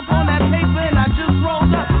name come up on that paper and I just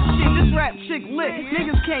rolled up. Shit, this rap chick lit,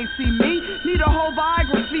 niggas can't see me. Need a whole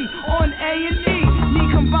biography on A&E.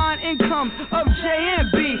 Need combined income of J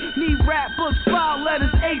and B. Need rap books, file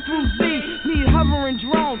letters A through Z. Need hovering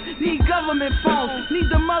drones, need government phones. Need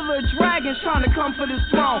the mother of dragons trying to come for this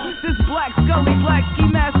throne. This black scully, black ski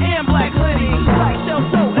mask and black hoodie. Black shell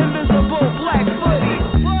so invisible, black footy.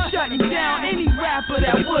 Shutting down any rapper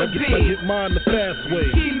that would be. I get mine the fast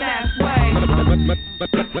way. Ski mask way.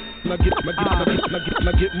 I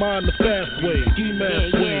get mine the fast way. Ski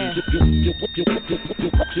mask way.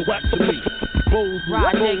 You whack to me. Bowls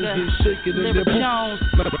get shaking in their boots. I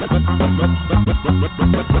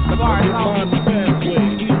get mine the fast way.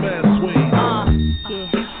 Ski mask way.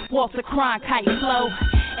 Walter Cronkite flow,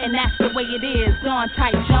 and that's the way it is. Dawn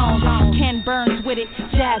Type Jones, Ken Burns with it,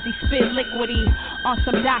 jazzy spit liquidy on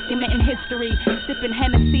some documenting history. Sipping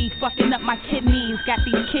Hennessy, fucking up my kidneys. Got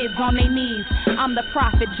these kids on their knees. I'm the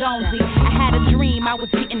prophet Jonesy. I had a dream I was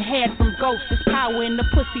getting head from ghosts. There's power in the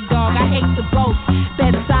pussy dog. I hate to boast.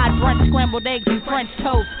 Bedside brunch, scrambled eggs and French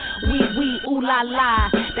toast. Oui, ooh la la.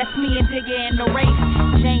 That's me and Digger in the race.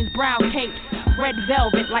 James Brown capes. Red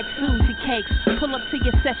velvet like Susie cakes. Pull up to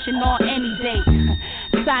your session on any date.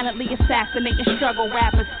 Silently assassinating struggle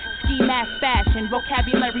rappers. Ski mask fashion,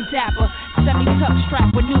 vocabulary dapper. Semi-tuck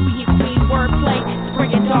strap with Nubian queen wordplay.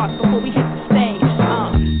 Springing dark before we hit the stage.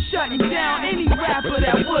 Shutting down any rapper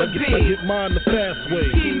that would be. I get mine the fast way.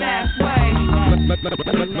 Ski mask way.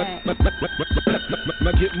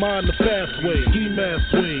 I get mine the fast way. Ski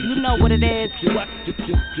mask way. You know what it is.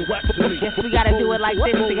 Guess we gotta do it like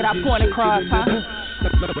this to get our point across, huh?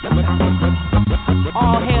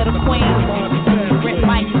 All hail the queen. Rick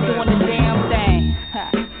Mike is doing the damn thing.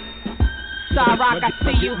 Rock, I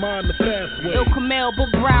see you. Yo, Camille,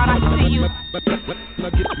 Book Brown, I see you.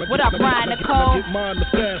 What up, Ryan Nicole?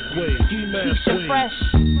 Keisha Fresh.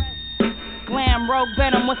 Glam, Rogue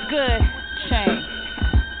Venom, what's good? Chain.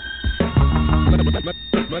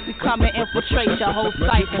 We come and infiltrate your whole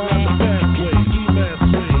cipher, man.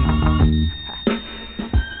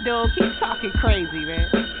 Dude, keep talking crazy, man.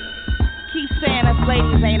 Keep saying us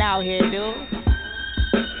ladies ain't out here, dude.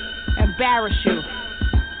 Embarrass you.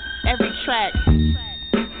 Every track.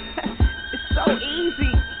 It's so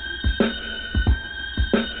easy.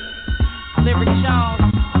 Lyric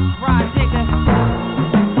Jones, Rod Digger.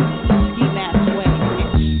 Ski mask way,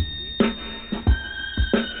 bitch.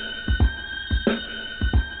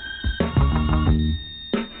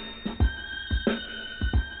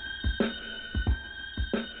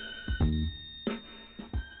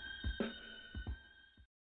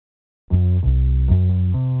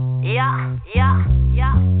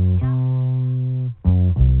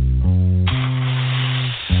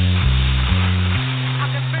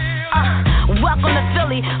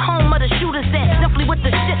 City, home of the shooters at. Definitely with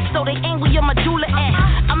the shit, so they ain't where your medulla at.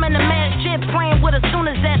 I'm in the mad shit, praying with as soon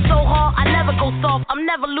as that. So hard, I never go soft, I'm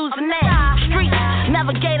never losing that. Streets,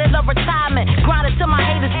 navigated of retirement. Grinded till my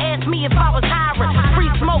haters asked me if I was hiring.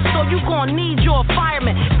 Free smoke, so you gon' need your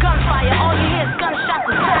fireman. Gunfire, all you hear is gunshots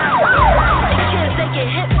and sirens. They kids, they get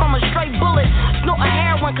hit from a straight bullet. Snort a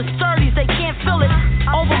heroin, cause 30s, they can't feel it.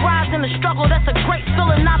 Overrides in the struggle, that's a great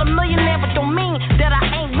feeling. Not a millionaire, but don't mean that I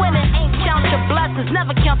ain't winning. Ain't count your blessings,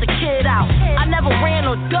 never count the kid out. I never ran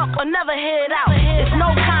or duck or never hid out. It's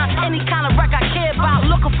no any kind of wreck I care about.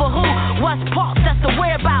 Looking for who, what's parts, that's the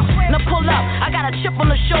whereabouts. Now pull up, I got a chip on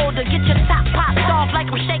the shoulder. Get your top popped off like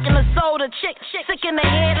I'm shaking a soda. Chick, sick in the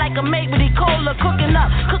head like a mate with E. Cola. Cooking up,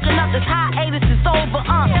 this hiatus is over.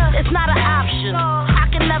 It's not an option. I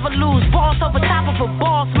can never lose. Boss over top of a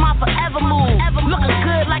boss, my forever move. Looking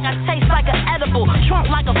good like I taste like an edible. Trunk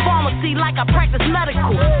like a pharmacy, like I practice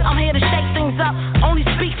medical. I'm here to shake things up, only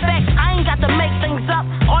speak facts. I ain't got to make things up.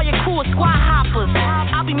 All your crew is squad hoppers.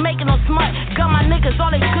 I'll be making them smut. Got my niggas,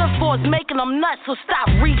 all they good for is making them nuts. So stop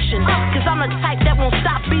reaching, cause I'm the type that won't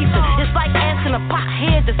stop beefing. It's like asking a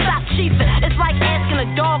pothead to stop cheating. It's like asking a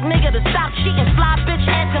dog nigga to stop cheating. Fly bitch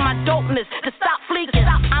asking my dopeness to stop fleeking.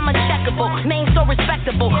 I'm uncheckable, name so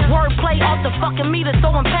respectable. Wordplay off the fucking meter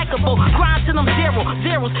so impeccable. Grind to them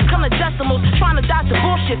zeros, come to decimals. Trying to dodge the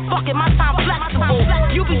bullshit, fuck it, my time flexible.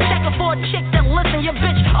 You be checking for a chick that listen, your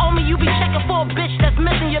bitch owe me. You be checking for a bitch that's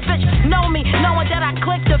missing, your bitch know me, knowing that I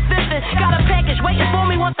clicked the fifth. Got a package waiting for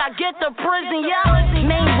me once I get to prison, yeah.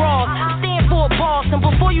 Name Raw, stand for a boss. And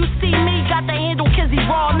before you see me, got the handle Kizzy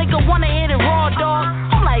Raw. Nigga wanna hit it raw, dog.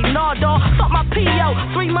 I'm like, nah, dog, fuck my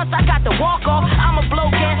P.O. 3 months I got to walk off. I'ma blow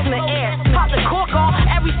gas in the air, pop the cork off.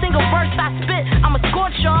 Every single verse I spit, I'ma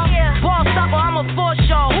scorch y'all. Boss up or I'ma force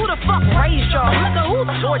y'all. Who the fuck raised y'all? Nigga, who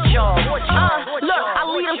taught y'all? Look, I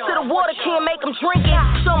lead them to the water can, make them drink it.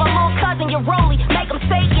 Show my little cousin your rollie, make them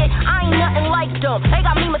take it. I ain't nothing like them, they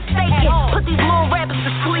got me mistaken. Put these little rappers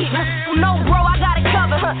to sleep. No, bro, I got it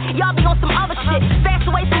covered, huh? Y'all be on some other shit. Fast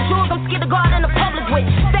away some jewels, I'm scared to go out in the public with.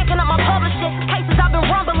 Stacking up my publishing, cases I've been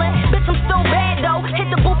rumbling. Bitch, I'm still bad though. Hit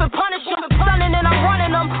the booth and punish them. Stunning and I'm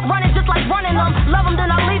running them. Running just like running them. Love them, then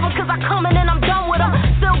I leave them, cause I come in and I'm done with them.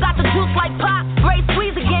 Still got the juice like pop, Ray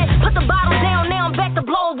squeeze again. Put the bottle down, now I'm back to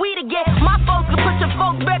blowing weed again. My folks can put your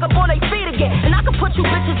folks back up on their feet again. And I can put you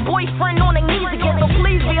bitches' boyfriend on their knees again. So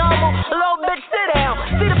please be humble, little bitch, sit down.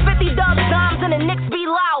 See the 50 dubs, dimes, and the Knicks be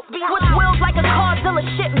loud. Switch wheels like a Carzilla,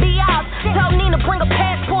 shit be out. Tell Nina, bring a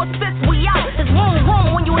passport, sis, we out. It's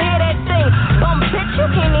room when you hear that thing. Bum bitch, you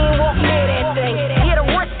can't even walk near that thing. Get a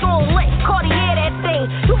wrist on lit, Cartier that thing.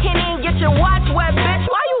 You can't even get your watch wet, bitch.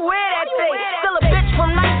 Why you wear that thing? Still a bitch from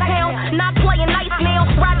Nice Town, not playing nice now.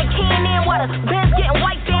 Ride the can in while the Benz getting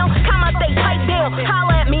wiped down. Come out, they pipe down.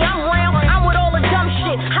 Holla at me, I'm round. I'm with all the dumb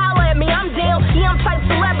shit. Holla at me, I'm down. Yeah, I'm type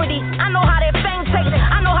celebrity. I know how that fame tastes.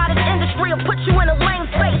 I know how this industry will put you in a lame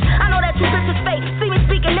space. I know that you bitches fake. See me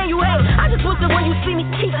speaking, then you hate. I just wish that when you see me,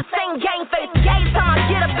 keep the same game face. Gays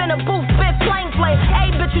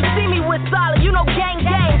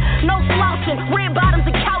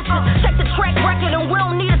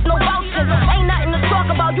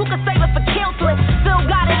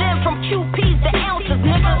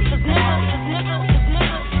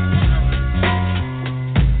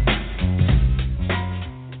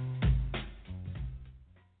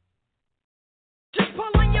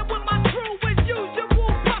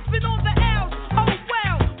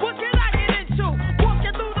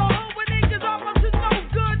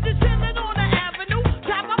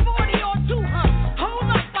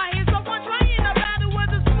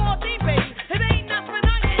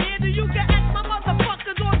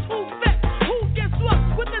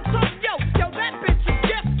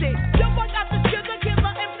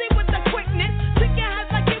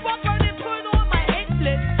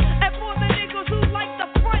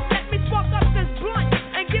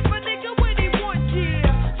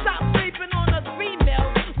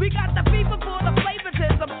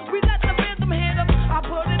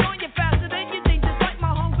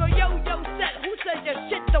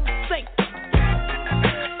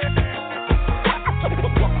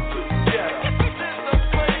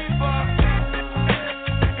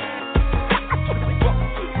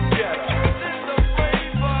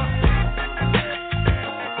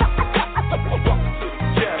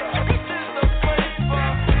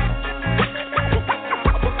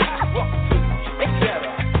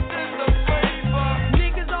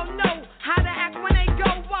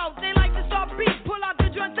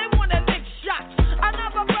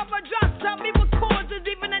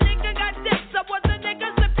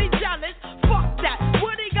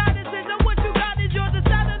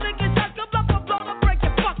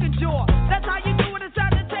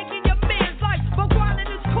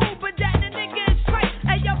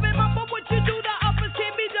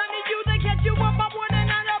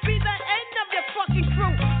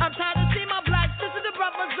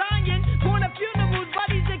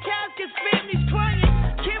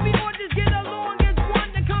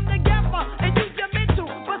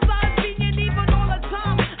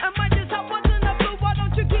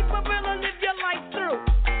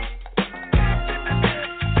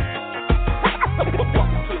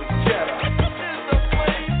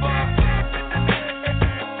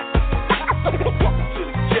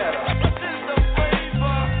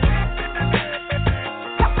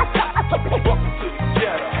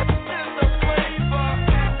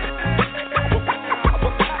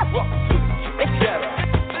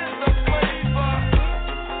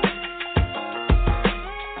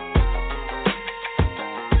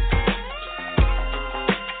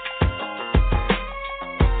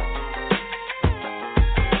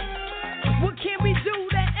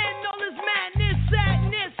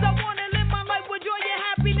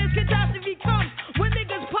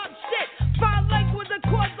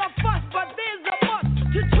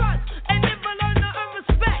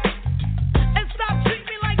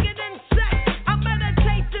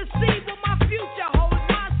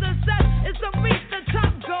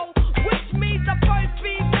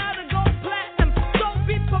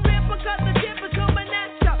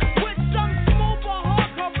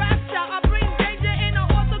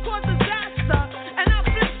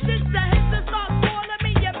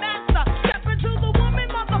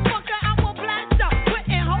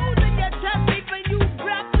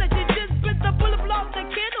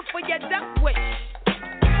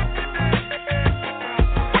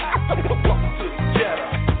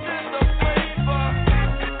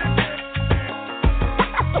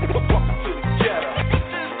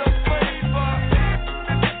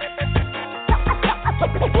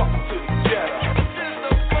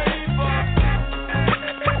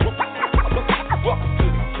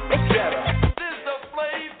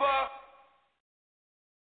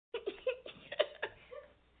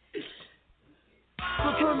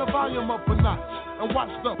volume up a notch and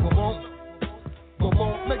watch the boom.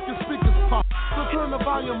 Make your speakers pop. So turn the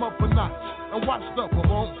volume up a notch and watch the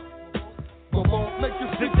boom. Make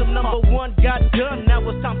your victim number one got done. Now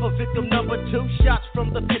it's time for victim number two. Shots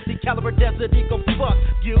from the 50 caliber Desert Eagle. Fuck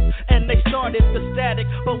you. And they started the static,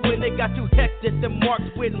 but when it got too hectic, the marks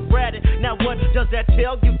went and ratted. Now what does that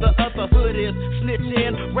tell you? The other hood is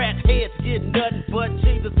snitching. Rat heads get nothing but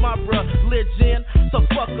Jesus, my religion. So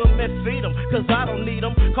fuck them and feed them, cause I don't need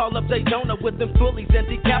them. Call up Daytona with them bullies and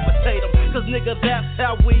decapitate them. Cause nigga, that's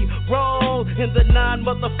how we roll in the 9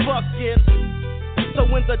 motherfucking. So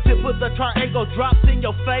when the tip of the triangle drops in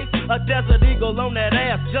your face, a Desert Eagle on that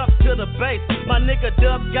ass jump to the base. My nigga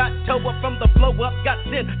Dub got towed up from the flow up, got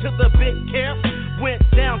sent to the big camp. Went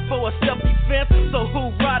down for a self-defense, so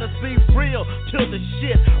who riders be real to the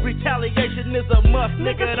shit. Retaliation is a must,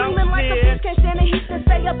 nigga, don't like a bitch, can't stand the heat to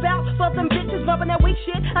say about. For them bitches bumping that weak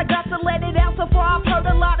shit, I got to let it out. So far I've heard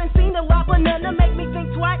a lot and seen a lot, but none to make me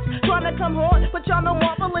think twice. Trying to come hard, but y'all know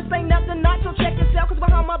marvelous ain't nothing nice. So check yourself, cause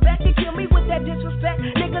behind my back you kill me with that disrespect.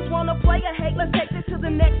 Niggas wanna play or hate, let's take this to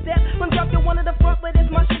the next step. From drop you one of the front, but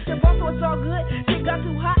it's my shit to run, so it's all good. Shit got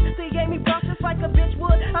too hot, so you gave me bounce just like a bitch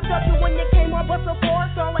would. I thought you when you came on, but so far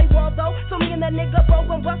it's all like wall though. So me and that nigga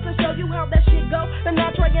broke gon' bust and show you how that shit go. The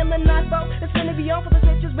 9 tray and the 9 bow, it's gonna be on for the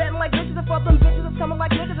bitches, betting like bitches. And for them bitches, it's coming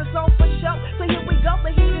like niggas, it's all for show. So here we go,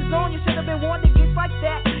 the heat is on, you should've been warned to get like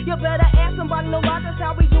that. You better ask somebody, no lie, that's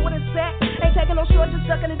how we do it in sack. Ain't taking no short, just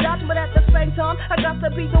ducking and dodging, but at the same time, I got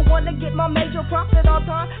to be the one to get my major props at all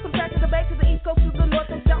times. From back to the bay to the east coast to the north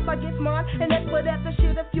and south, I get mine. And that's for that the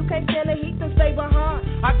shit, if you can't stand the heat, then stay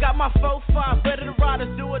behind. I got my 4-5, ready to ride or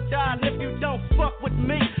do or die. And if you don't fuck with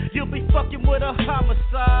me, you'll be fucking with a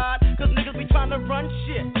homicide. Cause niggas be trying to run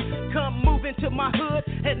shit. Come move into my hood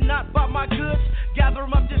and not buy my goods. Gather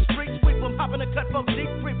them up the street, sweep them, hop in the cut, folk deep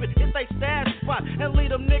creeping. Hit they stash spot and leave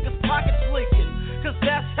them niggas pockets leaking. Cause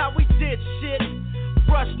that's how we did shit.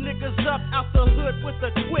 Rush niggas up out the hood with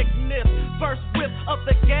the quickness. First whip of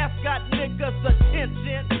the gas got niggas'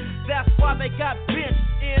 attention. That's why they got benched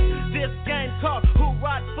in this game called Who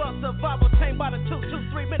Ride for Survival. Tamed by the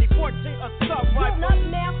 223 Mini 14 assault rifle. Grown up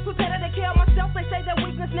now, prepare to kill myself. They say that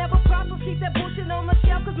weakness never prospers. Keep that bullshit on the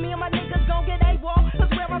shelf, cause me and my niggas gon' get AWOL.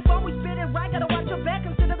 Cause where I'm from, we spit it right. Gotta watch your back.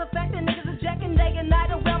 Consider the fact that niggas is jacking day and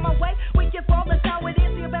night around my way. We can fall, that's how it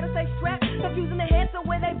is, so you better stay strapped. Confusing the heads, so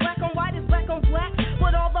where they black on white is black on black.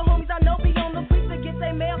 But all the homies I know be on the streets to get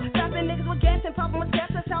their mail. Stopping niggas with gas and popping with cash,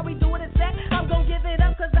 that's how we do it in sack. I'm gon' give it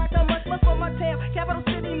up, cause I got much love for my town. Capital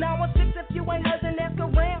City 916, if you ain't heard, then ask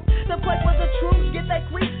around. The place where the troops get their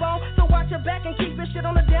creep on. So watch your back and keep your shit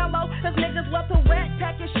on the down low. Cause niggas love to rat,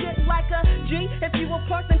 pack your shit like a G. If you a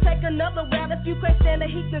punk, then take another route. If you can't stand the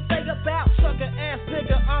heat, then stay about. Sucker ass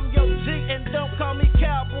nigga, I'm your G. And don't call me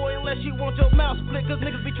cowboy unless you want your mouth split. Cause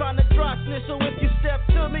niggas be trying to dry snitch. So if you step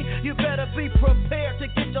to me, you better be prepared to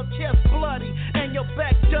get your chest bloody and your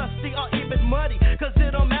back dusty or even muddy. Cause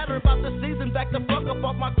it don't matter about the season. Back the fuck up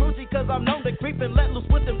off my cruisy. Cause I'm known to creep and let loose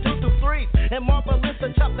with them 223s. And marvelous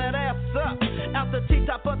to chop that ass up. Out the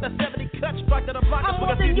T-top of the 70 cut, strike to the block. I'm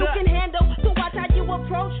more than you can handle, so watch how you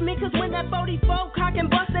approach me. Cause when that 44 cock and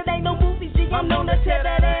bust, it ain't no movie, G. I'm known to tear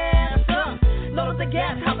that ass up. Load up the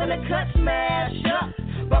gas, hop in the cut, smash up.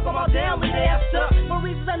 Buck them all down, leave their ass up. For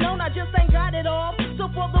reasons unknown, I just ain't got it all.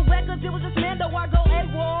 So for the records, it was just Mando, I go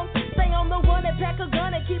AWOL. Stay on the run and pack a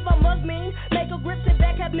gun and keep my mug mean. Make a grip, sit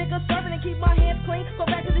back, have niggas serving and keep my hands clean. Go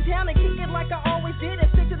back to the town and kick it like I always did and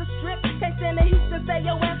stick to the strip. Can't stand the heat to stay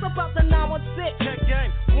your ass up out the 916. Check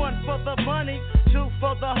game, 1 for the money, 2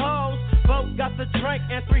 for the hoes. Both got the drink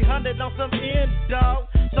and 300 on some end, dog.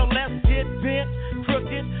 So let's get bent,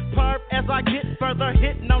 crooked, perp as I get further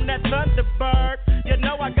hitting on that Thunderbird. You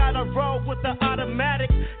know I gotta roll with the automatic,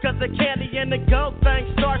 cause the candy and the gold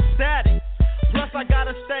thing start static. Plus I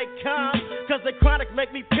gotta stay calm, cause the chronic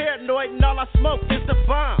make me paranoid and all I smoke is the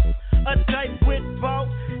bomb. A day with Bo,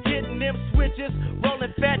 hitting them switches,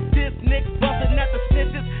 rolling fat disc nicks, busting at the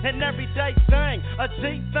snitches, an everyday thing, a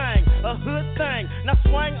G thing, a hood thing. Now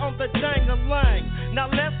swing on the dang-a-lang. Now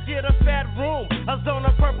let's get a fat room, a zone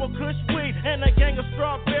of purple kush weed, and a gang of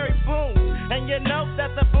strawberry booms. And you know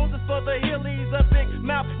that the booze is for the hillies, a big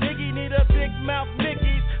mouth nigga need a big mouth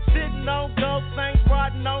Mickey's. Sitting on gold things,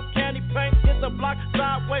 riding on candy paint, hit the block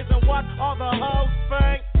sideways and watch all the hoes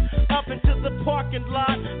faint. Up into the parking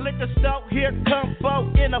lot, liquor store, here come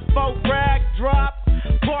Bo in a 4-rag drop.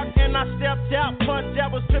 Parked and I stepped out, punch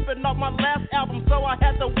that was tripping off my last album, so I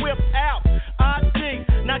had to whip out. ID,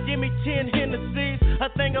 now give me 10 Hennessy's, a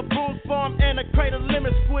thing of Boone's Farm and a crate of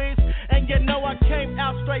lemon squeeze. And you know I came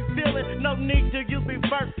out straight feeling, no need to use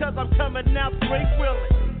reverse, cause I'm coming out straight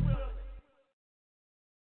willing.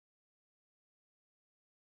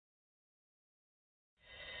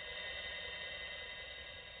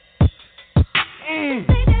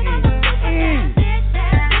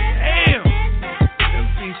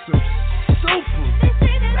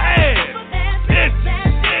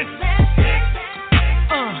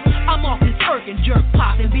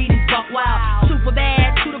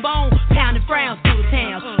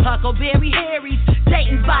 Huckleberry Harry's,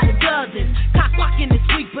 dating by the dozens. Cock blocking this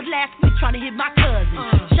week, but last week trying to hit my cousin.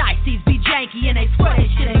 Shiesties be janky and they swear that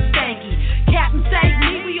shit ain't stanky. Captain save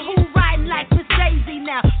me, we who riding like Miss Daisy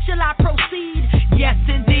now. Shall I proceed? Yes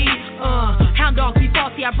indeed. Hound dogs be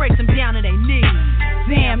faulty, I break them down to their knees.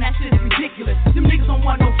 Damn, that shit's ridiculous. Them niggas don't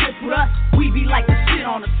want no shit with us. We be like the shit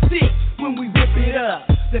on a stick when we rip it up.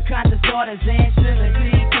 The conscious daughters and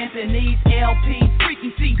trilogy, Anthony's, LPs,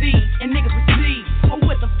 freaky CDs, and niggas with G's. Oh,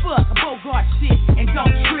 what the fuck? A Bogart shit and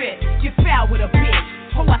don't trip. Get foul with a bitch.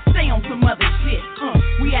 Oh, I stay on some other shit.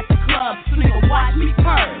 We at the club, so nigga watch me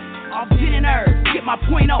purr. Off gin and herbs, get my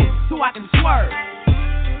point out so I can swerve.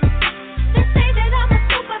 They say that I'm a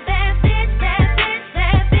super bad bitch, bad bitch,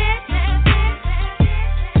 bad bitch.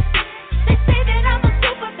 They say that I'm a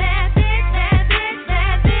super bad bitch, bad bitch,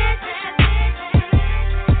 bad bitch.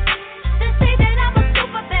 They say that I'm a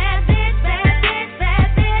super bad bitch, bad bitch, bad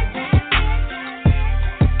bitch.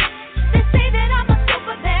 They say that I'm a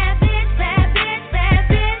super bad bitch, bad bitch, bad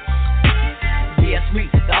bitch. Yes, me,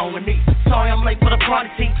 the only me. Sorry I'm late for the party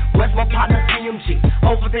team. Where's my partner CMG?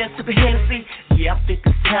 Over there sipping Hennessy. Yeah, I think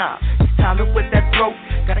it's time. It's time to whip that throat.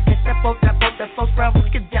 Gotta catch that boat, that first round. Let's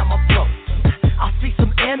get down my throat. I see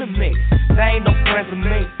some enemies. They ain't no friends of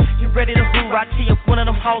me. You ready to hoorah to if one of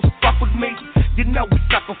them hoes fuck with me? You know we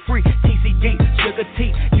sucker free. TCD, sugar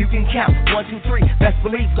tea. You can count 1, 2, 3. Best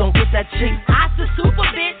believe don't get that cheap. I the super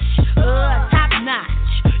bitch, top notch.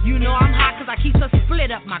 You know I'm hot cause I keep her split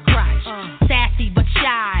up my crotch. Sassy but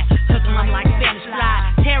shy, hooking them like Spanish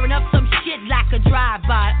fly. Tearing up some shit like a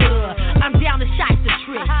drive-by. I'm down to shite the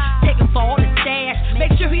trick. Take him for all his stash.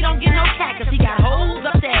 Make sure he don't get no cat cause he got holes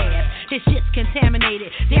up the ass. His shit's contaminated.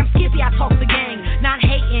 Damn skippy, I talk the gang. Not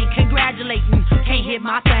hating, congratulating. Can't hit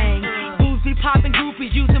my thing. Booze be popping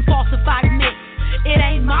groupies using falsified mix. It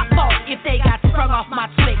ain't my fault if they got sprung off my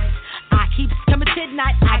flicks. I keep coming to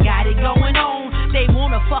night, I got it going on. They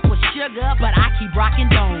wanna fuck with sugar, but I keep rocking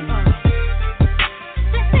dome.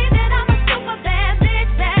 They say that I'm a super bad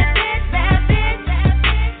bitch, bad bitch, bad bitch.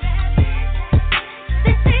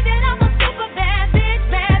 They say that I'm a super bad bitch,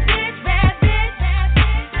 bad bitch, bad bitch.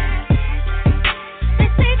 They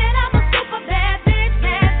say that I'm a super bad bitch,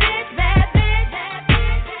 bad bitch, bad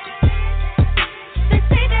bitch. They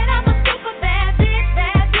say that I'm a super bad bitch,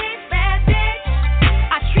 bad bitch, bad bitch.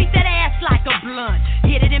 I treat that ass like a blunt.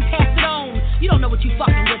 Hit it and pass it on. You don't know what you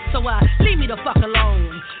fucking with, so leave me the fuck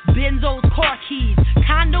alone. Benzos, car keys,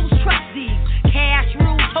 condos, trustees, cash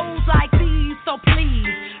rules, hoes like these, so please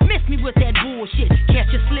miss me with that bullshit.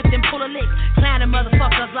 Catch you slipped and pull a lick. Clowning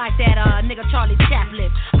motherfuckers like that nigga Charlie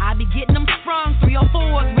Chaplin. I be getting them sprung, 3 or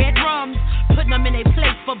 4 red drums, putting them in their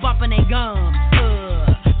place for bumping their gums.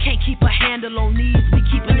 Can't keep a handle on these, we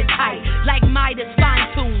keeping it tight, like Midas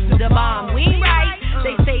fine-tuned the bomb. We ain't right.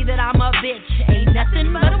 They say that I'm a bitch, ain't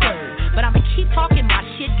nothing but a word, but I'ma keep talking my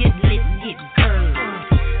shit, get lit and get curved.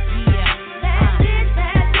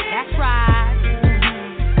 That's right.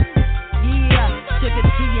 Yeah, sugar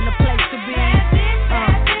tea in the place to be.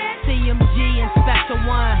 CMG and Special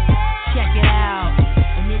One, check it out,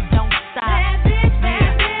 and it don't stop.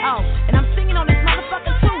 Yeah. Oh, and I'm singing on this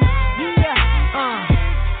motherfucker too. Yeah.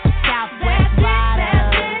 Southwest Riders.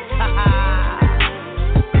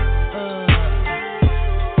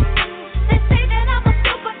 They say that I'm a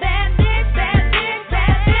super bad bitch, bad bitch,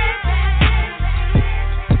 bad bitch.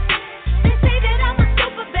 They say that I'm a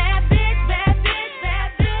super bad bitch, bad bitch, bad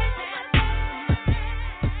bitch.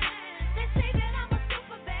 They say that I'm a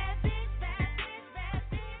super bad bitch, bad bitch, bad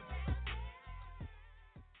bitch.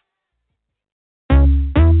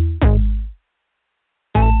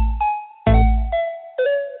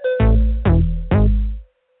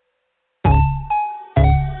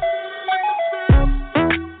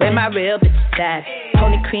 Where my real bitches at?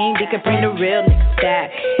 Pony Queen, we could bring the real niggas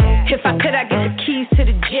back. If I could, I get the keys to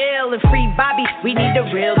the jail and free Bobby. We need the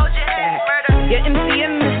real bitches back. Your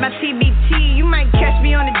MCM is my TBT. You might catch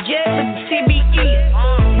me on the jet with the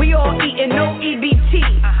CBE. We all eating, no EBT.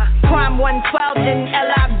 Prime 112 and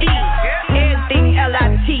LIB. Everything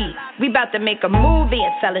LIT. We about to make a movie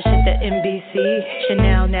and sell a shit to NBC.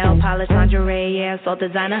 Chanel, nail polish, lingerie, yeah, it's all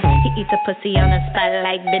designer. He eats a pussy on the spot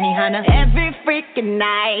like Benihana. Every freaking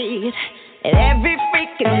night and every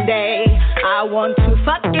freaking day, I want to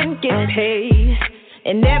fucking get paid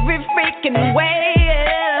in every freaking way.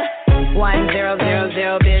 1000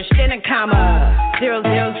 bitch, then a comma. 000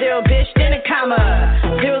 bitch, then a comma.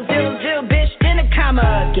 000 bitch, then a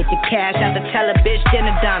comma. Get the cash out the teller, bitch, then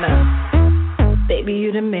a Donna. Baby,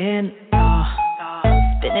 you the man.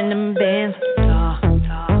 Spinning them bands.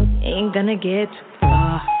 Ain't gonna get too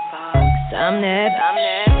far. 'Cause I'm that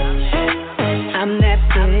bitch. I'm that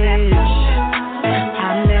bitch.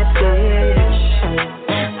 I'm that bitch.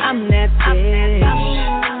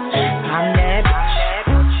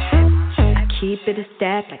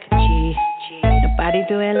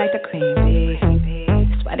 do it like the cream bee.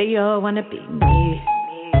 That's why they all wanna be me.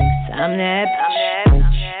 So I'm that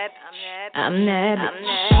bitch. I'm that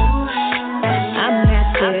bitch. I'm that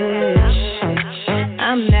bitch.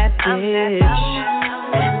 I'm that bitch.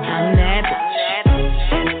 I'm that bitch.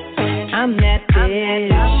 I'm that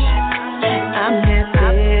bitch. I'm that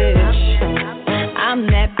bitch. I'm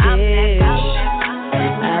that bitch.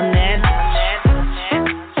 I'm that.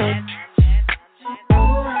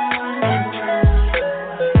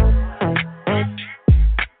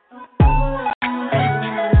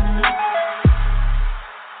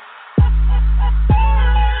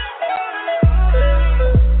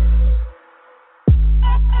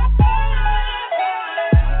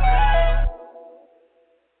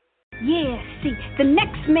 The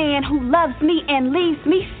next man who loves me and leaves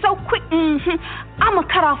me so quick, I'ma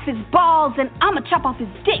cut off his balls and I'ma chop off his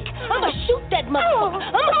dick. I'ma shoot that motherfucker.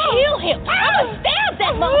 I'ma kill him. I'ma stab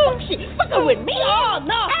that motherfucker. She fucking with me? Oh,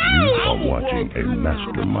 no. I'm watching a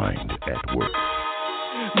mastermind at work.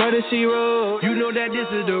 Murder She Wrote, you know that this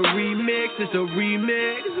is the remix, it's the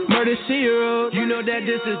remix. Murder She Wrote, you know that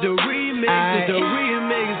this is the remix, it's the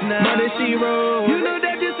remix now. Murder She Wrote, you know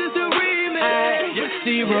that this is the remix.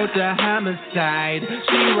 She wrote the homicide,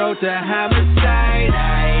 she wrote the homicide.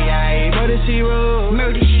 Murder She Wrote,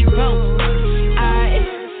 Murder She Wrote.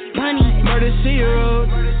 Bunny, Murder She Wrote.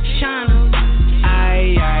 Shauna,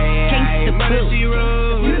 Gangsta Murder She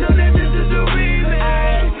Wrote, you know that this is the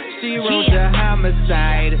remix. She wrote the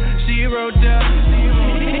homicide, she wrote the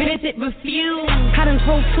visit refuse. I done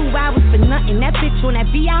drove 2 hours for nothing. That bitch on that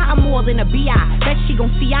BI, I'm more than a BI. Bet she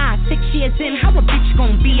gon' see I. 6 years in, how a bitch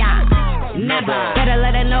gon' be I? Never. Better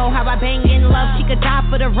let her know how I bang in love. She could die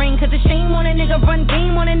for the ring. Cause the shame on a nigga, run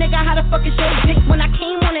game on a nigga. How the fuck is your dick when I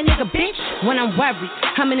came on a nigga, bitch? When I'm worried,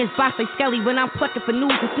 I'm in his box like Skelly. When I'm plucking for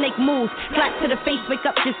news and snake moves. Slap to the face, wake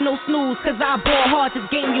up, just no snooze. Cause I ball hard, this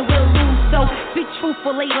game you will lose. So be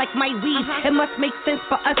truthful, like my weed. It must make sense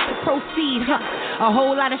for us to proceed, A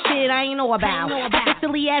whole lot of shit I ain't know about. That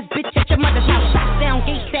silly ass bitch at your mother's house. Shot down,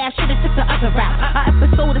 gate stash, should've took the other route. A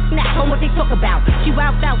episode of Snap on what they talk about. She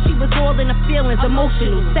wowed out, she was all in the feelings,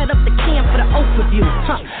 emotional. Set up the cam for the overview.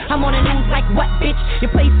 I'm on the news like what, bitch? You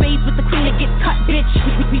play spades with the queen to get cut, bitch.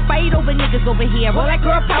 We fight over niggas over here. All that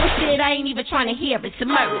girl power shit, I ain't even trying to hear. It's a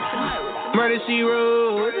murder. Murder She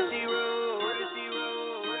Wrote.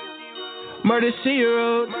 Murder She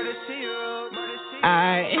Wrote.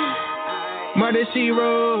 Murder She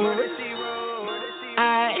Wrote.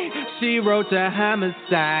 She wrote the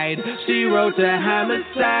homicide. She wrote the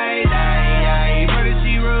homicide. Murder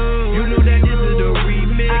She Wrote. You know that this is the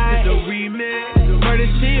remix. It's the remix. Murder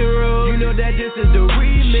She Wrote. You know that this is the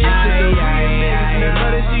remix. It's the remix.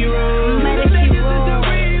 Murder She Wrote. Murder She Wrote.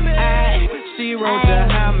 She wrote the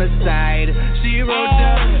homicide. She wrote the.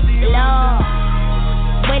 Lord.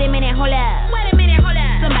 Wait a minute, hold up.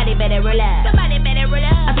 Somebody better roll up.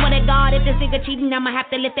 I swear to God, if this nigga cheating, I'ma have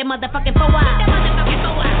to lift that motherfucking foe up.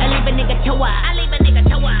 I leave a nigga toe up.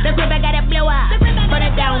 The crib I gotta blow up. Put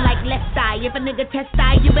it down like left side. If a nigga test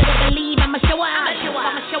side, you better believe I'ma show up.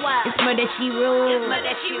 It's Murder She Wrote.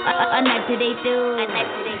 A night today too.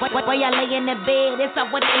 While y'all lay in the bed, it's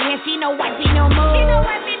up with the hand. She no wifey no more.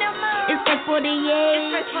 It's fresh for the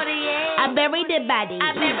years. I buried the body.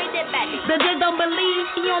 The girl don't believe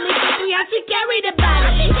she only took 3 hours to carry the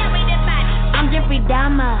body. I'm Jeffrey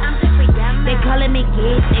Dahmer. They calling me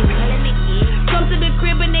kids. Come to the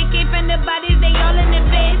crib and they can't find the bodies. They all in the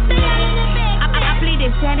bed. I plead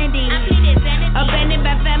insanity. Abandoned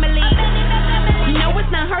by family. No, it's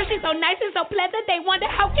not her. She's so nice and so pleasant. They wonder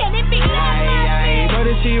how can it be.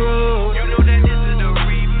 Murder She Wrote. You know that this is the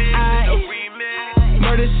remix.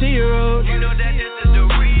 Murder She Wrote. You know that this is the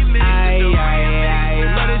remix.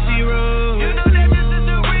 Murder She Wrote. You know that this is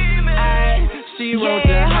the remix. She wrote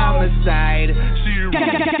the homicide.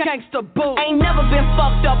 Gangsta boo. Ain't never been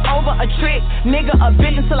fucked up over a trick. Nigga a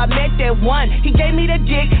bitch until I met that one. He gave me the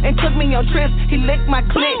dick and took me on trips. He licked my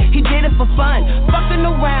clit, he did it for fun. Fucking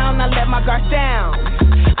around, I let my guard down.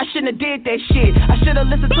 I shouldn't have did that shit. I should've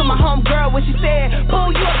listened to my homegirl when she said, boo,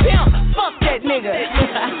 you a pimp, fuck that nigga.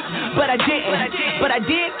 But I didn't. But I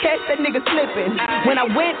did catch that nigga slipping. When I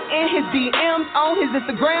went in his DMs on his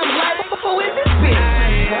Instagram, like, who is this bitch?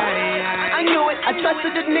 I knew it. I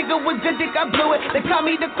trusted the nigga with good dick, I blew it. They call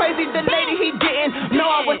me the crazy, the lady, he didn't know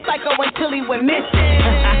I was psycho until he went missing.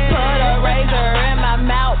 Put a razor in my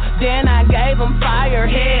mouth, then I gave him fire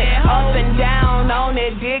head. Up and down on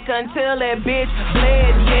that dick until that bitch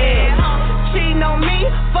bled, yeah. Cheating on me,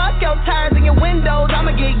 fuck your tires and your windows,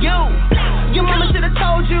 I'ma get you. Your mama should've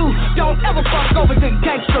told you, don't ever fuck over to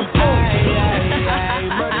gangsta boo.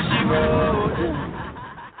 Murder She Wrote.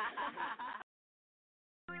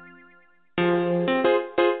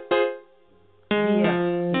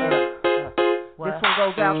 one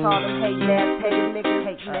goes out to all them hating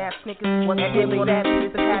ass niggas. What that really that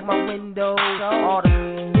music had my windows. All the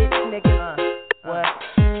bitch niggas. What?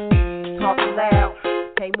 Talking loud.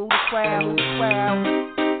 Can't move the crowd.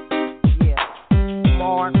 Yeah.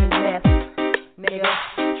 Mark and Ness. Nigga.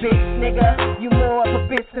 Bitch nigga. You more of a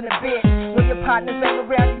bitch than a bitch. When your partners ain't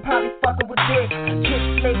around, you probably fucking with dick.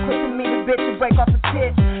 Bitch, they quick to meet a bitch and break off the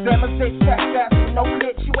tits. Them a bitch tax fast with no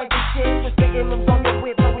clip. You ain't the shit. Just the emblems on your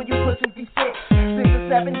whip, but when you pushing V6. 6 or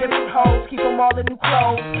 7 different hoes, keep them all in new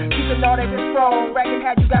clothes. Keeping all their control, bragging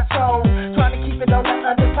how you got sold. Trying to keep it on the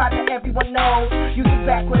underside that everyone knows. You some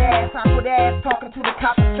backward ass, awkward ass, talking to the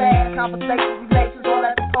cops fast. Conversations, relations, all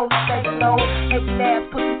at the police station. No hating ass,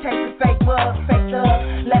 pussy chasing fake mugs, fake thug,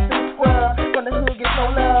 left in the scrub. From the hood, get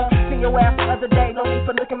no love. Seen your ass the other day, no need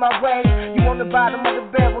for looking my way. You on the bottom of the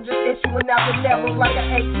barrel, just issuing out the levels like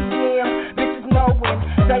an ATM. Bitches know when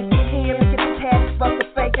they see him and get the cash, fuck the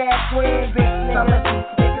fake ass friend, bitch. Some of these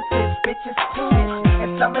niggas is bitches too,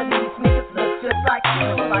 and some of these niggas look just like you.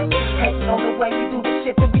 Like hating on the way we do the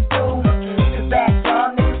shit that we do. Cause back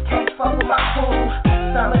y'all niggas can't fuck with my crew.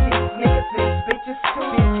 Some of these niggas is bitches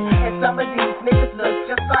too, and some of these niggas look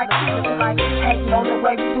just like you. Like hating on the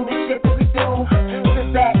way we do the shit that we do. Cause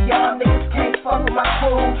back y'all niggas can't fuck with my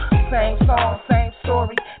crew. Same song, same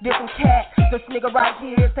story, different cat. This nigga right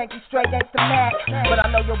here think he's straight gangsta Mac. But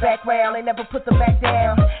I know your background, they never put the back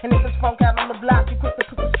down. And if it's funk out on the block, you quick to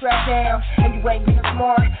put the strap down. And you ain't being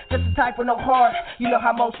smart, just the type with no heart. You know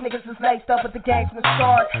how most niggas is laced up at the gangs from the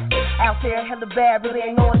start. Out there hella bad, really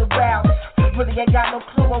ain't knowing the route. Really ain't got no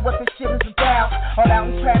clue on what this shit is about. All out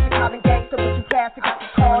in traffic, hollering gangsta with you plastic. I can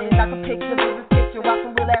call it like a picture, with this picture. Watch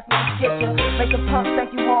some real ass niggas get you. Make them pump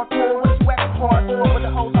think you hardcore, what you acting hardcore. With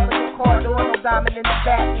the hoes on the corridor, no diamond in the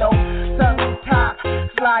back, no sun on top.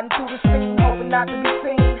 Sliding through the scene, hoping not to be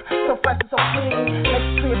seen. So fresh and so clean, makes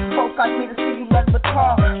it clear for folks like me to see you nothing but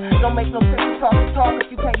talk. Don't make no sense to talk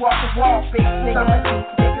if you can't walk the walk, bitch nigga. Some of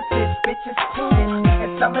these niggas is bitches too,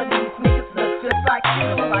 and some of these niggas look just like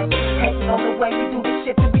you. Like hating on the way we do the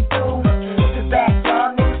shit that we do. Cause back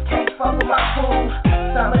y'all niggas can't fuck with my crew.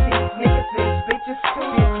 Some of these niggas is bitches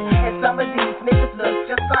too, and some of these niggas look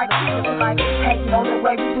just like you. Like hating on the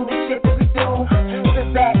way we do the shit that we do. Cause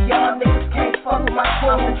back y'all niggas can't fuck with my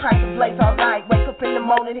crew. I'm the type to blaze all night, wake up in the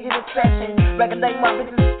morning to hit a session. Regulate my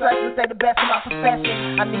business stress and stay the best in my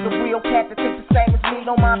profession. I need a real cat that think the same as me.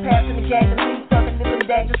 Don't mind passing the game to me. Thugging, living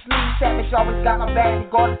dangerously. Savage always got my back,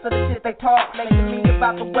 regardless of the shit they talk. Making me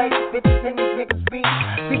about the way these bitches and these niggas be.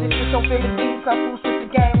 See this shit so big to me. Some fools switch the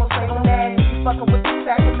game, won't say no name. You fucking with the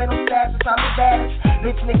Sacramento status, I'm the baddest.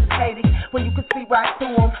 Bitch niggas hate it when you can see right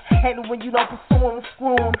through them. Hate it when you don't pursue them and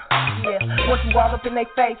screw them. Yeah, once you all up in their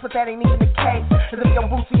face, but that ain't even the case. Cause if your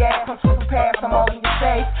booty ass comes from the past, I'm all in your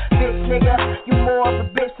face. Bitch nigga, you more of a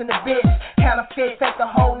bitch than a bitch. Counterfeit, fake the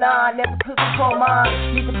whole nine, never could control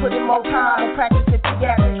mine. Need to put in more time and practice it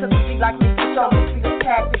together. Cause if she like me, to show me see the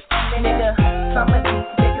tactics. Nigga, some of these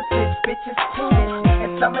niggas is bitches too,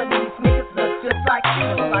 and some of these niggas look just like you.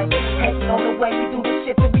 Like hating on the way we do the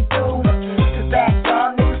shit that we do. Cause back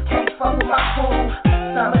y'all niggas can't fuck with my crew.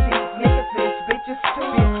 Some of these niggas is bitches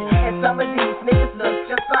too, and some of these niggas look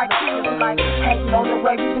just like you. Like hating on the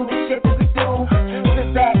way we do the shit that we do. Cause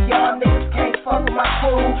back y'all niggas can't fuck with my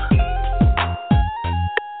crew.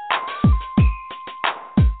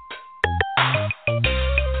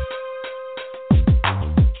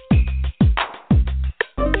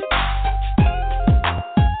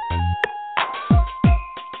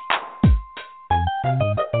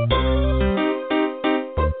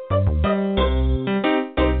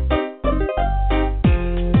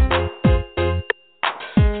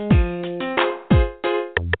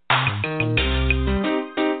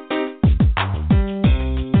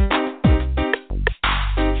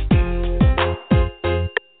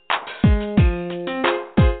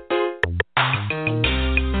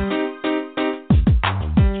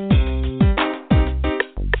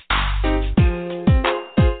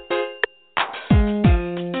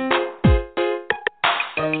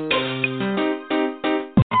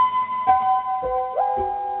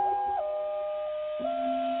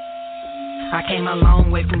 I came a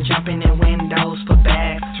long way from jumping in windows for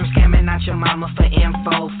bags, from scamming out your mama for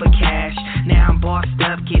info, for cash. Now I'm bossed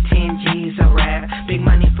up, get 10 G's a rap. Big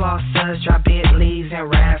money flossers, drop Bentleys and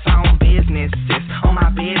raps. I own businesses, on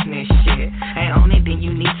my business shit. Ain't on it, then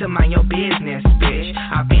you need to mind your business, bitch.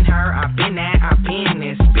 I've been her, I've been that, I've been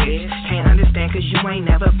this, bitch. Can't understand cause you ain't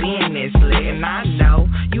never been this lit. And I know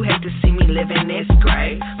you hate to see me living this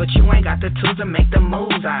great, but you ain't got the tools to make the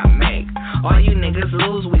moves I make. All you niggas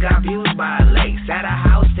lose, we got views by lakes. At a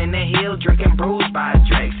house in the hill, drinking brews by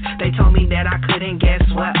Drakes. They told me that I couldn't, guess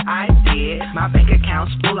what I did? My bank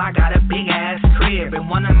account's full, I got a big ass crib. And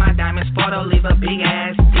one of my diamonds photo leave a big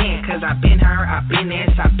ass dent. Cause I been her, I been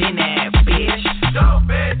this, I been that bitch. Dope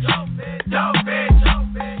bitch, dope bitch,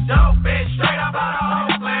 dope bitch, straight up out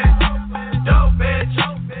of Oakland. Dope bitch,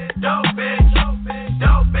 dope bitch,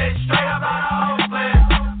 dope bitch, straight up out of Oakland.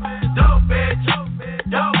 Dope bitch,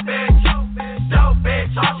 dope bitch, dope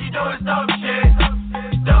bitch, all she do is dope shit.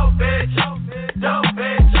 Dope bitch, dope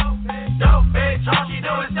bitch, dope bitch, all she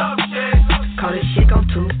do is dope shit. Coldest chick on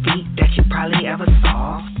 2 feet that you probably ever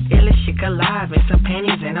saw. Illest chick alive in some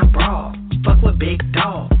panties and a bra. Fuck with big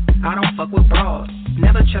dog, I don't fuck with broads.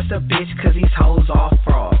 Never trust a bitch cause these hoes all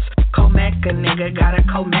frauds. Comac a nigga got a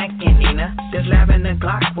Comac in Nina. This lavender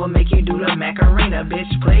Glock will make you do the Macarena. Bitch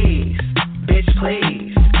please, bitch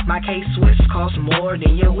please. My K-Swiss costs more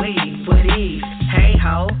than your weed for these. Hey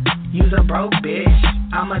ho, you's a broke bitch.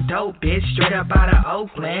 I'm a dope bitch straight up out of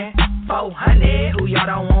Oakland. 400, who y'all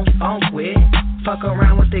don't want funk with. Fuck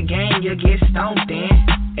around with the gang, you get stomped in.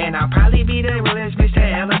 And I'll probably be the realest bitch to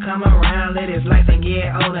ever come around. Live his life and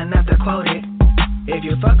get old enough to quote it. If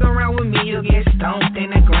you fuck around with me, you'll get stomped in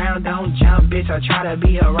the ground. Don't jump, bitch, or try to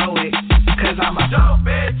be heroic. Cause I'm a dope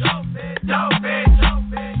bitch, dope bitch,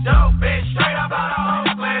 dope bitch, straight up out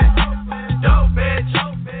of Oakland. Dope bitch,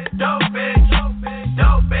 dope bitch,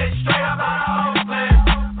 dope bitch, straight up out of Oakland.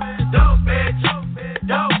 Dope bitch,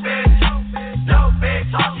 dope bitch, dope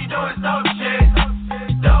bitch, all she do is dope shit.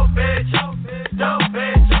 Dope bitch, dope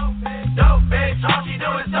bitch, dope bitch, all she do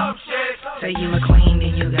is dope shit. Say you a queen,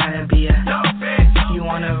 then you gotta be a dope bitch. You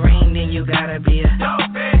want a ring, then you gotta be a dope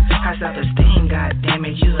bitch. High self-esteem,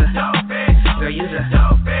 goddammit, you a dope bitch. Girl, you's a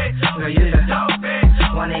dope bitch. Girl, you's a dope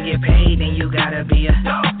bitch. Wanna get paid, then you gotta be a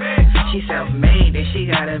dope bitch. She self-made, then she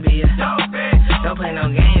gotta be a dope bitch. Don't play no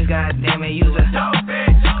games, goddammit, you's a dope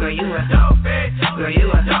bitch. Girl, you a dope bitch. Girl, you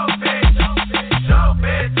a dope